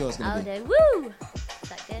 Kenza? What's yours gonna be? Woo! Is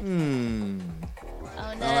that good?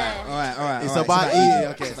 Oh no! All right. It's about eating.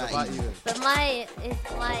 Okay, it's about eating. But my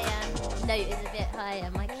note is a bit higher.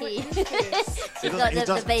 My key. To be honest,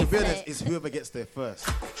 it's whoever gets there first.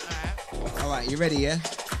 All right, you ready? Yeah.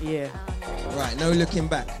 Yeah. Right. No looking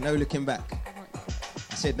back.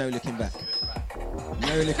 I said no looking back.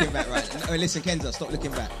 No looking back. Right. No, listen, Kenza, stop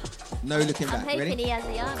looking back. No looking back. I'm hoping Ready? he has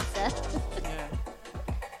the answer.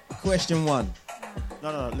 Question 1.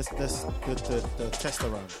 No. Let's the tester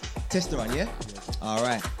round. Tester run, yeah? All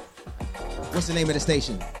right. What's the name of the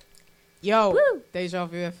station? Yo. Deja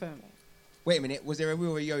Vu FM. Wait a minute. Was there a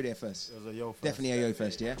woo or a yo there first? There was a yo first. Definitely a yo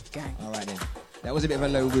first, yeah? Gang. All right then. That was a bit of a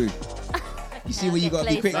low woo. You see where you got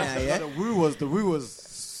to be quick now, yeah? The woo was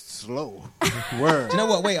slow. Word. Do you know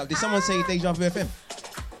what? Wait up. Did someone say Deja Vu FM?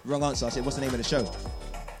 Wrong answer. I said, what's the name of the show?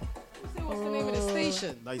 What's the name of the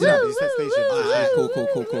station? No, he said station. All right, cool.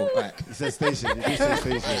 All right. He said station. He said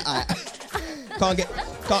station. All right. Can't get.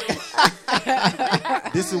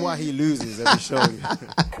 This is why he loses every show.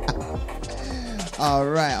 All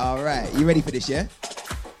right. You ready for this, yeah?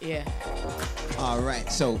 Yeah. All right.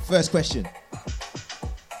 So, first question.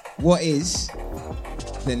 What is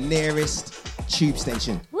the nearest tube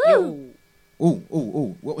station? Woo!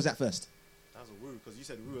 Ooh. What was that first? That was a woo, because you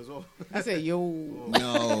said woo as well. I said yo.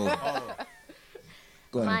 No.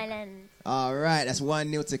 Go on. Myland. All right. That's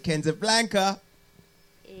 1-0 to Kenza Blanca.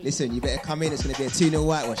 Listen, you better come in. It's going to be a 2-0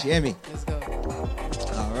 whitewash. You hear me? Let's go.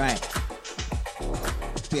 All right.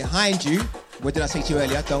 Behind you, what did I say to you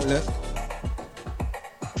earlier? Don't look.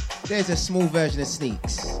 There's a small version of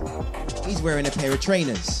Sneaks. He's wearing a pair of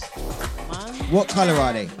trainers. What colour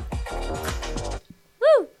are they?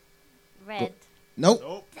 Woo! Red.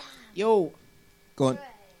 Nope. Yo. Go on.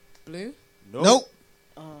 Blue? Nope.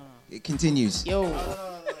 It continues. Yo.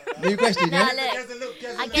 New question, yeah? Look.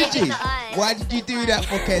 I gave Did you? the eye. Why did you do that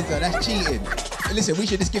for Kenza? That's cheating. Listen, we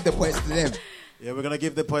should just give the points to them. Yeah, we're going to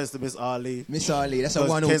give the points to Miss Ali. Miss Ali, that's a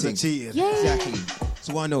Because 1-0 Kenza thing. cheated. Yeah. Exactly. It's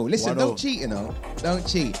 1-0. Listen, 1-0. don't cheat, you know. Don't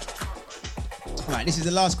cheat. Right, this is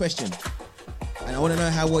the last question. And I want to know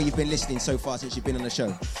how well you've been listening so far since you've been on the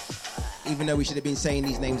show. Even though we should have been saying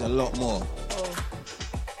these names a lot more.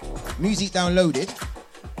 Musique Downloaded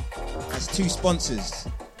has 2 sponsors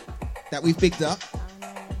that we've picked up.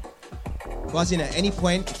 Buzz in at any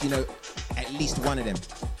point if you know at least one of them.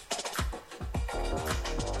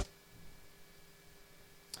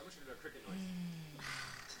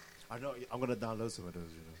 I know. I'm going to download some of those,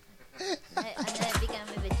 you know. I know it began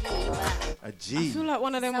with a G, but... A G? I feel like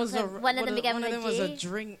one of them was a One of them began with a G. was a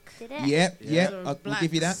drink. Did it? Yep. We'll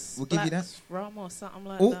give you that. We'll give you that. Rum or something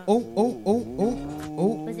like Oh. that.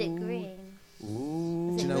 Was it green?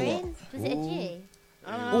 Ooh. Was Do it you know green? what? Was it a G?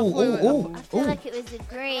 I feel like it was a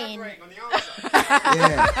green.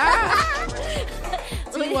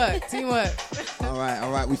 Teamwork. All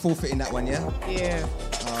right. We forfeiting that one, yeah? Yeah.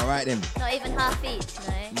 All right then. Not even half each,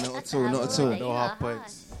 no? Not at all. No half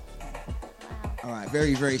points. All right,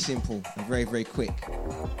 very, very simple and very, very quick.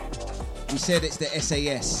 We said it's the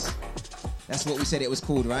SAS. That's what we said it was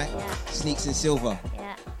called, right? Yeah. Sneaks and Silver.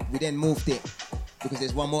 Yeah. We then morphed it because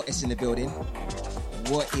there's one more S in the building.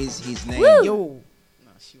 What is his name? Woo! Yo.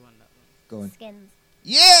 No, she won that one. Go on. Skins.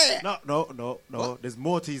 Yeah! No. What? There's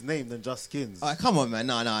more to his name than just Skins. All right, come on, man.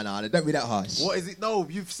 No. Don't be that harsh. What is it? No,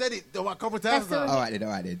 you've said it a couple of times now. All right,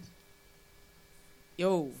 then.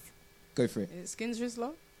 Yo. Go for it. Is it Skins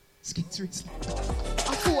Rizla? Skins Rizla.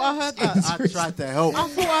 I thought I heard that. I tried to help. I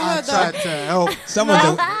thought I heard that. tried to help.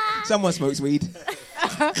 Someone smokes weed.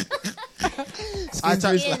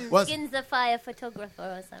 Skins the fire photographer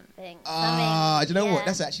or something. Do you know what?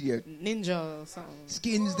 That's actually a ninja or something.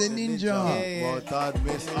 Skins the ninja. Yeah. Well done,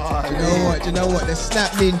 Miss Ali. Do you know what? The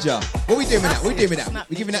Snap Ninja. What are we doing with that? We giving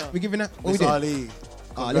that? What we Miss doing? Ali.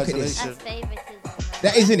 Look at this. That's favoritism.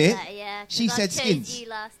 That isn't it? Yeah. She said I chose Skins. you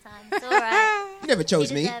last time. It's all right. You never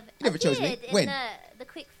chose me. deserve- You never chose me. I did, When? in the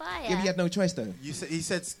quick fire. Yeah, but you had no choice though. He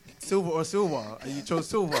said silver or silver, and you chose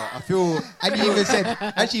silver. I feel. And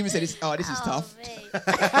she even said, this is tough.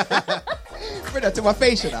 Brother, to my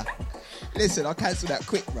face, you know. Listen, I'll cancel that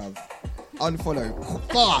quick, bruv. Unfollow.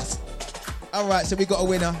 Fast. All right, so we got a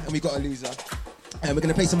winner and we got a loser. And we're going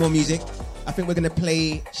to play some more music. I think we're going to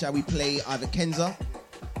play, shall we play either Kenza?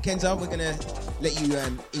 Kenza, we're going to let you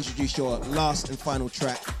introduce your last and final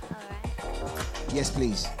track. All right. Yes,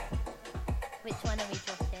 please. Which one are we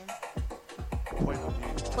dropping?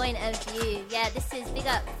 Point of view. Yeah, this is big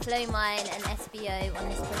up Flow Mine and SBO on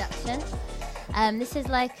this production. This is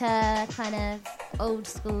like a kind of old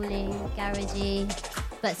schooly, garagey,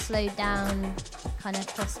 but slowed down kind of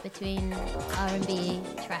cross between R&B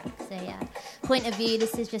track. So yeah, point of view.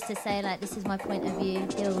 This is just to say like this is my point of view.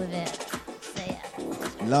 Deal with it. So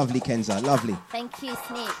yeah. Lovely, Kenza. Lovely. Thank you,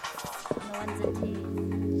 Sneaks. On the ones and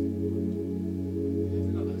twos.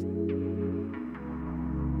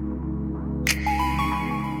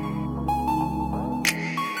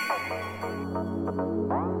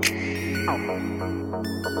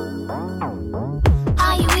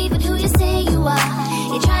 Are you even who you say you are?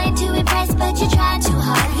 You're trying to impress, but you're trying too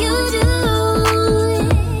hard. You do.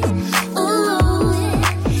 Ooh,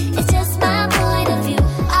 it's just my point of view.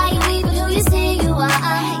 Are you even who you say you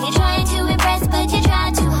are? You're trying to impress, but you're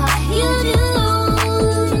trying too hard. You do.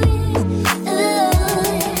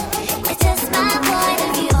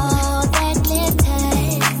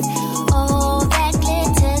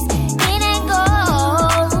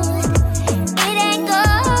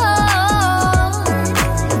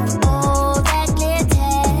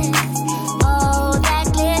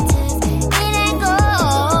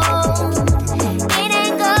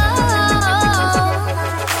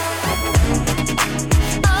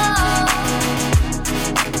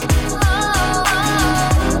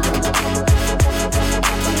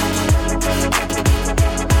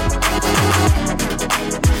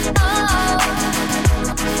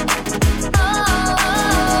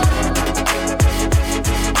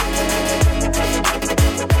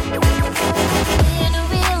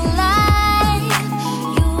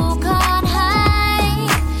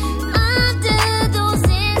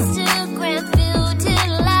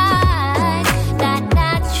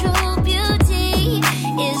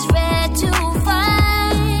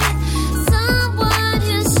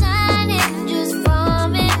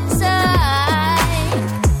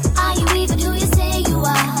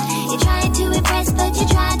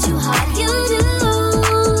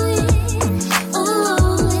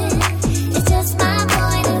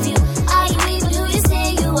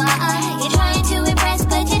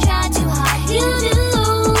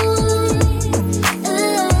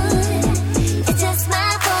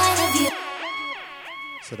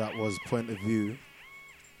 So that was Point of View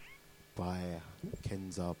by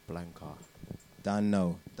Kenza Blanca.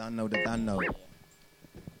 Dunno. And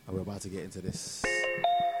we're about to get into this.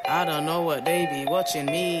 I don't know what they be watching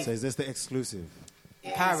me. So is this the exclusive?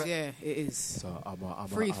 Parrot. Yeah, it is. So I'm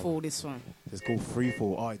Free Fall, this one. It's called Free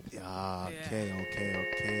Fall. Oh, yeah, okay.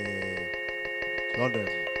 London.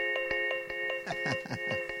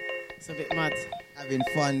 It's a bit mad. Having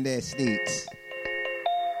fun there, Sneaks.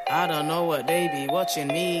 I don't know what they be watching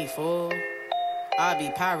me for. I be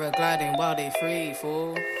paragliding while they free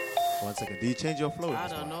fall. 1 second. Do you change your flow? I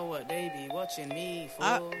don't know what they be watching me for.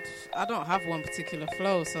 I don't have one particular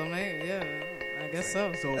flow, so maybe, yeah, I guess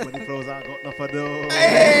so. So many flows, I got enough of those.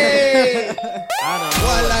 Hey! I don't know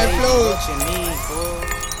what they be watching me for.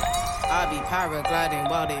 I be paragliding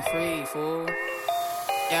while they free fall.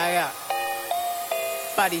 Yeah.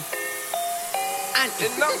 Buddy. And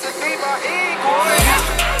enough to be my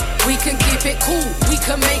ego. We can keep it cool, we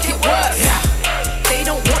can make it work. Yeah. They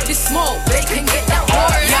don't want this smoke, they can get that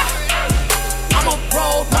work. Yeah. I'm a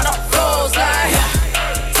roll, but up flows like.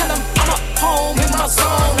 Yeah. Tell them I'm at home in my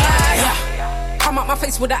zone like. Yeah. Come out my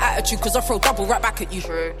face with an attitude, cause I throw double right back at you.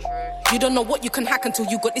 You don't know what you can hack until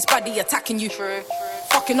you got this body attacking you.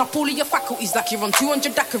 Fucking up all of your faculties like you're on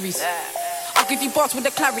 200 daiquiris. I'll give you bars with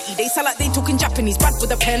the clarity. They sound like they talking Japanese. Bad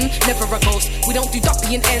with a pen, never a ghost. We don't do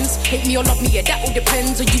duppy and ends. Hate me or love me, yeah, that all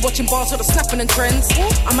depends. Are you watching bars or the snapping and trends?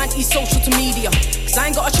 I'm anti-social to media, cause I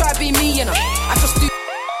ain't gotta try to be me, you know. I just do.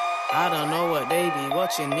 I don't know what they be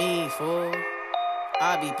watching me for.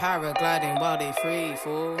 I be paragliding while they free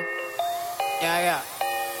fall. Yeah.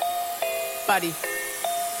 Buddy.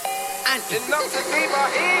 And enough to be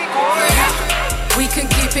my ego. We can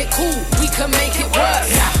keep it cool, we can make it work.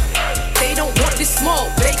 Yeah. They don't want this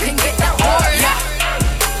smoke, they can get that work. Yeah.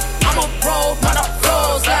 I'm a roll, but up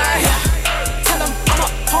flows like. Yeah. Tell them I'm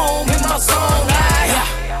at home in my zone like.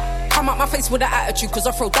 Yeah. Come out my face with an attitude, cause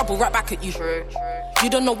I throw double right back at you. You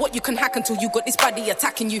don't know what you can hack until you got this body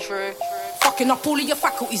attacking you. Fucking up all of your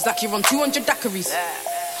faculties like you're on 200 daiquiris.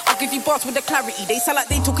 I'll give you bars with the clarity. They sound like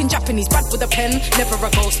they talking Japanese. Bad with a pen, never a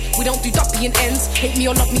ghost. We don't do duppy and ends. Hate me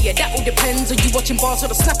or love me, yeah, that all depends. Are you watching bars or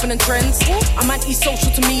the snapping and trends? I'm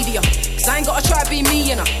anti-social to media, cause I ain't gotta try to be me,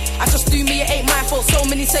 you know. I just do me, it ain't my fault. So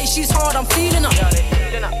many say she's hard, I'm feeling her.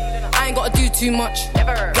 I ain't gotta do too much.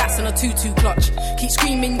 Gas in a 2-2 clutch. Keep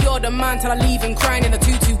screaming, you're the man till I leave and crying in a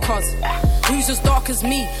 2-2 cuz. Who's as dark as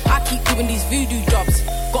me? I keep doing these voodoo jobs.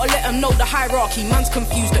 Gotta let them know the hierarchy. Man's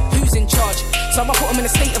confused at who's in charge. So I'ma put them in a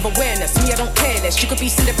state of awareness. Me, I don't care less. You could be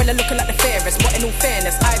Cinderella looking like the fairest, but in all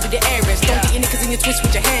fairness, I be the heiress. Don't get your knickers in your twist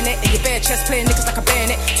with your hair net and your bare chest playing niggas like a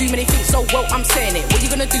bayonet. Too many things, so well, I'm saying it. What you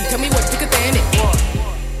gonna do? Tell me what's bigger than it. What?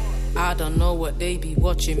 I don't know what they be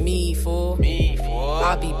watching me for.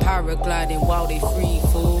 I be paragliding while they free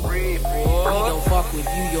fall. We don't fuck with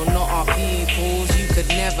you, you're not our peoples. You could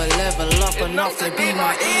never level up enough to be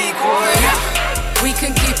my equal. Yeah. We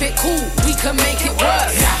can keep it cool, we can make it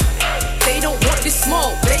work. Yeah. They don't want this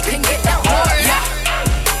smoke, they can get that work. Yeah.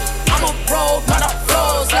 I'm a roll, but up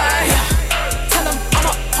flows like. Yeah. Tell them I'm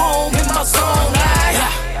at home in my zone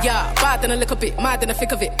like. Yeah, bad than a little bit, mad than a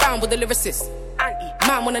thick of it. Bound with the lyricist.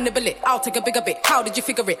 Man wanna nibble it, I'll take a bigger bit. How did you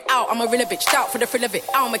figure it out? I'm a real bitch, doubt for the thrill of it.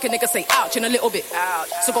 I'll make a nigga say ouch in a little bit.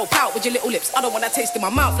 So go pout with your little lips. I don't wanna taste in my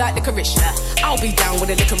mouth like licorice. I'll be down with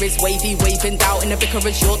the licorice, wavy, waving down in the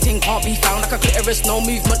vicarage. Your thing can't be found like a clitoris. No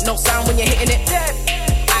movement, no sound when you're hitting it.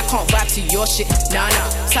 I can't vibe to your shit, nah.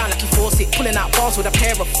 Sound like you force it. Pulling out bars with a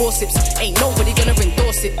pair of forceps. Ain't nobody gonna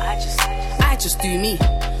endorse it. I just do me.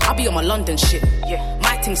 I'll be on my London shit.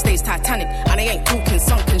 My thing stays Titanic, and I ain't talking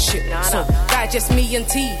sunken shit. So that just me and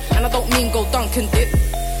T, and I don't mean go Duncan dip.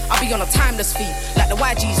 I'll be on a timeless feed, like the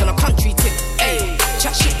YGs on a country tip. Hey,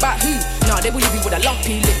 chat shit about who? Nah, they will leave you with a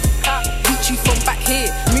lumpy lip. Reach you from back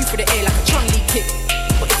here, move through the air like a Chun-Li kick.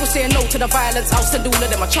 But if we say no to the violence, I'll send all of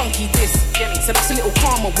them a chunky diss. So that's a little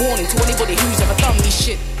karma warning to anybody who's ever done me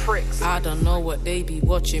shit. Pricks. I don't know what they be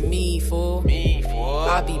watching me for.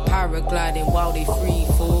 I be paragliding while they free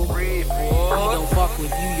fall. We don't fuck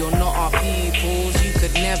with you, you're not our peoples. You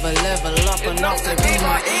could never level up enough to be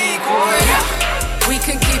my equal. Yeah. We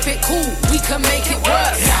can keep it cool, we can make it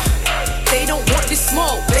work. Yeah. They don't want this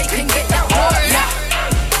smoke, they can get that work. Yeah.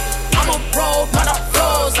 I'm a roll, but up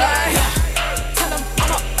flows like. Yeah. Tell them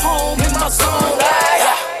I'm at home in my zone like.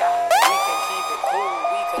 Yeah.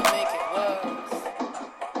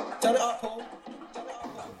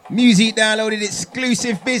 Musique downloaded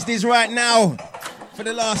exclusive business right now. For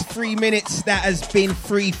the last 3 minutes, that has been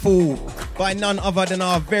Free Fall by none other than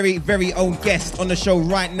our very, very own guest on the show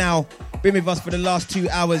right now. Been with us for the last 2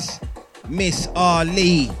 hours, Miss R.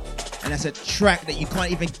 Lee. And that's a track that you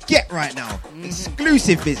can't even get right now.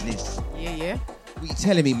 Exclusive business. Yeah. What you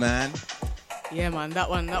telling me, man? Yeah, man, that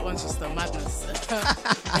one's just a madness.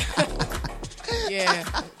 Yeah,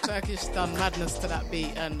 Turkish done madness to that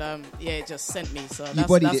beat, and it just sent me. So that's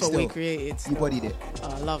what we created. You bodied it.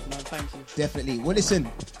 Love, man, thank you. Definitely. Well, listen,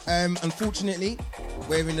 unfortunately,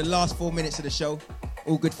 we're in the last 4 minutes of the show.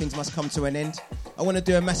 All good things must come to an end. I want to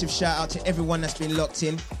do a massive shout out to everyone that's been locked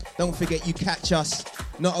in. Don't forget, you catch us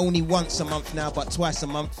not only once a month now, but twice a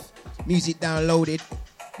month. Music Downloaded.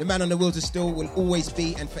 The man on the wheels of steel will always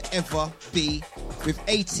be and forever be, with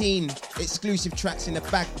 18 exclusive tracks in the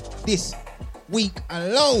bag this week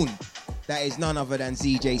alone. That is none other than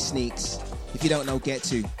ZJ Sneaks. If you don't know, get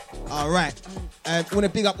to. All right. I want to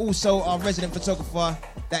big up also our resident photographer.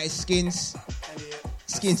 That is Skins.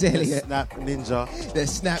 Skins Elliot. The Snap Ninja. The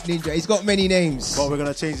Snap Ninja. He's got many names. But we're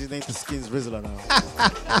going to change his name to Skins Rizzler now.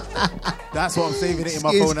 That's what I'm saving it in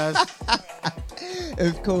my phone as.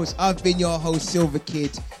 Of course, I've been your host, Silver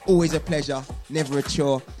Kid. Always a pleasure, never a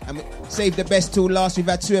chore. And save the best till last. We've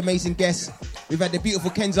had two amazing guests. We've had the beautiful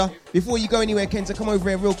Kenza. Before you go anywhere, Kenza, come over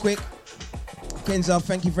here real quick. Kenza,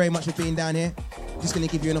 thank you very much for being down here. Just going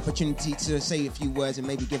to give you an opportunity to say a few words and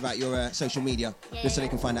maybe give out your social media, just so they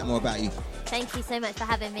can find out more about you. Thank you so much for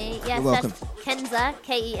having me. Yes, You're welcome. That's Kenza,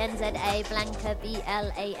 Kenza, Blanca,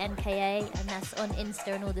 Blanka, and that's on Insta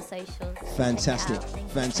and all the socials. Fantastic.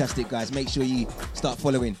 Fantastic, guys. Make sure you start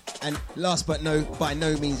following. And last but by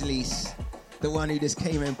no means least, the one who just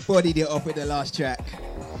came and bodied it off with the last track.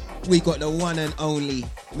 We got the one and only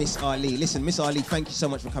Miss Ali. Listen, Miss Ali, thank you so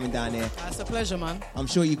much for coming down here. It's a pleasure, man. I'm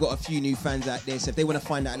sure you've got a few new fans out there, so if they want to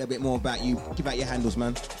find out a little bit more about you, give out your handles,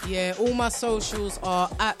 man. Yeah, all my socials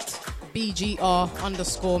are at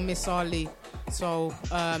BGR_Miss Ali. So,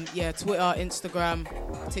 Twitter,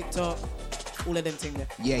 Instagram, TikTok, all of them things there.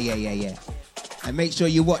 Yeah. And make sure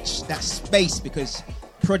you watch that space because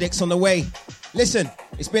project's on the way. Listen,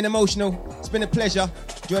 it's been emotional. It's been a pleasure.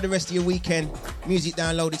 Enjoy the rest of your weekend. Music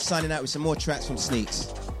Downloaded, signing out with some more tracks from Sneaks.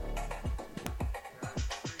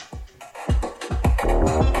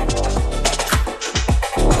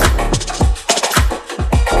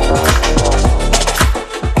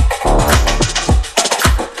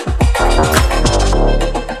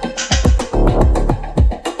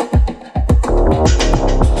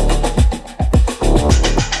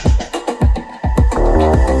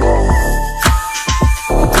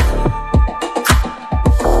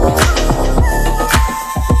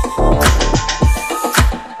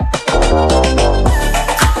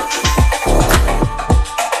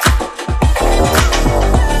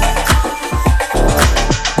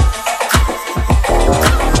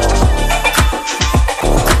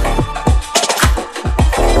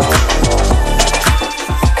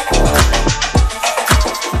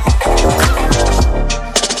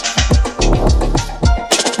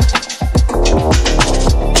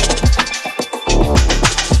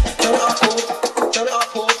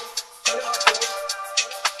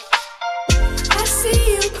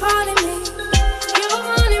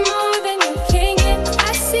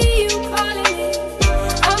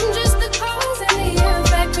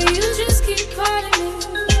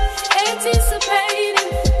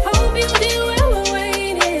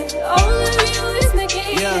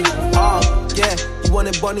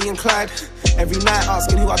 Bonnie and Clyde. Every night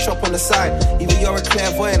asking who I chop on the side. Either you're a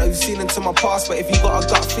clairvoyant or you've seen into my past, but if you got a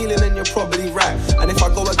gut feeling then you're probably right. And if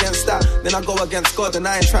I go against that, then I go against God. And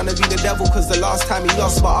I ain't trying to be the devil cause the last time he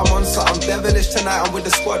lost, but I'm on something devilish tonight. I'm with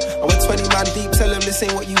the squad and we're 20 man deep. Tell him this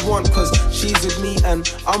ain't what you want cause she's with me and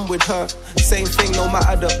I'm with her. Same thing no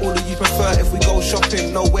matter the order you prefer. If we go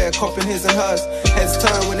shopping, nowhere copping his and hers. Heads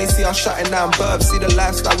turn when they see us shutting down burbs. See the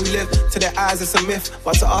lifestyle we live, to their eyes it's a myth,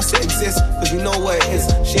 but to us it exists cause we know what it is.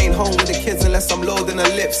 She ain't home with the kids unless I'm loading her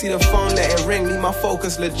lips. See the phone, let it ring, need my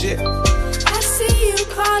focus legit. I see you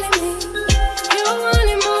calling me. You're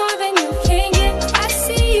wanting more than you can get. I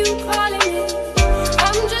see you calling me.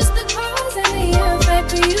 I'm just the cause and the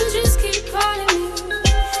effect, but you just keep calling me.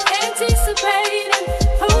 Anticipating,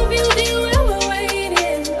 hope you deal when we're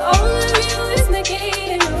waiting. All of you is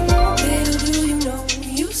negating. Little do you know,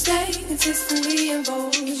 you stay consistently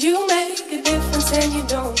involved. You make a difference and you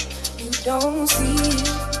don't see it.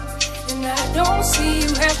 And I don't see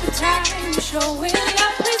you half the time showing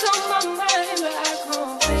up.